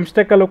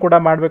ಬಿಮ್ಸ್ಟೆಕ್ಕಲ್ಲೂ ಕೂಡ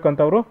ಮಾಡಬೇಕು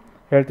ಅಂತ ಅವರು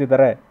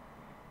ಹೇಳ್ತಿದ್ದಾರೆ.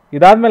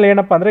 ಇದಾದಮೇಲೆ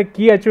ಏನಪ್ಪ ಅಂದರೆ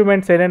ಕೀ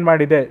ಅಚೀವ್ಮೆಂಟ್ಸ್ ಏನೇನು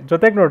ಮಾಡಿದೆ.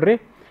 ಜೊತೆಗೆ ನೋಡಿರಿ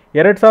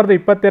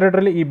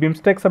 2022 ಈ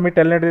ಬಿಮ್ಸ್ಟೆಕ್ ಸಮಿಟ್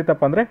ಎಲ್ಲಿ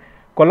ನಡೆದಿತ್ತಪ್ಪ ಅಂದರೆ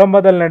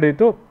ಕೊಲಂಬೋದಲ್ಲಿ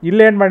ನಡೆಯಿತು.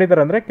 ಇಲ್ಲೇನು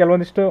ಮಾಡಿದ್ದಾರೆ ಅಂದರೆ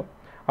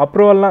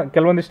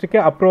ಕೆಲವೊಂದಿಷ್ಟಕ್ಕೆ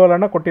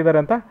ಅಪ್ರೂವಲನ್ನು ಕೊಟ್ಟಿದ್ದಾರೆ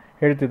ಅಂತ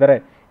ಹೇಳ್ತಿದ್ದಾರೆ.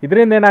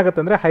 ಇದರಿಂದ ಏನಾಗುತ್ತೆ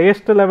ಅಂದರೆ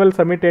ಹೈಯೆಸ್ಟ್ ಲೆವೆಲ್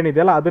ಸಮಿಟ್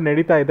ಏನಿದೆಯಲ್ಲ ಅದು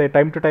ನಡೀತಾ ಇದೆ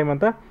ಟೈಮ್ ಟು ಟೈಮ್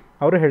ಅಂತ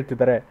ಅವರು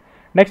ಹೇಳ್ತಿದ್ದಾರೆ.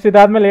 ನೆಕ್ಸ್ಟ್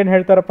ಇದಾದಮೇಲೆ ಏನು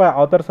ಹೇಳ್ತಾರಪ್ಪ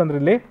ಆಥರ್ಸ್ ಅಂದ್ರೆ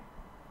ಇಲ್ಲಿ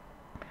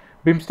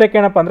ಬಿಮ್ಸ್ಟೆಕ್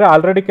ಏನಪ್ಪ ಅಂದರೆ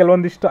ಆಲ್ರೆಡಿ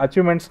ಕೆಲವೊಂದಿಷ್ಟು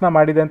ಅಚೀವ್ಮೆಂಟ್ಸ್ನ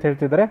ಮಾಡಿದೆ ಅಂತ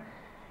ಹೇಳ್ತಿದ್ದಾರೆ.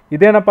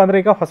 ಇದೇನಪ್ಪ ಅಂದರೆ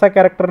ಈಗ ಹೊಸ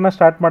ಕ್ಯಾರೆಕ್ಟರ್ನ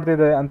ಸ್ಟಾರ್ಟ್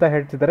ಮಾಡ್ತಿದೆ ಅಂತ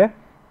ಹೇಳ್ತಿದ್ದಾರೆ.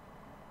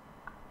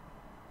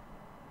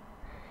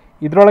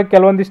 ಇದರೊಳಗೆ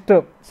ಕೆಲವೊಂದಿಷ್ಟು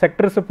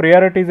ಸೆಕ್ಟರ್ಸ್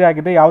ಪ್ರಿಯಾರಿಟೀಸೇ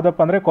ಆಗಿದೆ.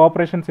 ಯಾವುದಪ್ಪ ಅಂದರೆ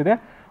ಕೋಆಪ್ರೇಷನ್ಸ್ ಇದೆ.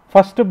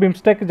 ಫಸ್ಟ್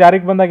ಬಿಮ್ಸ್ಟೆಕ್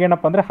ಜಾರಿಗೆ ಬಂದಾಗ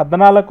ಏನಪ್ಪ ಅಂದರೆ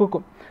 14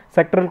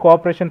 ಸೆಕ್ಟ್ರಲ್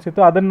ಕೋಆಪ್ರೇಷನ್ಸ್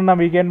ಇತ್ತು. ಅದನ್ನು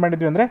ನಾವು ಈಗ ಏನು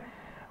ಮಾಡಿದ್ವಿ ಅಂದರೆ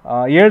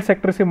 7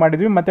 ಸೆಕ್ಟರ್ಸಿಗೆ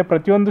ಮಾಡಿದ್ವಿ. ಮತ್ತು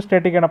ಪ್ರತಿಯೊಂದು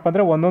ಸ್ಟೇಟಿಗೆ ಏನಪ್ಪ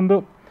ಅಂದರೆ ಒಂದೊಂದು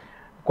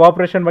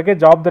ಕೋಆಪ್ರೇಷನ್ ಬಗ್ಗೆ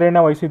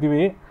ಜವಾಬ್ದಾರಿಯನ್ನು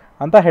ವಹಿಸಿದ್ವಿ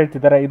ಅಂತ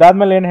ಹೇಳ್ತಿದ್ದಾರೆ.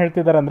 ಇದಾದಮೇಲೆ ಏನು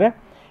ಹೇಳ್ತಿದ್ದಾರೆ ಅಂದರೆ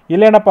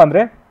ಇಲ್ಲೇನಪ್ಪ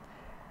ಅಂದರೆ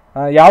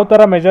ಯಾವ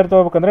ಥರ ಮೆಜರ್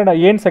ತೊಗೋಬೇಕಂದ್ರೆ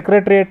ಏನು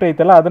ಸೆಕ್ರೆಟ್ರಿಯೇಟ್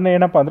ಐತಲ್ಲ ಅದನ್ನು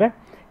ಏನಪ್ಪ ಅಂದರೆ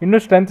ಇನ್ನೂ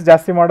ಸ್ಟ್ರೆಂತ್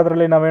ಜಾಸ್ತಿ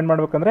ಮಾಡೋದ್ರಲ್ಲಿ ನಾವೇನು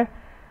ಮಾಡ್ಬೇಕಂದ್ರೆ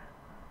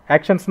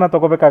ಆ್ಯಕ್ಷನ್ಸ್ನ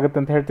ತೊಗೋಬೇಕಾಗುತ್ತೆ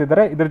ಅಂತ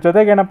ಹೇಳ್ತಿದ್ದಾರೆ. ಇದ್ರ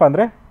ಜೊತೆಗೆ ಏನಪ್ಪ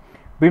ಅಂದರೆ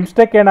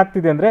ಬಿಮ್ಸ್ಟೆಕ್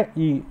ಏನಾಗ್ತಿದೆ ಅಂದರೆ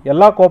ಈ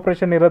ಎಲ್ಲ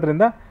ಕೋಆಪ್ರೇಷನ್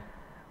ಇರೋದ್ರಿಂದ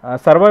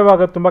ಸರ್ವೈವ್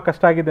ಆಗೋದು ತುಂಬ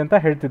ಕಷ್ಟ ಆಗಿದೆ ಅಂತ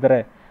ಹೇಳ್ತಿದ್ದಾರೆ.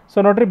 ಸೊ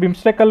ನೋಡಿರಿ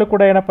ಬಿಮ್ಸ್ಟೆಕ್ಕಲ್ಲೂ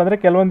ಕೂಡ ಏನಪ್ಪ ಅಂದರೆ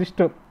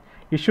ಕೆಲವೊಂದಿಷ್ಟು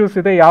ಇಶ್ಯೂಸ್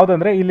ಇದೆ.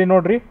 ಯಾವುದಂದರೆ ಇಲ್ಲಿ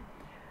ನೋಡಿರಿ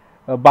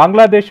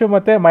ಬಾಂಗ್ಲಾದೇಶ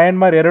ಮತ್ತು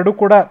ಮಯನ್ಮಾರ್ ಎರಡೂ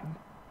ಕೂಡ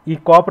ಈ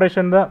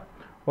ಕೋಆಪ್ರೇಷನ್ದ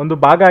ಒಂದು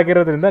ಭಾಗ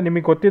ಆಗಿರೋದ್ರಿಂದ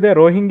ನಿಮಗೆ ಗೊತ್ತಿದೆ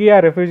ರೋಹಿಂಗ್ಯಾ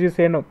ರೆಫ್ಯೂಜೀಸ್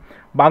ಏನು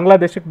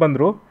ಬಾಂಗ್ಲಾದೇಶಕ್ಕೆ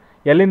ಬಂದರು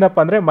ಎಲ್ಲಿಂದಪ್ಪ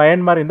ಅಂದರೆ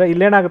ಮಯನ್ಮಾರಿಂದ.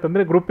 ಇಲ್ಲೇನಾಗುತ್ತೆ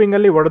ಅಂದರೆ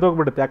ಗ್ರೂಪಿಂಗಲ್ಲಿ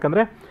ಒಡೆದೋಗ್ಬಿಡುತ್ತೆ.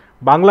 ಯಾಕಂದರೆ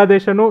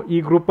ಬಾಂಗ್ಲಾದೇಶನೂ ಈ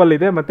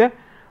ಗ್ರೂಪಲ್ಲಿದೆ ಮತ್ತು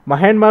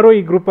ಮಯನ್ಮಾರು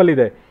ಈ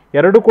ಗ್ರೂಪಲ್ಲಿದೆ.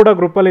 ಎರಡೂ ಕೂಡ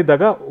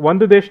ಗ್ರೂಪಲ್ಲಿದ್ದಾಗ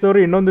ಒಂದು ದೇಶದವರು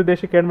ಇನ್ನೊಂದು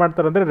ದೇಶಕ್ಕೆ ಏನು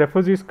ಮಾಡ್ತಾರೆ ಅಂದರೆ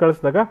ರೆಫ್ಯೂಜೀಸ್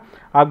ಕಳಿಸಿದಾಗ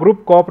ಆ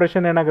ಗ್ರೂಪ್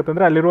ಕೋಆಪ್ರೇಷನ್ ಏನಾಗುತ್ತೆ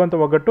ಅಂದರೆ ಅಲ್ಲಿರುವಂಥ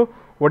ಒಗ್ಗಟ್ಟು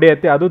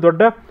ಒಡೆಯುತ್ತೆ. ಅದು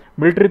ದೊಡ್ಡ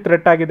ಮಿಲಿಟ್ರಿ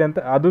ಥ್ರೆಟ್ ಆಗಿದೆ ಅಂತ,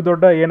 ಅದು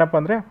ದೊಡ್ಡ ಏನಪ್ಪ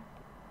ಅಂದರೆ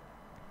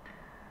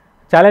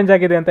ಚಾಲೆಂಜ್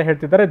ಆಗಿದೆ ಅಂತ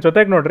ಹೇಳ್ತಿದ್ದಾರೆ.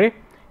 ಜೊತೆಗೆ ನೋಡಿರಿ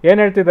ಏನು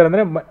ಹೇಳ್ತಿದ್ದಾರೆ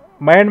ಅಂದರೆ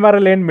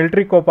ಮಯನ್ಮಾರಲ್ಲಿ ಏನು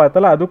ಮಿಲಿಟ್ರಿ ಕೋಪ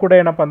ಆಯ್ತಲ್ಲ ಅದು ಕೂಡ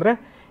ಏನಪ್ಪ ಅಂದರೆ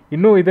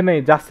ಇನ್ನೂ ಇದನ್ನು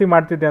ಜಾಸ್ತಿ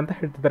ಮಾಡ್ತಿದೆ ಅಂತ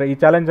ಹೇಳ್ತಿದ್ದಾರೆ. ಈ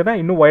ಚಾಲೆಂಜನ್ನು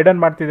ಇನ್ನೂ ವೈಡನ್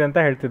ಮಾಡ್ತಿದೆ ಅಂತ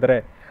ಹೇಳ್ತಿದ್ದಾರೆ.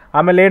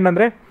 ಆಮೇಲೆ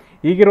ಏನಂದರೆ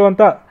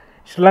ಈಗಿರುವಂಥ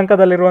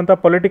ಶ್ರೀಲಂಕಾದಲ್ಲಿರುವಂಥ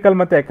ಪೊಲಿಟಿಕಲ್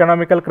ಮತ್ತು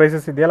ಎಕನಾಮಿಕಲ್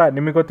ಕ್ರೈಸಿಸ್ ಇದೆಯಲ್ಲ,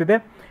 ನಿಮಗೆ ಗೊತ್ತಿದೆ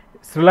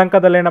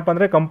ಶ್ರೀಲಂಕಾದಲ್ಲಿ ಏನಪ್ಪ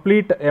ಅಂದರೆ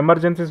ಕಂಪ್ಲೀಟ್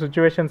ಎಮರ್ಜೆನ್ಸಿ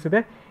ಸಿಚುವೇಶನ್ಸ್ ಇದೆ.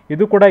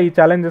 ಇದು ಕೂಡ ಈ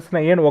ಚಾಲೆಂಜಸ್ನ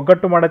ಏನು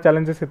ಒಗ್ಗಟ್ಟು ಮಾಡೋ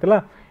ಚಾಲೆಂಜಸ್ ಇತ್ತಲ್ಲ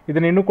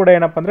ಇದನ್ನು ಇನ್ನೂ ಕೂಡ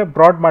ಏನಪ್ಪ ಅಂದರೆ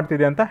ಬ್ರಾಡ್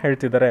ಮಾಡ್ತಿದೆ ಅಂತ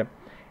ಹೇಳ್ತಿದ್ದಾರೆ.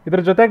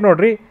 ಇದ್ರ ಜೊತೆಗೆ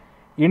ನೋಡಿರಿ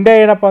ಇಂಡಿಯಾ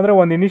ಏನಪ್ಪ ಅಂದರೆ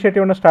ಒಂದು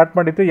ಇನಿಷಿಯೇಟಿವ್ನ ಸ್ಟಾರ್ಟ್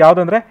ಮಾಡಿತ್ತು.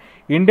 ಯಾವುದಂದರೆ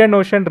ಇಂಡಿಯನ್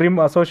ಓಷನ್ ರಿಮ್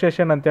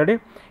ಅಸೋಸಿಯೇಷನ್ ಅಂತೇಳಿ.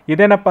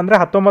 ಇದೇನಪ್ಪ ಅಂದರೆ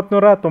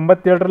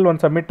 1997ರಲ್ಲಿ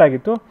ಒಂದು ಸಬ್ಮಿಟ್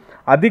ಆಗಿತ್ತು.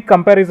 ಅದಕ್ಕೆ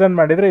ಕಂಪ್ಯಾರಿಸನ್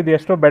ಮಾಡಿದರೆ ಇದು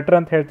ಎಷ್ಟೋ ಬೆಟರ್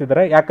ಅಂತ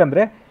ಹೇಳ್ತಿದ್ದಾರೆ.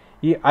 ಯಾಕಂದರೆ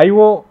ಈ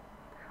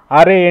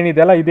IORA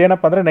ಏನಿದೆಯಲ್ಲ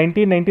ಇದೇನಪ್ಪ ಅಂದರೆ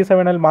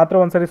 1997ನಲ್ಲಿ ಮಾತ್ರ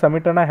ಒಂದು ಸರಿ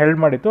ಸಮಿಟನ್ನು ಹೆಲ್ಡ್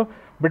ಮಾಡಿತ್ತು.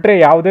 ಬಿಟ್ಟರೆ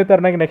ಯಾವುದೇ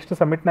ಥರನಾಗಿ ನೆಕ್ಸ್ಟ್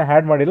ಸಮಿಟ್ನ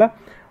ಹ್ಯಾಡ್ ಮಾಡಿಲ್ಲ.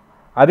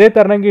 ಅದೇ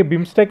ಥರನಾಗಿ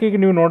ಬಿಮ್ಸ್ಟೆಕ್ಕಿಗೆ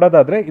ನೀವು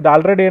ನೋಡೋದಾದರೆ ಇದು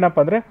ಆಲ್ರೆಡಿ ಏನಪ್ಪ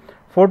ಅಂದರೆ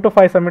 4 to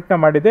 5 ಸಮಿಟ್ನ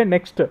ಮಾಡಿದೆ.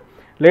 ನೆಕ್ಸ್ಟ್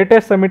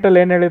ಲೇಟೆಸ್ಟ್ ಸಮಿಟಲ್ಲಿ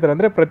ಏನು ಹೇಳಿದ್ರು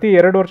ಅಂದರೆ ಪ್ರತಿ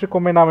 2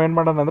 ವರ್ಷಕ್ಕೊಮ್ಮೆ ನಾವು ಏನು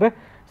ಮಾಡೋಣ ಅಂದರೆ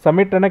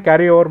ಸಮಿಟನ್ನು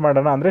ಕ್ಯಾರಿ ಓವರ್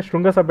ಮಾಡೋಣ, ಅಂದರೆ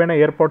ಶೃಂಗಸಭೆನ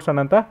ಏರ್ಪೋರ್ಟ್ಸನ್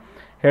ಅಂತ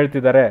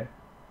ಹೇಳ್ತಿದ್ದಾರೆ.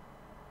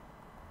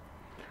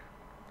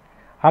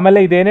 ಆಮೇಲೆ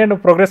ಇದೇನೇನು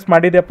ಪ್ರೋಗ್ರೆಸ್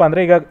ಮಾಡಿದೆಯಪ್ಪ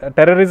ಅಂದರೆ ಈಗ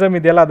ಟೆರರಿಸಮ್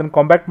ಇದೆಯಲ್ಲ ಅದನ್ನು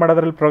ಕಾಂಬ್ಯಾಕ್ಟ್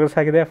ಮಾಡೋದ್ರಲ್ಲಿ ಪ್ರೋಗ್ರೆಸ್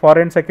ಆಗಿದೆ.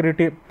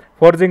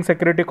 ಫೋರ್ಜಿಂಗ್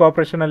ಸೆಕ್ಯೂರಿಟಿ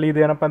ಕೋಆಪ್ರೇಷನಲ್ಲಿ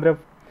ಇದೇನಪ್ಪ ಅಂದರೆ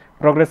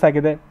ಪ್ರೋಗ್ರೆಸ್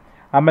ಆಗಿದೆ.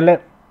 ಆಮೇಲೆ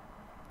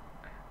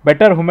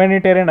ಬೆಟರ್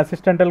ಹ್ಯುಮ್ಯಾನಿಟೇರಿಯನ್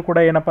ಅಸಿಸ್ಟೆಂಟಲ್ಲಿ ಕೂಡ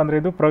ಏನಪ್ಪ ಅಂದರೆ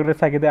ಇದು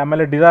ಪ್ರೋಗ್ರೆಸ್ ಆಗಿದೆ.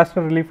 ಆಮೇಲೆ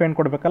ಡಿಸಾಸ್ಟರ್ ರಿಲೀಫ್ ಏನು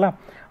ಕೊಡಬೇಕಲ್ಲ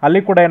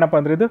ಅಲ್ಲಿ ಕೂಡ ಏನಪ್ಪ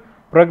ಅಂದರೆ ಇದು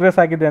ಪ್ರೋಗ್ರೆಸ್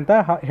ಆಗಿದೆ ಅಂತ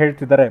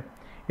ಹೇಳ್ತಿದ್ದಾರೆ.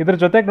 ಇದ್ರ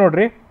ಜೊತೆಗೆ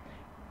ನೋಡಿರಿ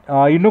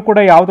ಇನ್ನೂ ಕೂಡ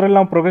ಯಾವುದ್ರಲ್ಲಿ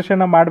ನಾವು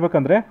ಪ್ರೋಗ್ರೆಷನ್ನ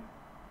ಮಾಡಬೇಕಂದ್ರೆ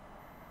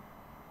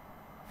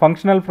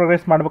ಫಂಕ್ಷನಲ್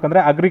ಪ್ರೋಗ್ರೆಸ್ ಮಾಡಬೇಕಂದ್ರೆ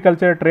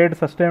agriculture, trade,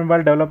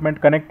 sustainable development,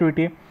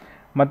 connectivity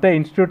ಮತ್ತು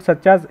institute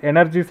such as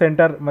energy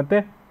centre ಮತ್ತು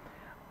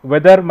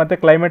ವೆದರ್ ಮತ್ತು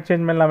ಕ್ಲೈಮೇಟ್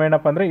ಚೇಂಜ್ ಮೇಲೆ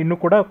ನಾವೇನಪ್ಪ ಅಂದರೆ ಇನ್ನೂ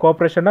ಕೂಡ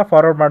ಕೋಆಪ್ರೇಷನ್ನ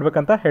ಫಾರ್ವರ್ಡ್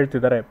ಮಾಡಬೇಕಂತ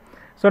ಹೇಳ್ತಿದ್ದಾರೆ.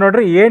 ಸೊ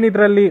ನೋಡಿರಿ ಏನು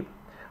ಇದರಲ್ಲಿ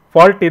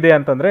ಫಾಲ್ಟ್ ಇದೆ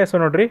ಅಂತಂದರೆ, ಸೊ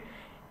ನೋಡಿರಿ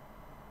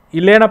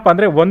ಇಲ್ಲೇನಪ್ಪ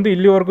ಅಂದರೆ ಒಂದು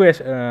ಇಲ್ಲಿವರೆಗೂ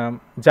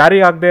ಜಾರಿ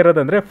ಆಗದೆ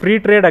ಇರೋದಂದರೆ free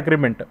trade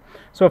agreement.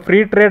 So free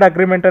trade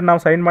ಅಗ್ರಿಮೆಂಟನ್ನು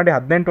ನಾವು ಸೈನ್ ಮಾಡಿ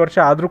 18 ವರ್ಷ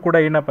ಆದರೂ ಕೂಡ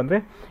ಏನಪ್ಪ ಅಂದರೆ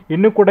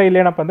ಇನ್ನೂ ಕೂಡ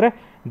ಇಲ್ಲೇನಪ್ಪ ಅಂದರೆ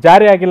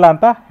ಜಾರಿ ಆಗಿಲ್ಲ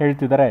ಅಂತ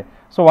ಹೇಳ್ತಿದ್ದಾರೆ.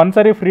 ಸೊ ಒಂದು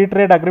ಸರಿ ಫ್ರೀ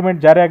ಟ್ರೇಡ್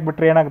ಅಗ್ರಿಮೆಂಟ್ ಜಾರಿ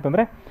ಆಗಿಬಿಟ್ರೆ ಏನಾಗುತ್ತೆ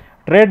ಅಂದರೆ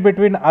trade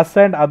between us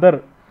and other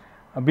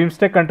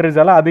BIMSTEC countries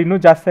ಅಲ್ಲ ಅದು ಇನ್ನೂ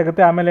ಜಾಸ್ತಿ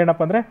ಆಗುತ್ತೆ. ಆಮೇಲೆ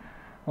ಏನಪ್ಪ ಅಂದರೆ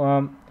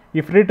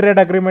ಈ ಫ್ರೀ ಟ್ರೇಡ್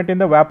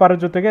ಅಗ್ರಿಮೆಂಟಿಂದ ವ್ಯಾಪಾರದ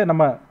ಜೊತೆಗೆ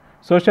ನಮ್ಮ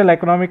ಸೋಷಿಯಲ್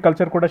ಎಕನಾಮಿಕ್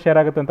ಕಲ್ಚರ್ ಕೂಡ ಶೇರ್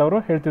ಆಗುತ್ತೆ ಅಂತ ಅವರು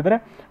ಹೇಳ್ತಿದ್ದಾರೆ.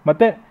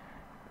 ಮತ್ತು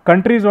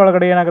ಕಂಟ್ರೀಸ್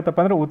ಒಳಗಡೆ ಏನಾಗುತ್ತಪ್ಪ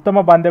ಅಂದರೆ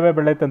ಉತ್ತಮ ಬಾಂಧವ್ಯ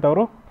ಬೆಳೆಯುತ್ತೆ ಅಂತ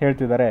ಅವರು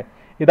ಹೇಳ್ತಿದ್ದಾರೆ.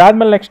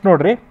 ಇದಾದಮೇಲೆ ನೆಕ್ಸ್ಟ್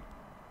ನೋಡಿರಿ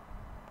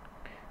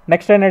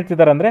ನೆಕ್ಸ್ಟ್ ಏನು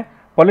ಹೇಳ್ತಿದ್ದಾರೆ ಅಂದರೆ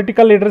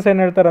ಪೊಲಿಟಿಕಲ್ ಲೀಡರ್ಸ್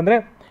ಏನು ಹೇಳ್ತಾರೆ ಅಂದರೆ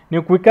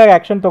ನೀವು ಕ್ವಿಕ್ಕಾಗಿ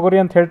ಆ್ಯಕ್ಷನ್ ತೊಗೋರಿ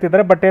ಅಂತ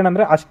ಹೇಳ್ತಿದ್ದಾರೆ. ಬಟ್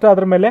ಏನಂದರೆ ಅಷ್ಟು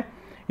ಅದ್ರ ಮೇಲೆ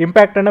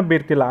ಇಂಪ್ಯಾಕ್ಟನ್ನು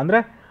ಬೀರ್ತಿಲ್ಲ.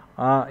 ಅಂದರೆ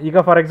ಈಗ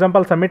ಫಾರ್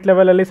ಎಕ್ಸಾಂಪಲ್ ಸಮಿಟ್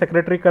ಲೆವೆಲಲ್ಲಿ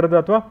ಸೆಕ್ರೆಟರಿ ಕರೆದು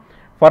ಅಥವಾ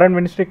ಫಾರಿನ್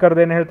ಮಿನಿಸ್ಟ್ರಿ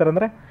ಕರೆದು ಏನು ಹೇಳ್ತಾರೆ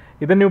ಅಂದರೆ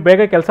ಇದನ್ನು ನೀವು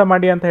ಬೇಗ ಕೆಲಸ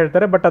ಮಾಡಿ ಅಂತ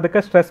ಹೇಳ್ತಾರೆ. ಬಟ್ ಅದಕ್ಕೆ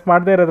ಸ್ಟ್ರೆಸ್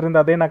ಮಾಡದೇ ಇರೋದ್ರಿಂದ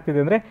ಅದೇನಾಗ್ತಿದೆ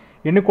ಅಂದರೆ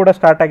ಇನ್ನೂ ಕೂಡ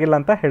ಸ್ಟಾರ್ಟ್ ಆಗಿಲ್ಲ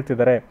ಅಂತ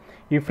ಹೇಳ್ತಿದ್ದಾರೆ.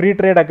 ಈ ಫ್ರೀ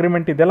ಟ್ರೇಡ್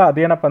ಅಗ್ರಿಮೆಂಟ್ ಇದೆಯಲ್ಲ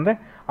ಅದೇನಪ್ಪ ಅಂದರೆ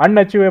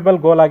ಅನ್ಅಚೀವೇಬಲ್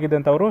ಗೋಲ್ ಆಗಿದೆ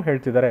ಅಂತ ಅವರು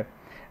ಹೇಳ್ತಿದ್ದಾರೆ.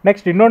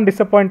 ನೆಕ್ಸ್ಟ್ ಇನ್ನೊಂದು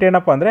ಡಿಸಪಾಯಿಂಟ್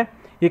ಏನಪ್ಪ ಅಂದರೆ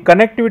ಈ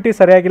ಕನೆಕ್ಟಿವಿಟಿ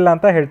ಸರಿಯಾಗಿಲ್ಲ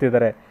ಅಂತ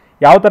ಹೇಳ್ತಿದ್ದಾರೆ.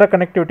 ಯಾವ ಥರ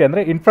ಕನೆಕ್ಟಿವಿಟಿ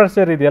ಅಂದರೆ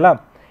ಇನ್ಫ್ರಾಸ್ಟ್ರಕ್ಚರ್ ಇದೆಯಲ್ಲ,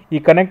 ಈ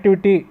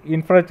ಕನೆಕ್ಟಿವಿಟಿ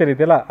ಇನ್ಫ್ರಾಸ್ಟ್ರಕ್ಚರ್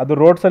ಇದೆಯಲ್ಲ ಅದು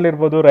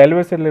ರೋಡ್ಸಲ್ಲಿರ್ಬೋದು,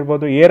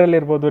 ರೈಲ್ವೇಸಲ್ಲಿರ್ಬೋದು,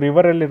 ಏರಲ್ಲಿರ್ಬೋದು,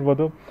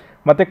 ರಿವರಲ್ಲಿರ್ಬೋದು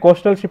ಮತ್ತು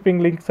ಕೋಸ್ಟಲ್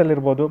ಶಿಪ್ಪಿಂಗ್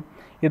ಲಿಂಕ್ಸಲ್ಲಿರ್ಬೋದು.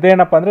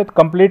 ಇದೇನಪ್ಪ ಅಂದರೆ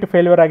ಕಂಪ್ಲೀಟ್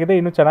ಫೇಲ್ಯೂರ್ ಆಗಿದೆ,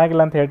 ಇನ್ನೂ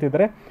ಚೆನ್ನಾಗಿಲ್ಲ ಅಂತ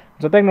ಹೇಳ್ತಿದ್ದಾರೆ.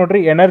 ಜೊತೆಗೆ ನೋಡಿರಿ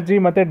ಎನರ್ಜಿ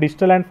ಮತ್ತು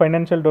ಡಿಜಿಟಲ್ ಆ್ಯಂಡ್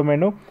ಫೈನಾನ್ಷಿಯಲ್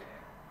ಡೊಮೇನು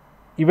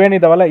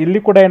ಇವೇನಿದಾವಲ್ಲ ಇಲ್ಲಿ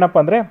ಕೂಡ ಏನಪ್ಪ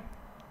ಅಂದರೆ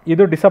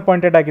ಇದು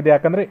ಡಿಸಪಾಯಿಂಟೆಡ್ ಆಗಿದೆ.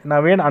 ಯಾಕಂದರೆ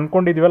ನಾವೇನು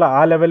ಅಂದ್ಕೊಂಡಿದ್ದೀವಲ್ಲ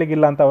ಆ ಲೆವೆಲಿಗೆ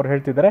ಇಲ್ಲ ಅಂತ ಅವ್ರು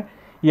ಹೇಳ್ತಿದ್ದಾರೆ.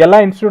 ಈ ಎಲ್ಲ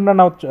ಇನ್ಸ್ಟಿಟ್ಯೂಟ್ನ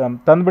ನಾವು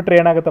ತಂದುಬಿಟ್ರೆ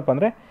ಏನಾಗುತ್ತಪ್ಪ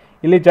ಅಂದರೆ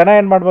ಇಲ್ಲಿ ಜನ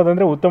ಏನು ಮಾಡ್ಬೋದು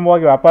ಅಂದರೆ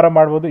ಉತ್ತಮವಾಗಿ ವ್ಯಾಪಾರ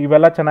ಮಾಡ್ಬೋದು.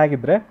 ಇವೆಲ್ಲ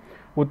ಚೆನ್ನಾಗಿದ್ದರೆ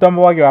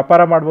ಉತ್ತಮವಾಗಿ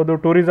ವ್ಯಾಪಾರ ಮಾಡ್ಬೋದು,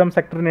 ಟೂರಿಸಮ್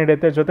ಸೆಕ್ಟರ್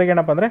ನಡೆಯುತ್ತೆ, ಜೊತೆಗೆ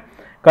ಏನಪ್ಪ ಅಂದರೆ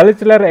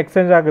ಕಲ್ಚರಲ್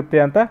ಎಕ್ಸ್ಚೇಂಜ್ ಆಗುತ್ತೆ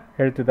ಅಂತ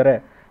ಹೇಳ್ತಿದ್ದಾರೆ.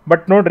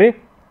 ಬಟ್ ನೋಡಿರಿ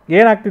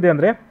ಏನಾಗ್ತಿದೆ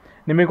ಅಂದರೆ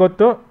ನಿಮಗೆ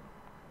ಗೊತ್ತು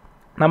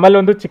ನಮ್ಮಲ್ಲಿ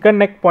ಒಂದು ಚಿಕನ್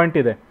ನೆಕ್ ಪಾಯಿಂಟ್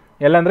ಇದೆ.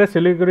 ಎಲ್ಲಂದರೆ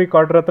ಸಿಲಿಗುರಿ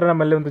ಕಾರ್ಡರ್ ಹತ್ರ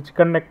ನಮ್ಮಲ್ಲಿ ಒಂದು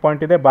ಚಿಕನ್ ನೆಕ್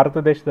ಪಾಯಿಂಟ್ ಇದೆ ಭಾರತ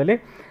ದೇಶದಲ್ಲಿ.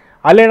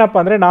 ಅಲ್ಲೇನಪ್ಪ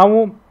ಅಂದರೆ ನಾವು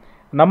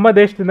ನಮ್ಮ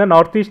ದೇಶದಿಂದ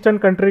ನಾರ್ತ್ ಈಸ್ಟರ್ನ್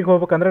ಕಂಟ್ರಿಗೆ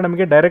ಹೋಗ್ಬೇಕಂದ್ರೆ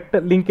ನಮಗೆ ಡೈರೆಕ್ಟ್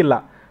ಲಿಂಕ್ ಇಲ್ಲ.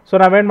 ಸೊ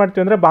ನಾವೇನು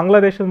ಮಾಡ್ತೀವಿ ಅಂದರೆ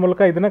ಬಾಂಗ್ಲಾದೇಶದ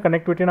ಮೂಲಕ ಇದನ್ನು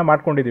ಕನೆಕ್ಟಿವಿಟಿನ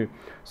ಮಾಡ್ಕೊಂಡಿದ್ದೀವಿ.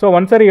 ಸೊ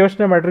ಒಂದ್ಸರಿ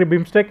ಯೋಚನೆ ಮಾಡಿರಿ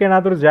ಬಿಮ್ಸ್ಟೆಕ್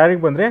ಏನಾದರೂ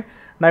ಜಾರಿಗೆ ಬಂದರೆ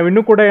ನಾವು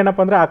ಇನ್ನೂ ಕೂಡ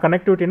ಏನಪ್ಪ ಅಂದರೆ ಆ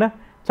ಕನೆಕ್ಟಿವಿಟಿನ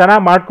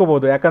ಚೆನ್ನಾಗಿ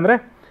ಮಾಡ್ಕೋಬೋದು. ಯಾಕಂದರೆ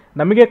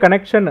ನಮಗೆ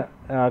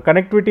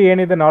ಕನೆಕ್ಟಿವಿಟಿ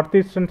ಏನಿದೆ ನಾರ್ತ್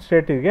ಈಸ್ಟರ್ನ್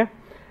ಸ್ಟೇಟಿಗೆ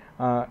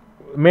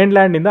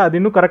ಮೇನ್ಲ್ಯಾಂಡಿಂದ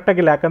ಅದಿನ್ನೂ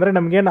ಕರೆಕ್ಟಾಗಿಲ್ಲ. ಯಾಕಂದರೆ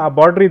ನಮಗೇನು ಆ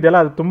ಬಾರ್ಡ್ರ್ ಇದೆಯಲ್ಲ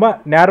ಅದು ತುಂಬ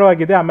ನ್ಯಾರೋ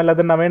ಆಗಿದೆ. ಆಮೇಲೆ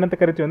ಅದನ್ನು ನಾವೇನಂತ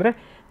ಕರಿತೀವಿ ಅಂದರೆ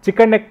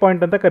ಚಿಕನ್ ನೆಕ್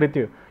ಪಾಯಿಂಟ್ ಅಂತ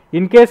ಕರಿತೀವಿ.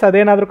 ಇನ್ ಕೇಸ್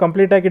ಅದೇನಾದರೂ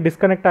ಕಂಪ್ಲೀಟಾಗಿ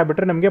ಡಿಸ್ಕನೆಕ್ಟ್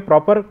ಆಗಿಬಿಟ್ರೆ ನಮಗೆ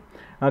ಪ್ರಾಪರ್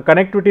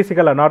ಕನೆಕ್ಟಿವಿಟಿ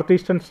ಸಿಗಲ್ಲ ನಾರ್ತ್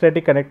ಈಸ್ಟರ್ನ್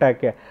ಸ್ಟೇಟಿಗೆ ಕನೆಕ್ಟ್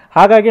ಆಗೋಕ್ಕೆ.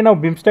 ಹಾಗಾಗಿ ನಾವು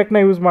ಬಿಮ್ಸ್ಟೆಕ್ನ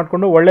ಯೂಸ್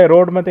ಮಾಡಿಕೊಂಡು ಒಳ್ಳೆ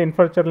ರೋಡ್ ಮತ್ತು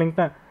ಇನ್ಫ್ರಾಸ್ಟ್ರಕ್ಚರ್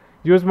ಲಿಂಕ್ನ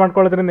ಯೂಸ್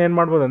ಮಾಡ್ಕೊಳ್ಳೋದ್ರಿಂದ ಏನು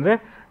ಮಾಡ್ಬೋದು ಅಂದರೆ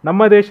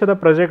ನಮ್ಮ ದೇಶದ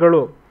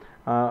ಪ್ರಜೆಗಳು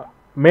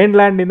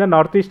ಮೇನ್ಲ್ಯಾಂಡಿಂದ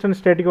ನಾರ್ತ್ ಈಸ್ಟರ್ನ್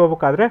ಸ್ಟೇಟಿಗೆ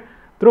ಹೋಗ್ಬೇಕಾದ್ರೆ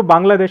ಥ್ರೂ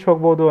ಬಾಂಗ್ಲಾದೇಶ್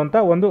ಹೋಗ್ಬೋದು ಅಂತ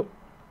ಒಂದು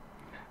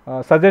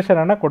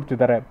ಸಜೆಷನನ್ನು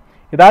ಕೊಡ್ತಿದ್ದಾರೆ.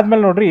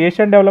 ಇದಾದಮೇಲೆ ನೋಡಿರಿ,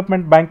 ಏಷ್ಯನ್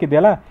ಡೆವಲಪ್ಮೆಂಟ್ ಬ್ಯಾಂಕ್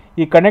ಇದೆಯಲ್ಲ,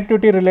 ಈ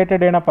ಕನೆಕ್ಟಿವಿಟಿ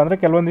ರಿಲೇಟೆಡ್ ಏನಪ್ಪ ಅಂದರೆ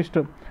ಕೆಲವೊಂದಿಷ್ಟು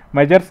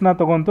ಮೆಜರ್ಸ್ನ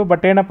ತೊಗೊಂತು.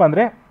 ಬಟ್ ಏನಪ್ಪ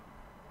ಅಂದರೆ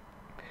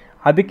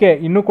ಅದಕ್ಕೆ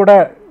ಇನ್ನೂ ಕೂಡ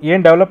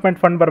ಏನು ಡೆವಲಪ್ಮೆಂಟ್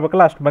ಫಂಡ್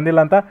ಬರಬೇಕಲ್ಲ ಅಷ್ಟು ಬಂದಿಲ್ಲ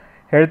ಅಂತ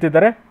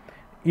ಹೇಳ್ತಿದ್ದಾರೆ.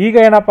 ಈಗ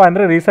ಏನಪ್ಪ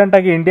ಅಂದರೆ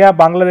ರೀಸೆಂಟಾಗಿ ಇಂಡಿಯಾ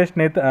ಬಾಂಗ್ಲಾದೇಶ್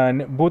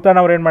ಭೂತಾನ್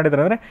ಅವ್ರು ಏನು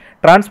ಮಾಡಿದ್ದಾರೆ ಅಂದರೆ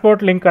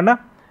ಟ್ರಾನ್ಸ್ಪೋರ್ಟ್ ಲಿಂಕನ್ನು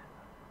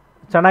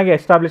ಚೆನ್ನಾಗಿ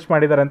ಎಸ್ಟಾಬ್ಲಿಷ್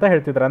ಮಾಡಿದ್ದಾರೆ ಅಂತ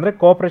ಹೇಳ್ತಿದ್ದಾರೆ. ಅಂದರೆ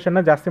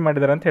ಕೋಆಪ್ರೇಷನ್ನ ಜಾಸ್ತಿ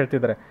ಮಾಡಿದ್ದಾರೆ ಅಂತ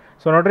ಹೇಳ್ತಿದ್ದಾರೆ.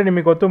 ಸೊ ನೋಡಿರಿ,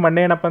 ನಿಮಗೆ ಗೊತ್ತು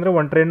ಮೊನ್ನೆ ಏನಪ್ಪ ಅಂದರೆ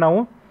ಒಂದು ಟ್ರೈನ್ ನಾವು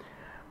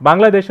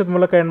ಬಾಂಗ್ಲಾದೇಶದ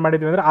ಮೂಲಕ ಏನು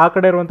ಮಾಡಿದ್ವಿ ಅಂದರೆ ಆ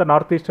ಕಡೆ ಇರುವಂಥ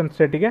ನಾರ್ತ್ ಈಸ್ಟರ್ನ್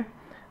ಸ್ಟೇಟಿಗೆ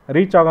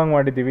ರೀಚ್ ಆಗಂಗೆ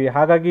ಮಾಡಿದ್ದೀವಿ.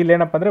 ಹಾಗಾಗಿ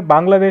ಇಲ್ಲೇನಪ್ಪ ಅಂದರೆ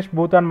ಬಾಂಗ್ಲಾದೇಶ್,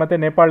 ಭೂತಾನ್ ಮತ್ತು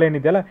ನೇಪಾಳ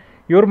ಏನಿದೆಯಲ್ಲ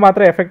ಇವ್ರು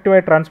ಮಾತ್ರ ಎಫೆಕ್ಟಿವ್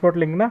ಆಗಿ ಟ್ರಾನ್ಸ್ಪೋರ್ಟ್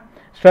ಲಿಂಕ್ನ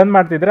ಸ್ಟ್ರೆಂತ್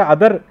ಮಾಡ್ತಿದ್ದಾರೆ.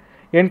 ಅದರ್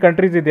ಏನು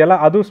ಕಂಟ್ರೀಸ್ ಇದೆಯಲ್ಲ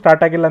ಅದು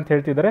ಸ್ಟಾರ್ಟ್ ಆಗಿಲ್ಲ ಅಂತ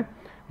ಹೇಳ್ತಿದ್ದಾರೆ.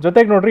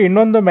 ಜೊತೆಗೆ ನೋಡಿರಿ,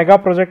 ಇನ್ನೊಂದು ಮೆಗಾ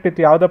ಪ್ರಾಜೆಕ್ಟ್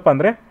ಇತ್ತು. ಯಾವುದಪ್ಪ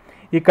ಅಂದರೆ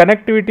ಈ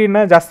ಕನೆಕ್ಟಿವಿಟಿನ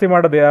ಜಾಸ್ತಿ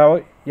ಮಾಡೋದು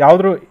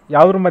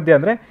ಯಾವುದ್ರ ಮಧ್ಯೆ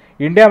ಅಂದರೆ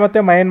ಇಂಡಿಯಾ ಮತ್ತು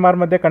ಮಯನ್ಮಾರ್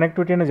ಮಧ್ಯೆ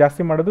ಕನೆಕ್ಟಿವಿಟಿನ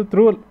ಜಾಸ್ತಿ ಮಾಡೋದು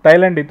ಥ್ರೂ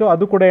ಥೈಲ್ಯಾಂಡ್ ಇತ್ತು.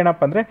 ಅದು ಕೂಡ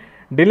ಏನಪ್ಪ ಅಂದರೆ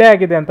ಡಿಲೇ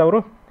ಆಗಿದೆ ಅಂತ ಅವರು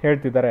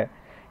ಹೇಳ್ತಿದ್ದಾರೆ.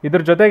 ಇದ್ರ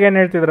ಜೊತೆಗೆ ಏನು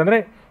ಹೇಳ್ತಿದ್ದಾರೆ ಅಂದರೆ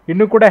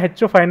ಇನ್ನೂ ಕೂಡ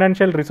ಹೆಚ್ಚು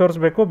ಫೈನಾನ್ಷಿಯಲ್ ರಿಸೋರ್ಸ್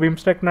ಬೇಕು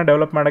ಬಿಮ್ಸ್ಟೆಕ್ನ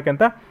ಡೆವಲಪ್ ಮಾಡೋಕ್ಕೆ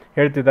ಅಂತ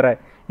ಹೇಳ್ತಿದ್ದಾರೆ.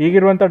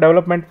 ಈಗಿರುವಂಥ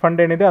ಡೆವಲಪ್ಮೆಂಟ್ ಫಂಡ್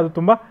ಏನಿದೆ ಅದು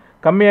ತುಂಬ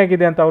ಕಮ್ಮಿ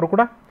ಆಗಿದೆ ಅಂತ ಅವರು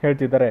ಕೂಡ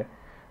ಹೇಳ್ತಿದ್ದಾರೆ.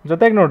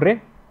 ಜೊತೆಗೆ ನೋಡಿರಿ,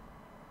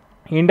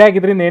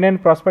 ಇಂಡಿಯಾಗಿದ್ರಿಂದ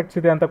ಏನೇನು ಪ್ರಾಸ್ಪೆಕ್ಟ್ಸ್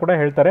ಇದೆ ಅಂತ ಕೂಡ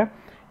ಹೇಳ್ತಾರೆ.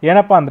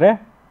 ಏನಪ್ಪ ಅಂದರೆ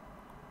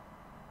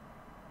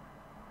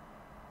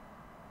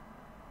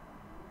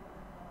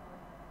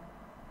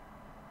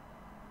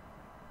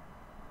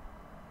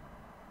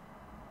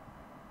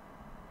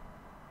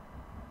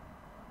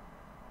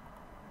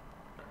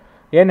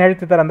ಏನು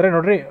ಹೇಳ್ತಿದ್ದಾರೆ ಅಂದರೆ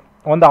ನೋಡಿರಿ,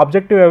 ಒಂದು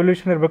ಆಬ್ಜೆಕ್ಟಿವ್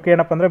ಎವಲ್ಯೂಷನ್ ಇರಬೇಕು.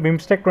 ಏನಪ್ಪ ಅಂದರೆ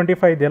ಬಿಮ್ಸ್ಟೆಕ್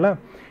 25 ಇದೆಯಲ್ಲ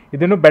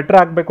ಇದನ್ನು ಬೆಟ್ರ್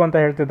ಆಗಬೇಕು ಅಂತ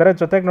ಹೇಳ್ತಿದ್ದಾರೆ.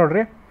 ಜೊತೆಗೆ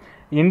ನೋಡಿರಿ,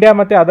 ಇಂಡಿಯಾ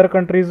ಮತ್ತು ಅದರ್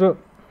ಕಂಟ್ರೀಸು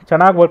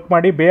ಚೆನ್ನಾಗಿ ವರ್ಕ್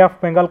ಮಾಡಿ ಬೇ ಆಫ್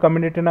ಬೆಂಗಾಲ್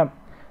ಕಮ್ಯುನಿಟಿನ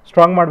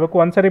ಸ್ಟ್ರಾಂಗ್ ಮಾಡಬೇಕು.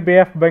 ಒಂದು ಸರಿ ಬೇ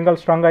ಆಫ್ ಬೆಂಗಾಲ್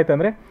ಸ್ಟ್ರಾಂಗ್ ಆಯ್ತು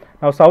ಅಂದರೆ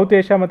ನಾವು ಸೌತ್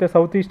ಏಷ್ಯಾ ಮತ್ತು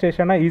ಸೌತ್ ಈಸ್ಟ್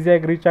ಏಷ್ಯಾನ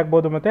ಈಸಿಯಾಗಿ ರೀಚ್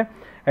ಆಗ್ಬೋದು ಮತ್ತು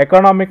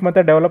ಎಕನಾಮಿಕ್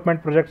ಮತ್ತು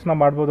ಡೆವಲಪ್ಮೆಂಟ್ ಪ್ರಾಜೆಕ್ಟ್ಸ್ನ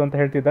ಮಾಡ್ಬೋದು ಅಂತ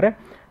ಹೇಳ್ತಿದ್ದಾರೆ.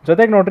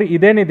 ಜೊತೆಗೆ ನೋಡಿರಿ,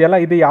 ಇದೇನಿದೆಯಲ್ಲ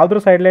ಇದು ಯಾವುದ್ರ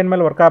ಸೈಡ್ ಲೈನ್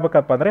ಮೇಲೆ ವರ್ಕ್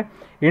ಆಗಬೇಕಪ್ಪ ಅಂದರೆ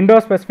ಇಂಡೋ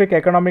ಸ್ಪೆಸಿಫಿಕ್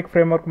ಎಕನಾಮಿಕ್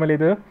ಫ್ರೇಮ್ವರ್ಕ್ ಮೇಲೆ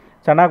ಇದು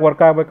ಚೆನ್ನಾಗಿ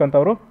ವರ್ಕ್ ಆಗಬೇಕಂತ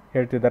ಅವರು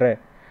ಹೇಳ್ತಿದ್ದಾರೆ.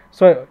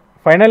 ಸೊ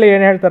ಫೈನಲಿ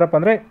ಏನು ಹೇಳ್ತಾರಪ್ಪ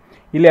ಅಂದರೆ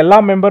ಇಲ್ಲಿ ಎಲ್ಲ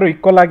ಮೆಂಬರು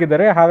ಈಕ್ವಲ್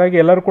ಆಗಿದ್ದಾರೆ. ಹಾಗಾಗಿ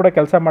ಎಲ್ಲರೂ ಕೂಡ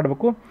ಕೆಲಸ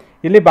ಮಾಡಬೇಕು.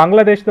 ಇಲ್ಲಿ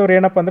ಬಾಂಗ್ಲಾದೇಶದವ್ರು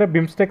ಏನಪ್ಪ ಅಂದರೆ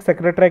ಬಿಮ್ಸ್ಟೆಕ್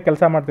ಸೆಕ್ರೆಟರಿಯಾಗಿ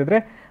ಕೆಲಸ ಮಾಡ್ತಿದ್ರೆ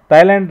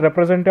ಥೈಲ್ಯಾಂಡ್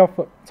ರೆಪ್ರೆಸೆಂಟೇಟಿವ್ ಆಫ್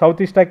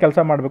ಸೌತ್ ಈಸ್ಟಾಗಿ ಕೆಲಸ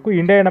ಮಾಡಬೇಕು.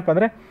 ಇಂಡಿಯಾ ಏನಪ್ಪ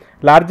ಅಂದರೆ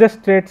ಲಾರ್ಜೆಸ್ಟ್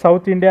ಸ್ಟೇಟ್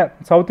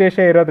ಸೌತ್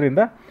ಏಷ್ಯಾ ಇರೋದ್ರಿಂದ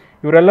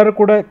ಇವರೆಲ್ಲರೂ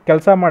ಕೂಡ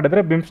ಕೆಲಸ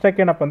ಮಾಡಿದರೆ ಬಿಮ್ಸ್ಟೆಕ್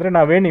ಏನಪ್ಪ ಅಂದರೆ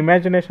ನಾವೇನು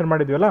ಇಮ್ಯಾಜಿನೇಷನ್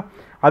ಮಾಡಿದ್ವಲ್ಲ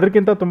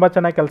ಅದಕ್ಕಿಂತ ತುಂಬ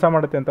ಚೆನ್ನಾಗಿ ಕೆಲಸ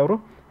ಮಾಡುತ್ತೆ ಅಂತ ಅವರು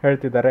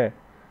ಹೇಳ್ತಿದ್ದಾರೆ.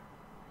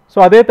 ಸೊ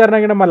ಅದೇ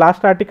ಥರನಾಗಿ ನಮ್ಮ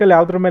ಲಾಸ್ಟ್ ಆರ್ಟಿಕಲ್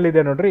ಯಾವುದ್ರ ಮೇಲೆ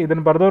ಇದೆ ನೋಡಿರಿ,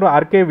 ಇದನ್ನು ಬರೆದವರು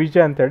RK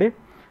ವಿಜಯ್ ಅಂತೇಳಿ.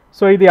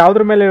 ಸೊ ಇದು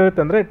ಯಾವುದ್ರ ಮೇಲೆ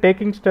ಇರುತ್ತೆ ಅಂದರೆ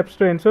taking steps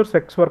to ensure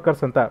sex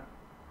workers ಅಂತ.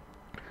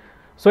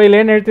 ಸೊ ಇಲ್ಲಿ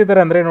ಏನು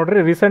ಹೇಳ್ತಿದ್ದಾರೆ ಅಂದರೆ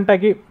ನೋಡಿರಿ,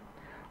 ರೀಸೆಂಟಾಗಿ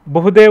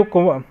ಬಹುದೇವ್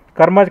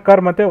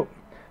ಕರ್ಮಕರ್ ಮತ್ತು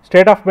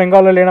ಸ್ಟೇಟ್ ಆಫ್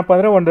ಬೆಂಗಾಲಲ್ಲಿ ಏನಪ್ಪ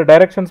ಅಂದರೆ ಒಂದು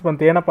ಡೈರೆಕ್ಷನ್ಸ್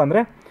ಬಂತು. ಏನಪ್ಪ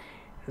ಅಂದರೆ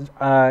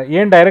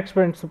ಏನು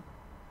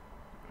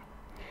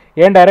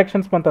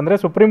ಡೈರೆಕ್ಷನ್ಸ್ ಬಂತಂದರೆ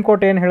ಸುಪ್ರೀಂ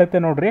ಕೋರ್ಟ್ ಏನು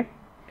ಹೇಳುತ್ತೆ ನೋಡಿರಿ,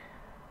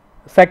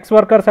 sex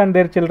workers and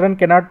there children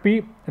cannot be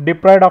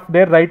deprived of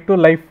their right to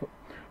life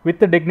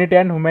with dignity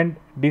and human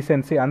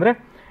decency. ಅಂದರೆ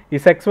ಈ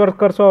ಸೆಕ್ಸ್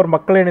ವರ್ಕರ್ಸು ಅವ್ರ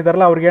ಮಕ್ಕಳು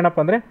ಏನಿದಾರಲ್ಲ ಅವ್ರಿಗೆ ಏನಪ್ಪ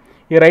ಅಂದರೆ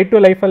ಈ ರೈಟ್ ಟು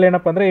ಲೈಫಲ್ಲಿ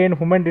ಏನಪ್ಪ ಅಂದರೆ ಏನು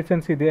ಹ್ಯೂಮನ್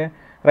ಡಿಸೆನ್ಸ್ ಇದೆ,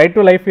 ರೈಟ್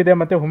ಟು ಲೈಫ್ ಇದೆ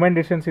ಮತ್ತು ಹ್ಯೂಮನ್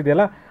ಡಿಸೆನ್ಸ್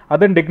ಇದೆಯಲ್ಲ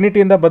ಅದನ್ನು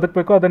ಡಿಗ್ನಿಟಿಯಿಂದ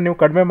ಬದುಕಬೇಕು, ಅದನ್ನು ನೀವು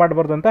ಕಡಿಮೆ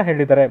ಮಾಡಬಾರ್ದು ಅಂತ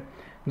ಹೇಳಿದ್ದಾರೆ.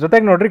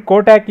 ಜೊತೆಗೆ ನೋಡಿರಿ,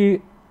 ಕೋರ್ಟ್ ಯಾಕೆ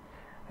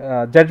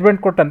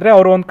ಜಡ್ಜ್ಮೆಂಟ್ ಕೊಟ್ಟಂದರೆ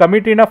ಅವರು ಒಂದು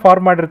ಕಮಿಟಿನ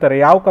ಫಾರ್ಮ್ ಮಾಡಿರ್ತಾರೆ.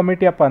 ಯಾವ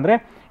ಕಮಿಟಿಯಪ್ಪ ಅಂದರೆ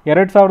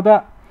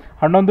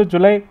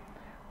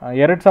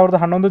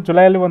 2011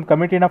 ಜುಲೈಯಲ್ಲಿ ಒಂದು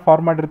ಕಮಿಟಿನ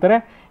ಫಾರ್ಮ್ ಮಾಡಿರ್ತಾರೆ.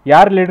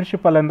 ಯಾರ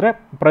ಲೀಡರ್ಶಿಪ್ಪಲ್ಲಿ ಅಂದರೆ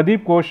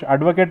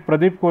ಅಡ್ವೊಕೇಟ್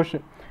ಪ್ರದೀಪ್ ಘೋಷ್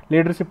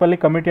ಲೀಡರ್ಶಿಪ್ಪಲ್ಲಿ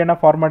ಕಮಿಟಿಯನ್ನು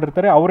ಫಾರ್ಮ್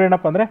ಮಾಡಿರ್ತಾರೆ.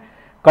 ಅವರೇನಪ್ಪ ಅಂದರೆ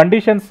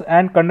conditions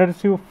and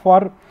ಕನ್ಸರ್ಸಿವ್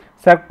for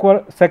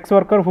sex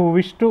worker who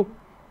wish to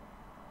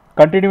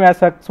continue as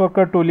sex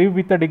worker to live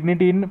with a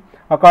dignity in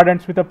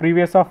accordance with the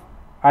previous of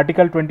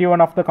article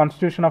 21 of the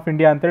constitution of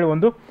India ಅಂತೇಳಿ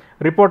ಒಂದು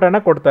ರಿಪೋರ್ಟನ್ನು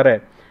ಕೊಡ್ತಾರೆ.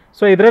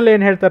 So ಇದರಲ್ಲಿ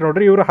ಏನು ಹೇಳ್ತಾರೆ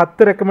ನೋಡಿರಿ, ಇವರು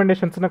 10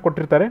 ರೆಕಮೆಂಡೇಷನ್ಸ್ನ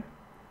ಕೊಟ್ಟಿರ್ತಾರೆ.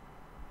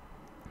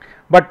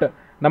 ಬಟ್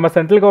ನಮ್ಮ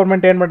ಸೆಂಟ್ರಲ್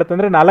ಗೌರ್ಮೆಂಟ್ ಏನು ಮಾಡುತ್ತೆ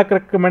ಅಂದರೆ 4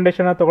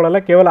 ರೆಕಮೆಂಡೇಷನ್ನ ತೊಗೊಳ್ಳಲ್ಲ,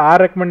 ಕೇವಲ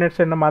 6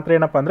 ರೆಕಮೆಂಡೇಷನ್ನ ಮಾತ್ರ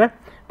ಏನಪ್ಪ ಅಂದರೆ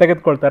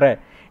ತೆಗೆದುಕೊಳ್ತಾರೆ.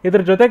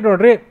 ಇದ್ರ ಜೊತೆಗೆ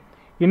ನೋಡಿರಿ,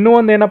 ಇನ್ನೂ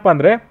ಒಂದು ಏನಪ್ಪ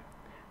ಅಂದರೆ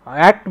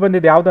ಆ್ಯಕ್ಟ್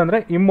ಬಂದಿದೆ. ಯಾವುದಂದರೆ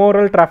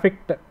ಇಮ್ಮೋರಲ್ ಟ್ರಾಫಿಕ್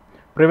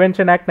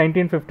ಪ್ರಿವೆನ್ಷನ್ ಆ್ಯಕ್ಟ್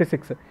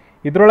 1956.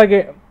 ಇದರೊಳಗೆ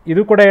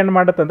ಇದು ಕೂಡ ಏನು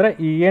ಮಾಡುತ್ತಂದರೆ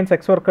ಈ ಏನು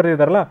ಸೆಕ್ಸ್ ವರ್ಕರ್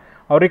ಇದ್ದಾರಲ್ಲ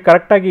ಅವ್ರಿಗೆ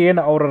ಕರೆಕ್ಟಾಗಿ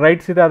ಏನು ಅವ್ರ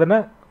ರೈಟ್ಸ್ ಇದೆ ಅದನ್ನು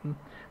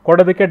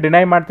ಕೊಡೋದಕ್ಕೆ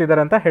ಡಿನೈ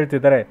ಮಾಡ್ತಿದ್ದಾರೆ ಅಂತ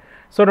ಹೇಳ್ತಿದ್ದಾರೆ.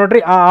 ಸೊ ನೋಡಿರಿ,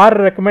 ಆ 6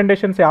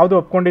 ರೆಕಮೆಂಡೇಷನ್ಸ್ ಯಾವುದು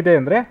ಒಪ್ಕೊಂಡಿದೆ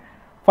ಅಂದರೆ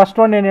ಫಸ್ಟ್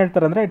ಒನ್ ಏನು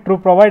ಹೇಳ್ತಾರೆ ಅಂದರೆ to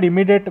provide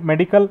immediate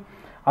medical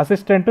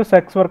assistant to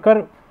sex worker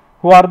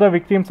who are the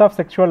victims of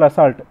sexual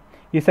assault.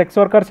 ಈ ಸೆಕ್ಸ್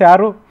ವರ್ಕರ್ಸ್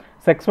ಯಾರು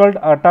ಸೆಕ್ಸುವಲ್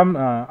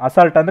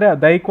ಅಸಾಲ್ಟ್ ಅಂದರೆ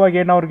ದೈಹಿಕವಾಗಿ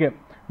ಏನು ಅವ್ರಿಗೆ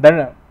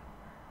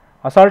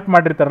ಅಸಾಲ್ಟ್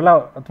ಮಾಡಿರ್ತಾರಲ್ಲ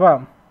ಅಥವಾ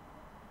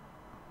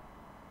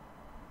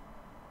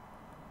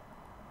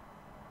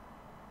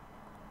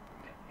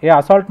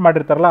ಅಸಾಲ್ಟ್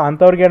ಮಾಡಿರ್ತಾರಲ್ಲ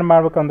ಅಂಥವ್ರಿಗೆ ಏನು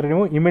ಮಾಡ್ಬೇಕಂದ್ರೆ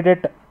ನೀವು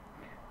ಇಮಿಡಿಯೇಟ್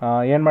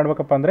ಏನು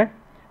ಮಾಡಬೇಕಪ್ಪ ಅಂದರೆ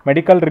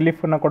ಮೆಡಿಕಲ್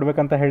ರಿಲೀಫನ್ನು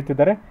ಕೊಡಬೇಕಂತ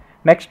ಹೇಳ್ತಿದ್ದಾರೆ.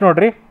 ನೆಕ್ಸ್ಟ್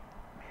ನೋಡಿರಿ,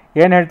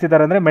 ಏನು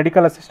ಹೇಳ್ತಿದ್ದಾರೆ ಅಂದರೆ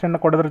ಮೆಡಿಕಲ್ ಅಸಿಸ್ಟೆಂಟ್ನ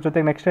ಕೊಡೋದ್ರ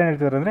ಜೊತೆಗೆ ನೆಕ್ಸ್ಟ್ ಏನು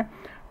ಹೇಳ್ತಿದ್ದಾರೆ ಅಂದರೆ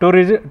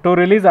to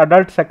release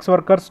adult sex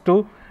workers to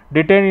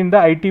detain in the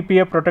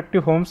ITPA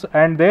protective homes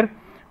and there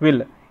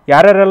will.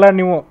 ಯಾರ್ಯಾರೆಲ್ಲ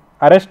ನೀವು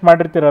ಅರೆಸ್ಟ್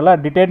ಮಾಡಿರ್ತೀರಲ್ಲ,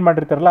 ಡಿಟೈನ್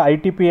ಮಾಡಿರ್ತೀರಲ್ಲ,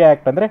 ITPA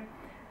ಆ್ಯಕ್ಟ್ ಅಂದರೆ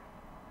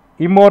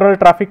ಇಮ್ಮೋರಲ್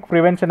ಟ್ರಾಫಿಕ್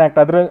ಪ್ರಿವೆನ್ಷನ್ ಆ್ಯಕ್ಟ್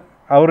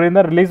ಅವರಿಂದ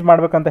ರಿಲೀಸ್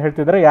ಮಾಡಬೇಕಂತ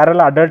ಹೇಳ್ತಿದ್ದಾರೆ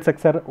ಯಾರೆಲ್ಲ ಅಡಲ್ಟ್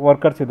ಸೆಕ್ಸ್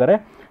ವರ್ಕರ್ಸ್ ಇದ್ದಾರೆ.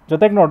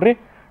 ಜೊತೆಗೆ ನೋಡಿರಿ,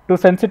 to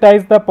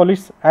sensitise the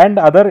police and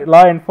other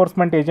law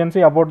enforcement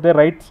agency about the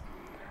rights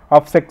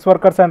of sex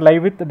workers and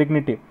live with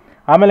dignity.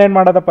 ಆಮೇಲೆ ಏನು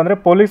ಮಾಡೋದಪ್ಪ ಅಂದರೆ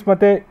ಪೊಲೀಸ್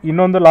ಮತ್ತು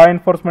ಇನ್ನೊಂದು ಲಾ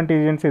ಎನ್ಫೋರ್ಸ್ಮೆಂಟ್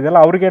ಏಜೆನ್ಸಿ ಇದೆಯಲ್ಲ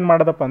ಅವ್ರಿಗೆ ಏನು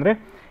ಮಾಡೋದಪ್ಪ ಅಂದರೆ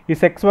ಈ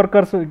ಸೆಕ್ಸ್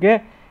ವರ್ಕರ್ಸ್ಗೆ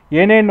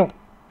ಏನೇನು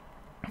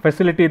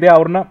ಫೆಸಿಲಿಟಿ ಇದೆ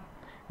ಅವ್ರನ್ನ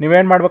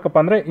ನೀವೇನು ಮಾಡ್ಬೇಕಪ್ಪ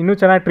ಅಂದರೆ ಇನ್ನೂ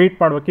ಚೆನ್ನಾಗಿ ಟ್ರೀಟ್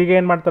ಮಾಡ್ಬೇಕು. ಈಗ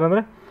ಏನು ಮಾಡ್ತಾರೆ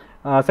ಅಂದರೆ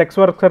ಸೆಕ್ಸ್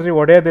ವರ್ಕರ್ಸ್ಗೆ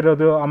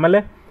ಹೊಡೆಯೋದಿರೋದು, ಆಮೇಲೆ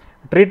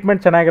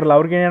ಟ್ರೀಟ್ಮೆಂಟ್ ಚೆನ್ನಾಗಿರಲ್ಲ,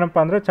 ಅವ್ರಿಗೆ ಏನಪ್ಪ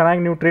ಅಂದರೆ ಚೆನ್ನಾಗಿ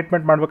ನೀವು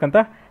ಟ್ರೀಟ್ಮೆಂಟ್ ಮಾಡ್ಬೇಕಂತ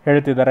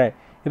ಹೇಳ್ತಿದ್ದಾರೆ.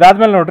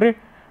 ಇದಾದಮೇಲೆ ನೋಡಿರಿ,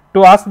 to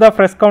ask the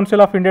press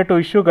council of India to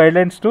issue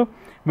guidelines to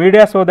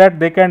media so that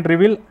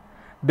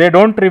they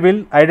don't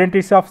reveal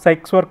identities of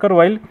sex worker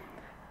while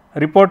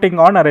reporting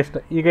on arrest.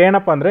 ಈಗ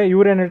ಏನಪ್ಪ ಅಂದರೆ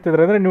ಇವ್ರು ಏನು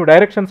ಹೇಳ್ತಿದ್ದಾರೆ ಅಂದರೆ ನೀವು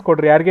ಡೈರೆಕ್ಷನ್ಸ್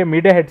ಕೊಡ್ರಿ ಯಾರಿಗೆ,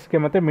 ಮೀಡಿಯಾ ಹೆಡ್ಸ್ಗೆ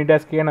ಮತ್ತು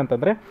ಮೀಡಿಯಾಸ್ಗೆ.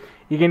 ಏನಂತಂದರೆ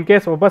ಈಗ ಇನ್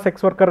ಕೇಸ್ ಒಬ್ಬ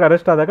ಸೆಕ್ಸ್ ವರ್ಕರ್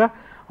ಅರೆಸ್ಟ್ ಆದಾಗ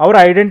ಅವರ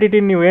ಐಡೆಂಟಿಟಿ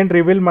ನೀವು ಏನು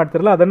ರಿವೀಲ್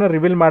ಮಾಡ್ತಿರಲ್ಲ ಅದನ್ನು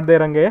ರಿವೀಲ್ ಮಾಡದೇ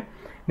ಇರೋಂಗೆ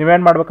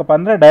ನೀವೇನು ಮಾಡ್ಬೇಕಪ್ಪ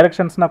ಅಂದರೆ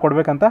ಡೈರೆಕ್ಷನ್ಸ್ನ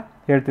ಕೊಡಬೇಕಂತ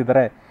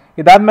ಹೇಳ್ತಿದ್ದಾರೆ.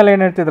 ಇದಾದಮೇಲೆ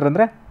ಏನು ಹೇಳ್ತಿದ್ದಾರೆ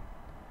ಅಂದರೆ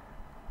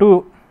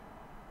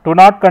to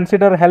not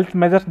consider health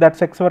measures that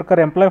sex worker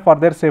employee for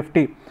there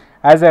safety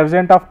as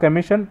evident of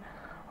commission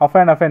of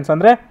an offence.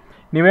 ಅಂದರೆ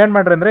ನೀವೇನು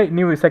ಮಾಡ್ರಿ ಅಂದರೆ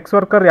ನೀವು ಸೆಕ್ಸ್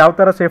ವರ್ಕರ್ ಯಾವ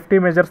ಥರ ಸೇಫ್ಟಿ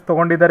ಮೆಜರ್ಸ್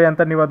ತೊಗೊಂಡಿದ್ದಾರೆ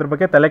ಅಂತ ನೀವು ಅದ್ರ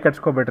ಬಗ್ಗೆ ತಲೆ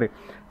ಕೆಡ್ಸ್ಕೊಬೇಡ್ರಿ.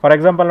 ಫಾರ್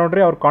ಎಕ್ಸಾಂಪಲ್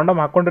ನೋಡಿರಿ, ಅವ್ರು ಕಾಂಡಮ್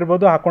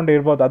ಹಾಕೊಂಡಿರ್ಬೋದು,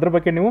 ಅದ್ರ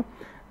ಬಗ್ಗೆ ನೀವು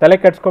ತಲೆ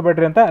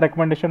ಕೆಡ್ಸ್ಕೊಬೇಡ್ರಿ ಅಂತ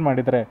ರೆಕಮೆಂಡೇಷನ್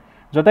ಮಾಡಿದ್ದಾರೆ.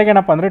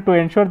 ಜೊತೆಗೇನಪ್ಪ ಅಂದರೆ to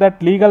ensure that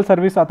legal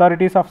service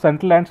authorities of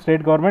central and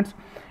state governments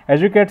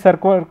educate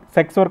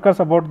sex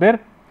workers about there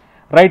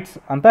rights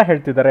ಅಂತ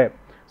ಹೇಳ್ತಿದ್ದಾರೆ.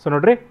 ಸೊ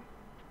ನೋಡಿರಿ,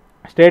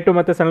 ಸ್ಟೇಟು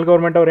ಮತ್ತು ಸೆಂಟ್ರಲ್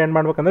ಗೌರ್ಮೆಂಟ್ ಅವ್ರು ಏನು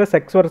ಮಾಡ್ಬೇಕಂದ್ರೆ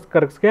ಸೆಕ್ಸ್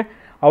ವರ್ಕರ್ಸ್ಗೆ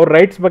ಅವ್ರ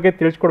ರೈಟ್ಸ್ ಬಗ್ಗೆ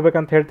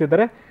ತಿಳಿಸ್ಕೊಡ್ಬೇಕಂತ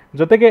ಹೇಳ್ತಿದ್ದಾರೆ.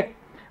 ಜೊತೆಗೆ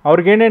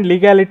ಅವ್ರಿಗೇನೇನು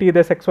ಲೀಗ್ಯಾಲಿಟಿ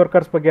ಇದೆ ಸೆಕ್ಸ್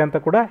ವರ್ಕರ್ಸ್ ಬಗ್ಗೆ ಅಂತ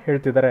ಕೂಡ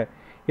ಹೇಳ್ತಿದ್ದಾರೆ.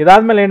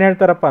 ಇದಾದಮೇಲೆ ಏನು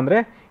ಹೇಳ್ತಾರಪ್ಪ ಅಂದರೆ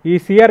ಈ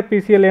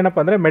CRPCಯಲ್ಲಿ ಏನಪ್ಪ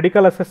ಅಂದರೆ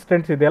ಮೆಡಿಕಲ್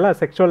ಅಸಿಸ್ಟೆಂಟ್ಸ್ ಇದೆಯಲ್ಲ,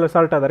 ಸೆಕ್ಸುವಲ್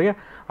ಅಸಾಲ್ಟ್ ಆದವರಿಗೆ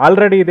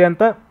ಆಲ್ರೆಡಿ ಇದೆ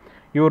ಅಂತ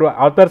ಇವರು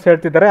ಆಥರ್ಸ್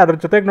ಹೇಳ್ತಿದ್ದಾರೆ. ಅದ್ರ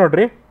ಜೊತೆಗೆ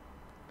ನೋಡಿರಿ,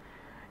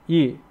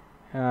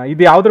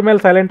 ಇದು ಯಾವುದ್ರ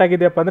ಮೇಲೆ ಸೈಲೆಂಟ್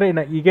ಆಗಿದೆಯಪ್ಪ ಅಂದರೆ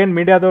ಈಗೇನು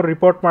ಮೀಡಿಯಾದವ್ರು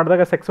ರಿಪೋರ್ಟ್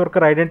ಮಾಡಿದಾಗ ಸೆಕ್ಸ್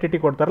ವರ್ಕರ್ ಐಡೆಂಟಿಟಿ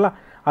ಕೊಡ್ತಾರಲ್ಲ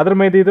ಅದ್ರ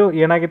ಮೇಲೆ ಇದು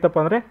ಏನಾಗಿತ್ತಪ್ಪ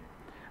ಅಂದರೆ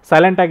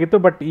ಸೈಲೆಂಟ್ ಆಗಿತ್ತು.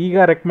 ಬಟ್ ಈಗ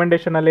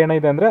ರೆಕಮೆಂಡೇಷನಲ್ಲಿ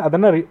ಏನಿದೆ ಅಂದರೆ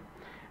ಅದನ್ನು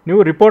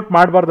ನೀವು ರಿಪೋರ್ಟ್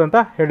ಮಾಡಬಾರ್ದು ಅಂತ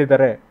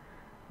ಹೇಳಿದ್ದಾರೆ.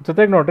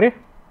 ಜೊತೆಗೆ ನೋಡಿರಿ,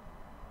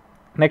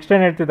 ನೆಕ್ಸ್ಟ್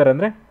ಏನು ಹೇಳ್ತಿದ್ದಾರೆ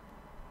ಅಂದರೆ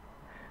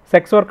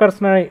ಸೆಕ್ಸ್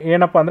ವರ್ಕರ್ಸ್ನ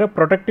ಏನಪ್ಪ ಅಂದರೆ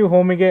ಪ್ರೊಟೆಕ್ಟಿವ್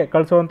ಹೋಮಿಗೆ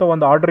ಕಳಿಸೋವಂಥ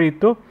ಒಂದು ಆರ್ಡ್ರ್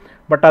ಇತ್ತು,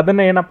 ಬಟ್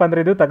ಅದನ್ನು ಏನಪ್ಪ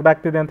ಅಂದರೆ ಇದು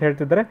ತೆಗೆದಾಗ್ತಿದೆ ಅಂತ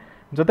ಹೇಳ್ತಿದ್ದಾರೆ.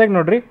 ಜೊತೆಗೆ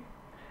ನೋಡಿರಿ,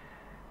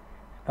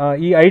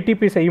 ಈ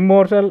ITPC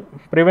ಇಮ್ಮೋರಲ್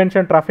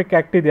ಪ್ರಿವೆನ್ಷನ್ ಟ್ರಾಫಿಕ್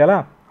ಆ್ಯಕ್ಟ್ ಇದೆಯಲ್ಲ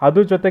ಅದು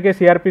ಜೊತೆಗೆ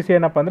CRPC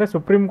ಏನಪ್ಪ ಅಂದರೆ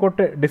ಸುಪ್ರೀಂ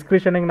ಕೋರ್ಟ್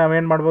ಡಿಸ್ಕ್ರಿಷನಿಗೆ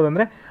ನಾವೇನು ಮಾಡ್ಬೋದು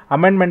ಅಂದರೆ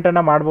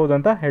ಅಮೆಂಡ್ಮೆಂಟನ್ನು ಮಾಡ್ಬೋದು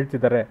ಅಂತ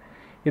ಹೇಳ್ತಿದ್ದಾರೆ.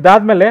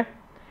 ಇದಾದಮೇಲೆ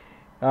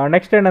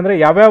ನೆಕ್ಸ್ಟ್ ಏನಂದರೆ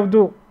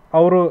ಯಾವ್ಯಾವುದು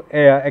ಅವರು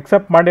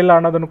ಎಕ್ಸೆಪ್ಟ್ ಮಾಡಿಲ್ಲ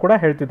ಅನ್ನೋದನ್ನು ಕೂಡ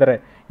ಹೇಳ್ತಿದ್ದಾರೆ.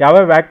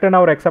 ಯಾವ್ಯಾವ ಆ್ಯಕ್ಟನ್ನು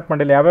ಅವ್ರು ಎಕ್ಸೆಪ್ಟ್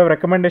ಮಾಡಿಲ್ಲ, ಯಾವ್ಯಾವ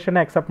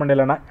ರೆಕಮೆಂಡೇಷನ್ನೇ ಎಕ್ಸೆಪ್ಟ್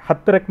ಮಾಡಿಲ್ಲ.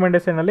 10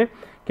 ರೆಕಮೆಂಡೇಷನಲ್ಲಿ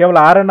ಕೇವಲ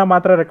 6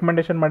 ಮಾತ್ರ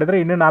ರೆಕಮೆಂಡೇಷನ್ ಮಾಡಿದರೆ,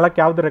 ಇನ್ನೂ 4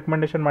 ಯಾವುದು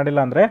ರೆಕಮೆಂಡೇಷನ್ ಮಾಡಿಲ್ಲ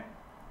ಅಂದರೆ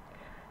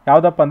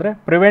ಯಾವುದಪ್ಪ ಅಂದರೆ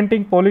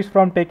preventing police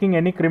from taking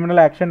any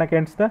criminal action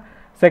against the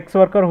sex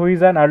worker who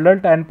is on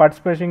adult and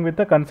participating with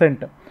the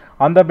consent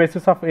on the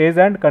basis of age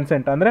and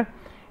consent. ಅಂದರೆ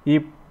ಈ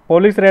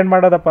ಪೊಲೀಸರು ಏನು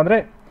ಮಾಡೋದಪ್ಪ ಅಂದರೆ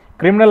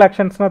ಕ್ರಿಮಿನಲ್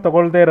ಆ್ಯಕ್ಷನ್ಸ್ನ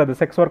ತೊಗೊಳ್ದೇ ಇರೋದು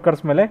ಸೆಕ್ಸ್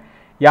ವರ್ಕರ್ಸ್ ಮೇಲೆ,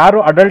 ಯಾರು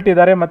ಅಡಲ್ಟ್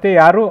ಇದ್ದಾರೆ ಮತ್ತು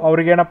ಯಾರು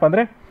ಅವ್ರಿಗೇನಪ್ಪ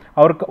ಅಂದರೆ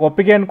ಅವ್ರ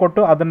ಒಪ್ಪಿಗೆಯನ್ನು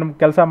ಕೊಟ್ಟು ಅದನ್ನು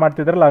ಕೆಲಸ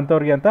ಮಾಡ್ತಿದ್ರಲ್ಲ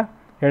ಅಂಥವ್ರಿಗೆ ಅಂತ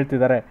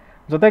ಹೇಳ್ತಿದ್ದಾರೆ.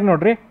 ಜೊತೆಗೆ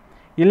ನೋಡಿರಿ,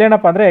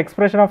 ಇಲ್ಲೇನಪ್ಪ ಅಂದರೆ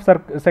expression of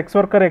sex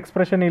worker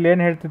expression ಇಲ್ಲಿ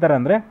ಏನು ಹೇಳ್ತಿದ್ದಾರೆ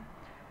ಅಂದರೆ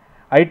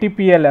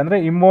ITPL ಅಂದರೆ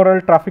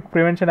ಇಮ್ಮೋರಲ್ ಟ್ರಾಫಿಕ್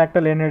ಪ್ರಿವೆನ್ಷನ್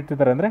ಆ್ಯಕ್ಟಲ್ಲಿ ಏನು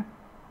ಹೇಳ್ತಿದ್ದಾರೆ ಅಂದರೆ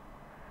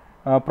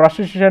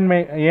ಪ್ರಾಸ್ಟಿಟ್ಯೂಷನ್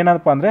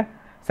ಏನಪ್ಪ ಅಂದರೆ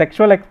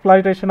sexual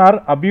exploitation R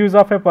abuse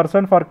of A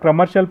person for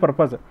commercial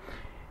purpose.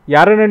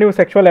 ಯಾರನ್ನ ನೀವು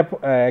ಸೆಕ್ಷುವಲ್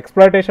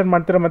ಎಕ್ಸ್ಪ್ಲಾಯ್ಟೇಷನ್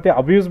ಮಾಡ್ತೀರೋ ಮತ್ತು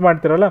ಅಬ್ಯೂಸ್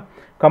ಮಾಡ್ತಿರಲ್ಲ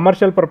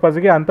ಕಮರ್ಷಿಯಲ್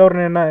ಪರ್ಪಸ್ಗೆ,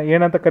 ಅಂಥವ್ರನ್ನ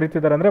ಏನಂತ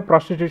ಕರಿತಿದ್ದಾರೆ ಅಂದರೆ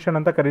ಪ್ರಾಸ್ಟಿಟ್ಯೂಷನ್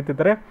ಅಂತ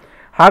ಕರಿತಿದ್ದಾರೆ.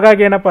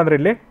 ಹಾಗಾಗಿ ಏನಪ್ಪ ಅಂದರೆ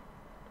ಇಲ್ಲಿ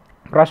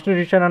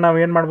ಪ್ರಾಸ್ಟಿಟ್ಯೂಷನ್ನ ನಾವು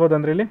ಏನು ಮಾಡ್ಬೋದು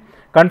ಅಂದರೆ ಇಲ್ಲಿ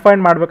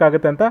ಕನ್ಫೈನ್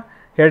ಮಾಡಬೇಕಾಗುತ್ತೆ ಅಂತ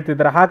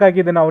ಹೇಳ್ತಿದ್ದಾರೆ. ಹಾಗಾಗಿ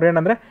ಇದನ್ನು ಅವ್ರು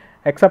ಏನಂದರೆ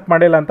ಎಕ್ಸೆಪ್ಟ್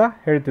ಮಾಡಿಲ್ಲ ಅಂತ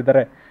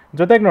ಹೇಳ್ತಿದ್ದಾರೆ.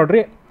 ಜೊತೆಗೆ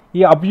ನೋಡಿರಿ,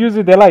 ಈ ಅಬ್ಯೂಸ್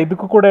ಇದೆಯಲ್ಲ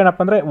ಇದಕ್ಕೂ ಕೂಡ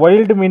ಏನಪ್ಪ ಅಂದರೆ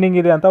ವೈಲ್ಡ್ ಮೀನಿಂಗ್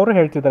ಇದೆ ಅಂತ ಅವರು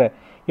ಹೇಳ್ತಿದ್ದಾರೆ.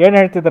 ಏನು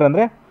ಹೇಳ್ತಿದ್ದಾರೆ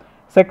ಅಂದರೆ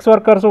ಸೆಕ್ಸ್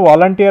ವರ್ಕರ್ಸು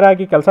ವಾಲಂಟಿಯರ್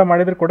ಆಗಿ ಕೆಲಸ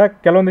ಮಾಡಿದ್ರು ಕೂಡ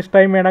ಕೆಲವೊಂದಿಷ್ಟು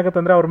ಟೈಮ್ ಏನಾಗುತ್ತೆ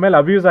ಅಂದರೆ ಅವ್ರ ಮೇಲೆ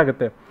ಅಬ್ಯೂಸ್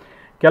ಆಗುತ್ತೆ.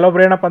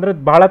 ಕೆಲವೊಬ್ರು ಏನಪ್ಪ ಅಂದರೆ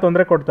ಭಾಳ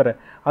ತೊಂದರೆ ಕೊಡ್ತಾರೆ.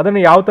 ಅದನ್ನು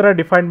ಯಾವ ಥರ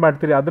ಡಿಫೈನ್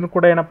ಮಾಡ್ತೀರಿ ಅದನ್ನು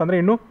ಕೂಡ ಏನಪ್ಪ ಅಂದರೆ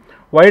ಇನ್ನೂ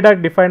ವೈಡಾಗಿ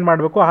ಡಿಫೈನ್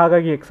ಮಾಡಬೇಕು.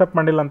 ಹಾಗಾಗಿ ಎಕ್ಸೆಪ್ಟ್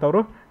ಮಾಡಿಲ್ಲ ಅಂತ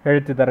ಅವರು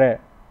ಹೇಳ್ತಿದ್ದಾರೆ.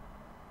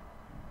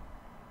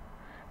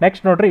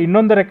 ನೆಕ್ಸ್ಟ್ ನೋಡಿರಿ,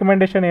 ಇನ್ನೊಂದು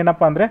ರೆಕಮೆಂಡೇಷನ್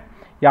ಏನಪ್ಪ ಅಂದರೆ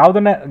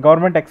ಯಾವುದನ್ನೇ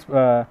ಗೌರ್ಮೆಂಟ್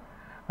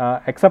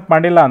ಎಕ್ಸೆಪ್ಟ್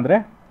ಮಾಡಿಲ್ಲ ಅಂದರೆ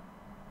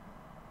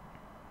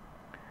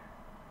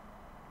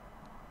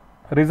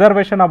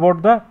reservation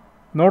about the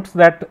notes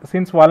that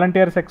since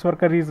volunteer sex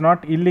worker is not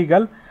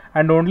illegal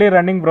and only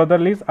running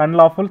brothel is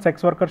unlawful,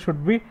 sex worker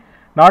should be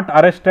not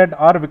arrested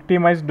or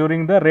victimized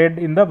during the raid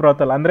in the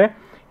brothel. ಅಂದರೆ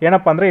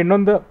ಏನಪ್ಪ ಅಂದರೆ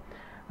ಇನ್ನೊಂದು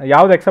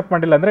ಯಾವುದು accept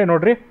ಮಾಡಿಲ್ಲ ಅಂದರೆ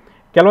ನೋಡಿರಿ,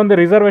 ಕೆಲವೊಂದು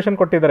reservation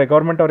ಕೊಟ್ಟಿದ್ದಾರೆ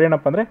ಗೌರ್ಮೆಂಟ್ ಅವ್ರು.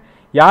 ಏನಪ್ಪ ಅಂದರೆ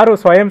ಯಾರು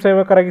ಸ್ವಯಂ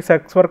ಸೇವಕರಾಗಿ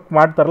ಸೆಕ್ಸ್ ವರ್ಕ್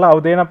ಮಾಡ್ತಾರಲ್ಲ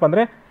ಅದೇನಪ್ಪ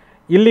ಅಂದರೆ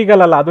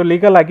ಇಲ್ಲೀಗಲ್ ಅಲ್ಲ, ಅದು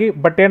ಲೀಗಲ್ ಆಗಿ.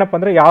 ಬಟ್ ಏನಪ್ಪ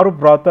ಅಂದರೆ ಯಾರು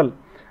ಬ್ರಾತಲ್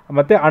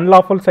ಮತ್ತು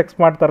ಅನ್ಲಾಫುಲ್ ಸೆಕ್ಸ್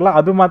ಮಾಡ್ತಾರಲ್ಲ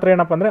ಅದು ಮಾತ್ರ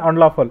ಏನಪ್ಪ ಅಂದರೆ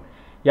ಅನ್ಲಾಫುಲ್.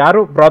 ಯಾರು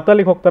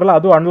ಬ್ರಾತಲಿಗೆ ಹೋಗ್ತಾರಲ್ಲ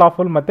ಅದು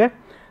ಅನ್ಲಾಫುಲ್. ಮತ್ತು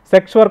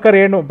ಸೆಕ್ಸ್ ವರ್ಕರ್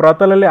ಏನು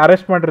ಬ್ರಾತಲಲ್ಲಿ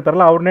ಅರೆಸ್ಟ್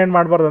ಮಾಡಿರ್ತಾರಲ್ಲ ಅವ್ರನ್ನೇನು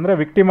ಮಾಡಬಾರ್ದು ಅಂದರೆ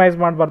ವಿಕ್ಟಿಮೈಸ್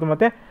ಮಾಡಬಾರ್ದು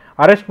ಮತ್ತು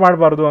ಅರೆಸ್ಟ್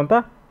ಮಾಡಬಾರ್ದು ಅಂತ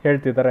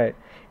ಹೇಳ್ತಿದ್ದಾರೆ.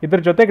 ಇದ್ರ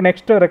ಜೊತೆಗೆ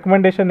ನೆಕ್ಸ್ಟ್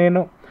ರೆಕಮೆಂಡೇಷನ್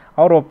ಏನು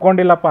ಅವ್ರು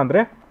ಒಪ್ಕೊಂಡಿಲ್ಲಪ್ಪ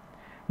ಅಂದರೆ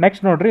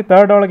ನೆಕ್ಸ್ಟ್ ನೋಡಿರಿ,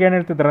 ಥರ್ಡ್ ಒಳಗೆ ಏನು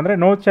ಹೇಳ್ತಿದ್ದಾರೆ ಅಂದರೆ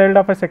no child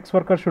of A sex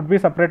worker should be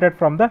separated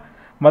from the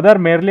mother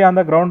merely on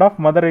the ground of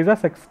mother is a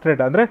sex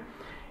trade. ಅಂದರೆ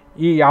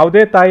ಈ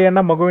ಯಾವುದೇ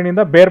ತಾಯಿಯನ್ನು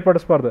ಮಗುವಿನಿಂದ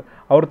ಬೇರ್ಪಡಿಸ್ಬಾರ್ದು,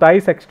 ಅವ್ರ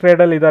ತಾಯಿ ಸೆಕ್ಸ್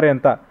ಟ್ರೇಡಲ್ಲಿ ಇದ್ದಾರೆ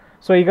ಅಂತ.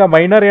 ಸೊ ಈಗ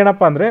ಮೈನರ್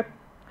ಏನಪ್ಪ ಅಂದರೆ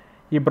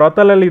ಈ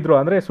ಬ್ರಾತಲಲ್ಲಿ ಇದ್ದರು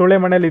ಅಂದರೆ ಸೂಳೆ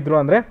ಮನೇಲಿ ಇದ್ದರು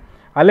ಅಂದರೆ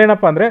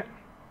ಅಲ್ಲೇನಪ್ಪ ಅಂದರೆ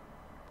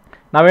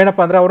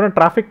ನಾವೇನಪ್ಪ ಅಂದರೆ ಅವ್ರನ್ನ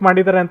ಟ್ರಾಫಿಕ್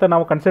ಮಾಡಿದ್ದಾರೆ ಅಂತ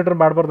ನಾವು ಕನ್ಸಿಡರ್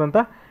ಮಾಡಬಾರ್ದು ಅಂತ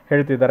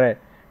ಹೇಳ್ತಿದ್ದಾರೆ.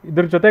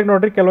 ಇದ್ರ ಜೊತೆಗೆ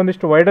ನೋಡಿರಿ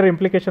ಕೆಲವೊಂದಿಷ್ಟು ವೈಡರ್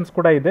ಇಂಪ್ಲಿಕೇಶನ್ಸ್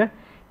ಕೂಡ ಇದೆ.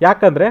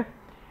 ಯಾಕಂದರೆ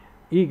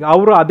ಈಗ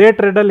ಅವರು ಅದೇ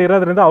ಟ್ರೇಡಲ್ಲಿ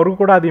ಇರೋದ್ರಿಂದ ಅವ್ರಿಗೂ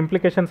ಕೂಡ ಅದು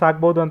ಇಂಪ್ಲಿಕೇಶನ್ಸ್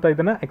ಆಗ್ಬೋದು ಅಂತ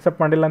ಇದನ್ನು ಎಕ್ಸೆಪ್ಟ್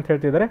ಮಾಡಿಲ್ಲ ಅಂತ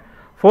ಹೇಳ್ತಿದ್ದಾರೆ.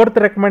 4th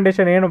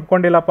ರೆಕಮೆಂಡೇಶನ್ ಏನು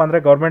ಒಪ್ಕೊಂಡಿಲ್ಲಪ್ಪ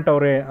ಅಂದರೆ ಗೌರ್ಮೆಂಟ್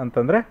ಅವರೇ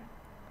ಅಂತಂದರೆ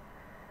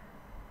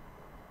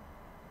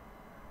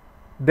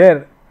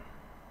there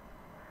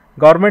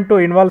government to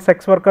involve sex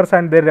workers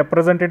and their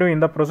representative in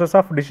the process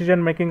of decision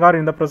making or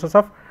in the process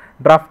of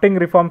drafting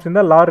reforms in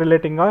the law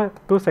relating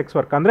to sex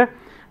work. ಅಂದರೆ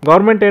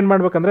government ಏನು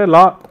ಮಾಡಬೇಕಂದ್ರೆ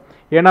ಲಾ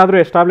ಏನಾದರೂ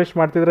establish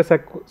ಮಾಡ್ತಿದ್ರೆ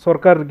sex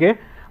ವರ್ಕರ್ಗೆ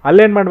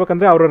ಅಲ್ಲೇನು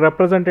ಮಾಡ್ಬೇಕಂದ್ರೆ ಅವರ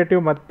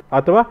representative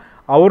ಅಥವಾ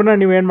ಅವ್ರನ್ನ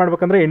ನೀವು ಏನು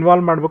ಮಾಡ್ಬೇಕಂದ್ರೆ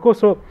ಇನ್ವಾಲ್ವ್ ಮಾಡಬೇಕು.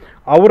 ಸೊ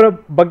ಅವರ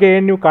ಬಗ್ಗೆ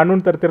ಏನು ನೀವು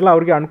ಕಾನೂನು ತರ್ತಿರಲ್ಲ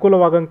ಅವ್ರಿಗೆ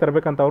ಅನುಕೂಲವಾಗಂಗೆ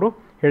ತರಬೇಕಂತ ಅವರು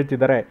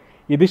ಹೇಳ್ತಿದ್ದಾರೆ.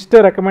 ಇದಿಷ್ಟೇ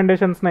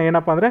ರೆಕಮೆಂಡೇಷನ್ಸ್ನ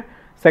ಏನಪ್ಪ ಅಂದರೆ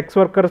ಸೆಕ್ಸ್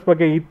ವರ್ಕರ್ಸ್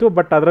ಬಗ್ಗೆ ಇತ್ತು.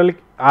 ಬಟ್ ಅದರಲ್ಲಿ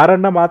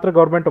 6 ಮಾತ್ರ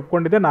ಗೌರ್ಮೆಂಟ್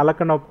ಒಪ್ಕೊಂಡಿದೆ,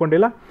 4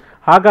 ಒಪ್ಕೊಂಡಿಲ್ಲ.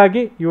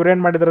 ಹಾಗಾಗಿ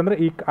ಇವ್ರೇನು ಮಾಡಿದ್ದಾರೆ ಅಂದರೆ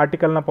ಈ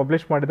ಆರ್ಟಿಕಲ್ನ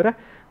ಪಬ್ಲಿಷ್ ಮಾಡಿದರೆ.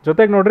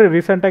 ಜೊತೆಗೆ ನೋಡ್ರಿ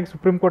ರೀಸೆಂಟಾಗಿ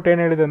ಸುಪ್ರೀಂ ಕೋರ್ಟ್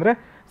ಏನು ಹೇಳಿದೆ ಅಂದರೆ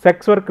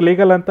ಸೆಕ್ಸ್ ವರ್ಕ್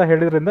ಲೀಗಲ್ ಅಂತ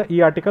ಹೇಳಿದ್ರಿಂದ ಈ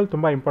ಆರ್ಟಿಕಲ್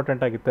ತುಂಬ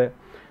ಇಂಪಾರ್ಟೆಂಟ್ ಆಗುತ್ತೆ.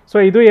 ಸೊ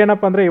ಇದು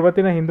ಏನಪ್ಪ ಅಂದರೆ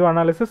ಇವತ್ತಿನ ಹಿಂದೂ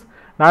ಅನಾಲಿಸಿಸ್.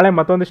 ನಾಳೆ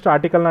ಮತ್ತೊಂದಿಷ್ಟು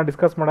ಆರ್ಟಿಕಲ್ನ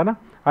ಡಿಸ್ಕಸ್ ಮಾಡೋಣ.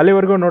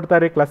 ಅಲ್ಲಿವರೆಗೂ ನೋಡ್ತಾ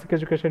ಇರಿ classic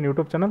education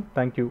YouTube channel.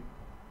 Thank you.